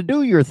 you got to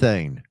do your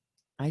thing.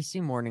 I see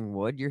morning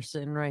wood. You're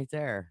sitting right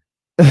there.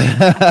 What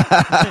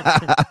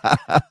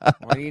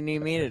do you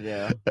need me to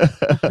do?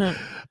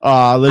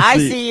 I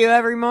see you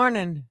every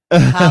morning,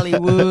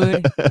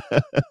 Hollywood.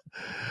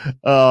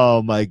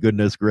 Oh my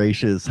goodness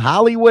gracious.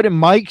 Hollywood and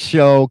Mike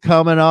show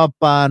coming up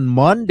on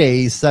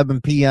Monday, 7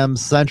 p.m.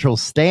 Central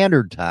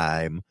Standard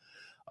Time.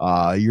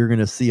 You're going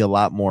to see a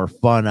lot more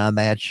fun on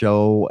that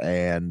show,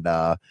 and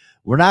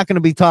we're not going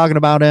to be talking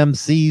about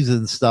MCs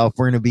and stuff.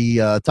 We're going to be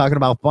talking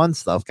about fun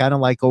stuff, kind of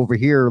like over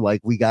here,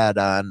 like we got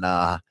on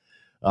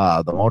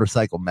the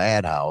Motorcycle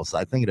Madhouse.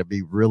 I think it'd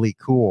be really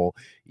cool,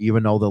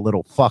 even though the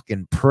little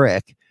fucking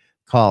prick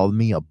called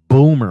me a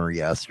boomer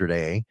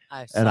yesterday.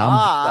 And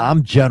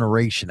I'm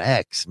Generation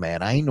X,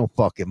 man. I ain't no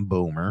fucking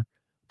boomer.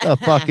 What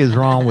the fuck is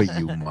wrong with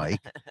you,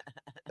 Mike?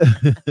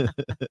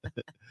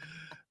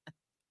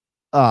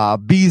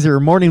 Beezer,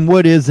 morning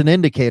wood is an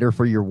indicator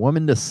for your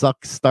woman to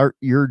start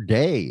your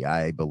day.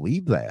 I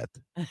believe that.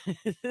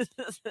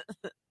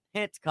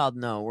 It's called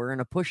no. We're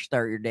gonna push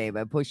start your day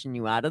by pushing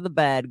you out of the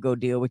bed. Go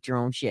deal with your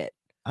own shit.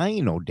 I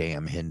ain't no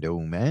damn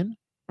Hindu, man.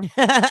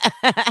 What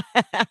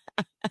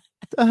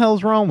the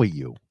hell's wrong with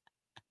you?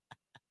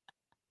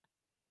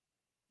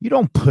 You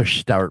don't push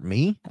start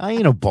me. I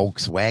ain't a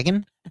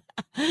Volkswagen.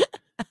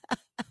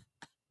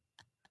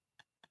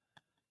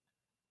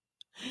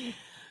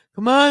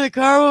 Come on, the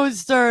car won't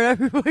start.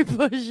 Everybody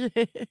push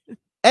it.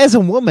 As a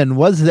woman,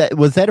 was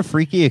that a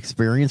freaky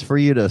experience for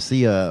you to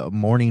see a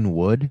morning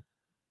wood?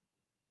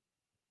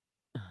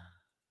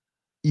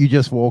 You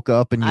just woke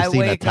up and you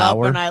seen a tower. I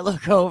wake up and I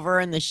look over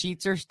and the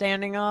sheets are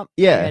standing up.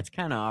 Yeah, it's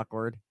kind of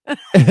awkward.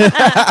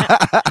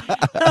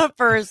 The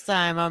first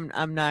time,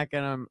 I'm not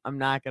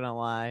gonna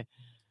lie.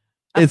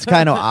 It's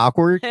kind of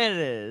awkward. It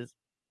is.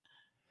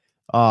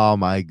 Oh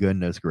my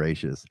goodness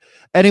gracious.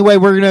 Anyway,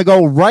 we're going to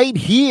go right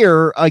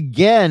here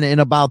again in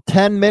about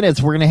 10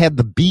 minutes. We're going to have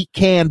the Beat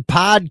Can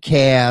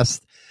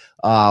podcast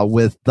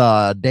with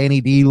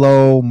Danny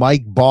D'Lo,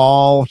 Mike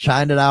Ball,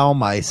 China Down,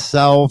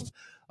 myself.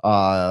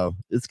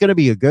 It's going to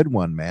be a good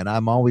one, man.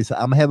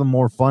 I'm having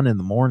more fun in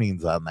the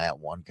mornings on that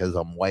one because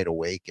I'm wide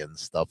awake and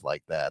stuff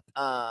like that.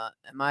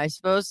 Am I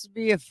supposed to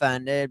be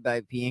offended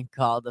by being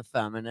called a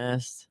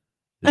feminist?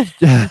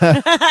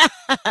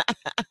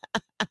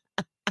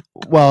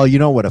 Well, you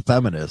know what a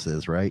feminist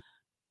is, right?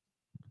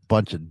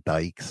 Bunch of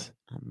dykes.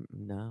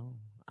 No.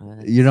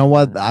 You know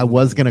what? I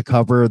was going to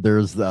cover,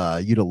 there's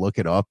you to look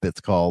it up. It's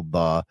called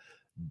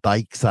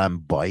Dykes on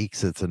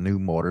Bikes. It's a new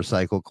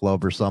motorcycle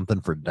club or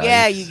something for dykes.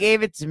 Yeah, you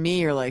gave it to me.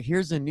 You're like,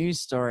 here's a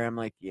news story. I'm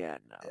like, yeah,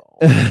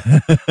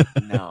 no.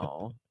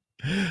 No.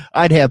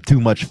 I'd have too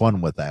much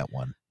fun with that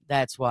one.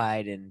 That's why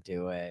I didn't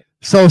do it.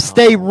 So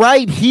stay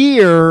right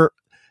here.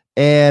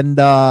 And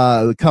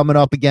coming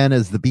up again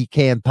is the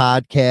BCAN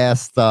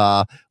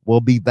podcast.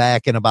 We'll be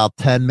back in about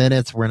 10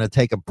 minutes. We're going to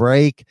take a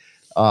break.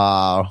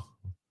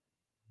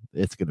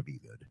 It's going to be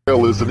good.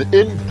 Is an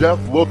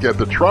in-depth look at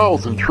the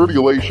trials and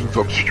tribulations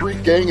of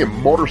street gang and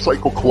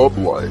motorcycle club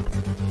life.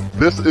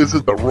 This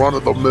isn't the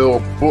run-of-the-mill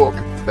book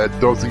that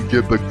doesn't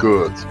give the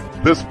goods.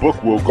 This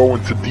book will go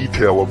into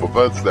detail of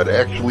events that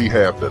actually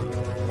happened.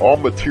 All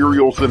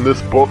materials in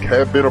this book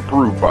have been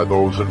approved by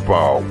those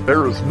involved.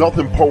 There is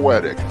nothing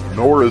poetic,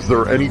 nor is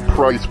there any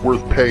price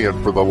worth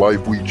paying for the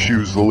life we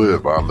choose to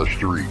live on the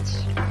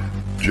streets.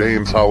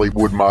 James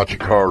Hollywood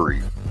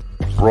Machikari,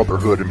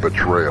 Brotherhood and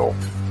Betrayal.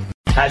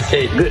 I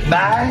say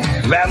goodbye,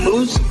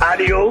 vamoose,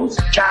 adios,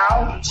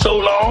 ciao, so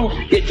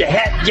long, get your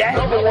hat jack.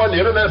 #1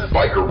 internet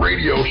biker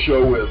radio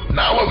show is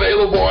now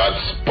available on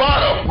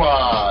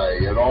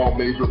Spotify and all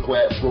major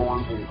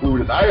platforms,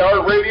 including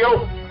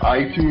iHeartRadio,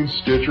 iTunes,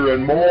 Stitcher,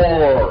 and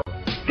more.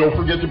 Don't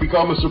forget to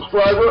become a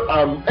subscriber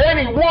on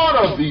any one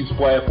of these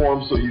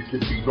platforms so you can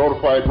be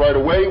notified right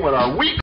away when our weekly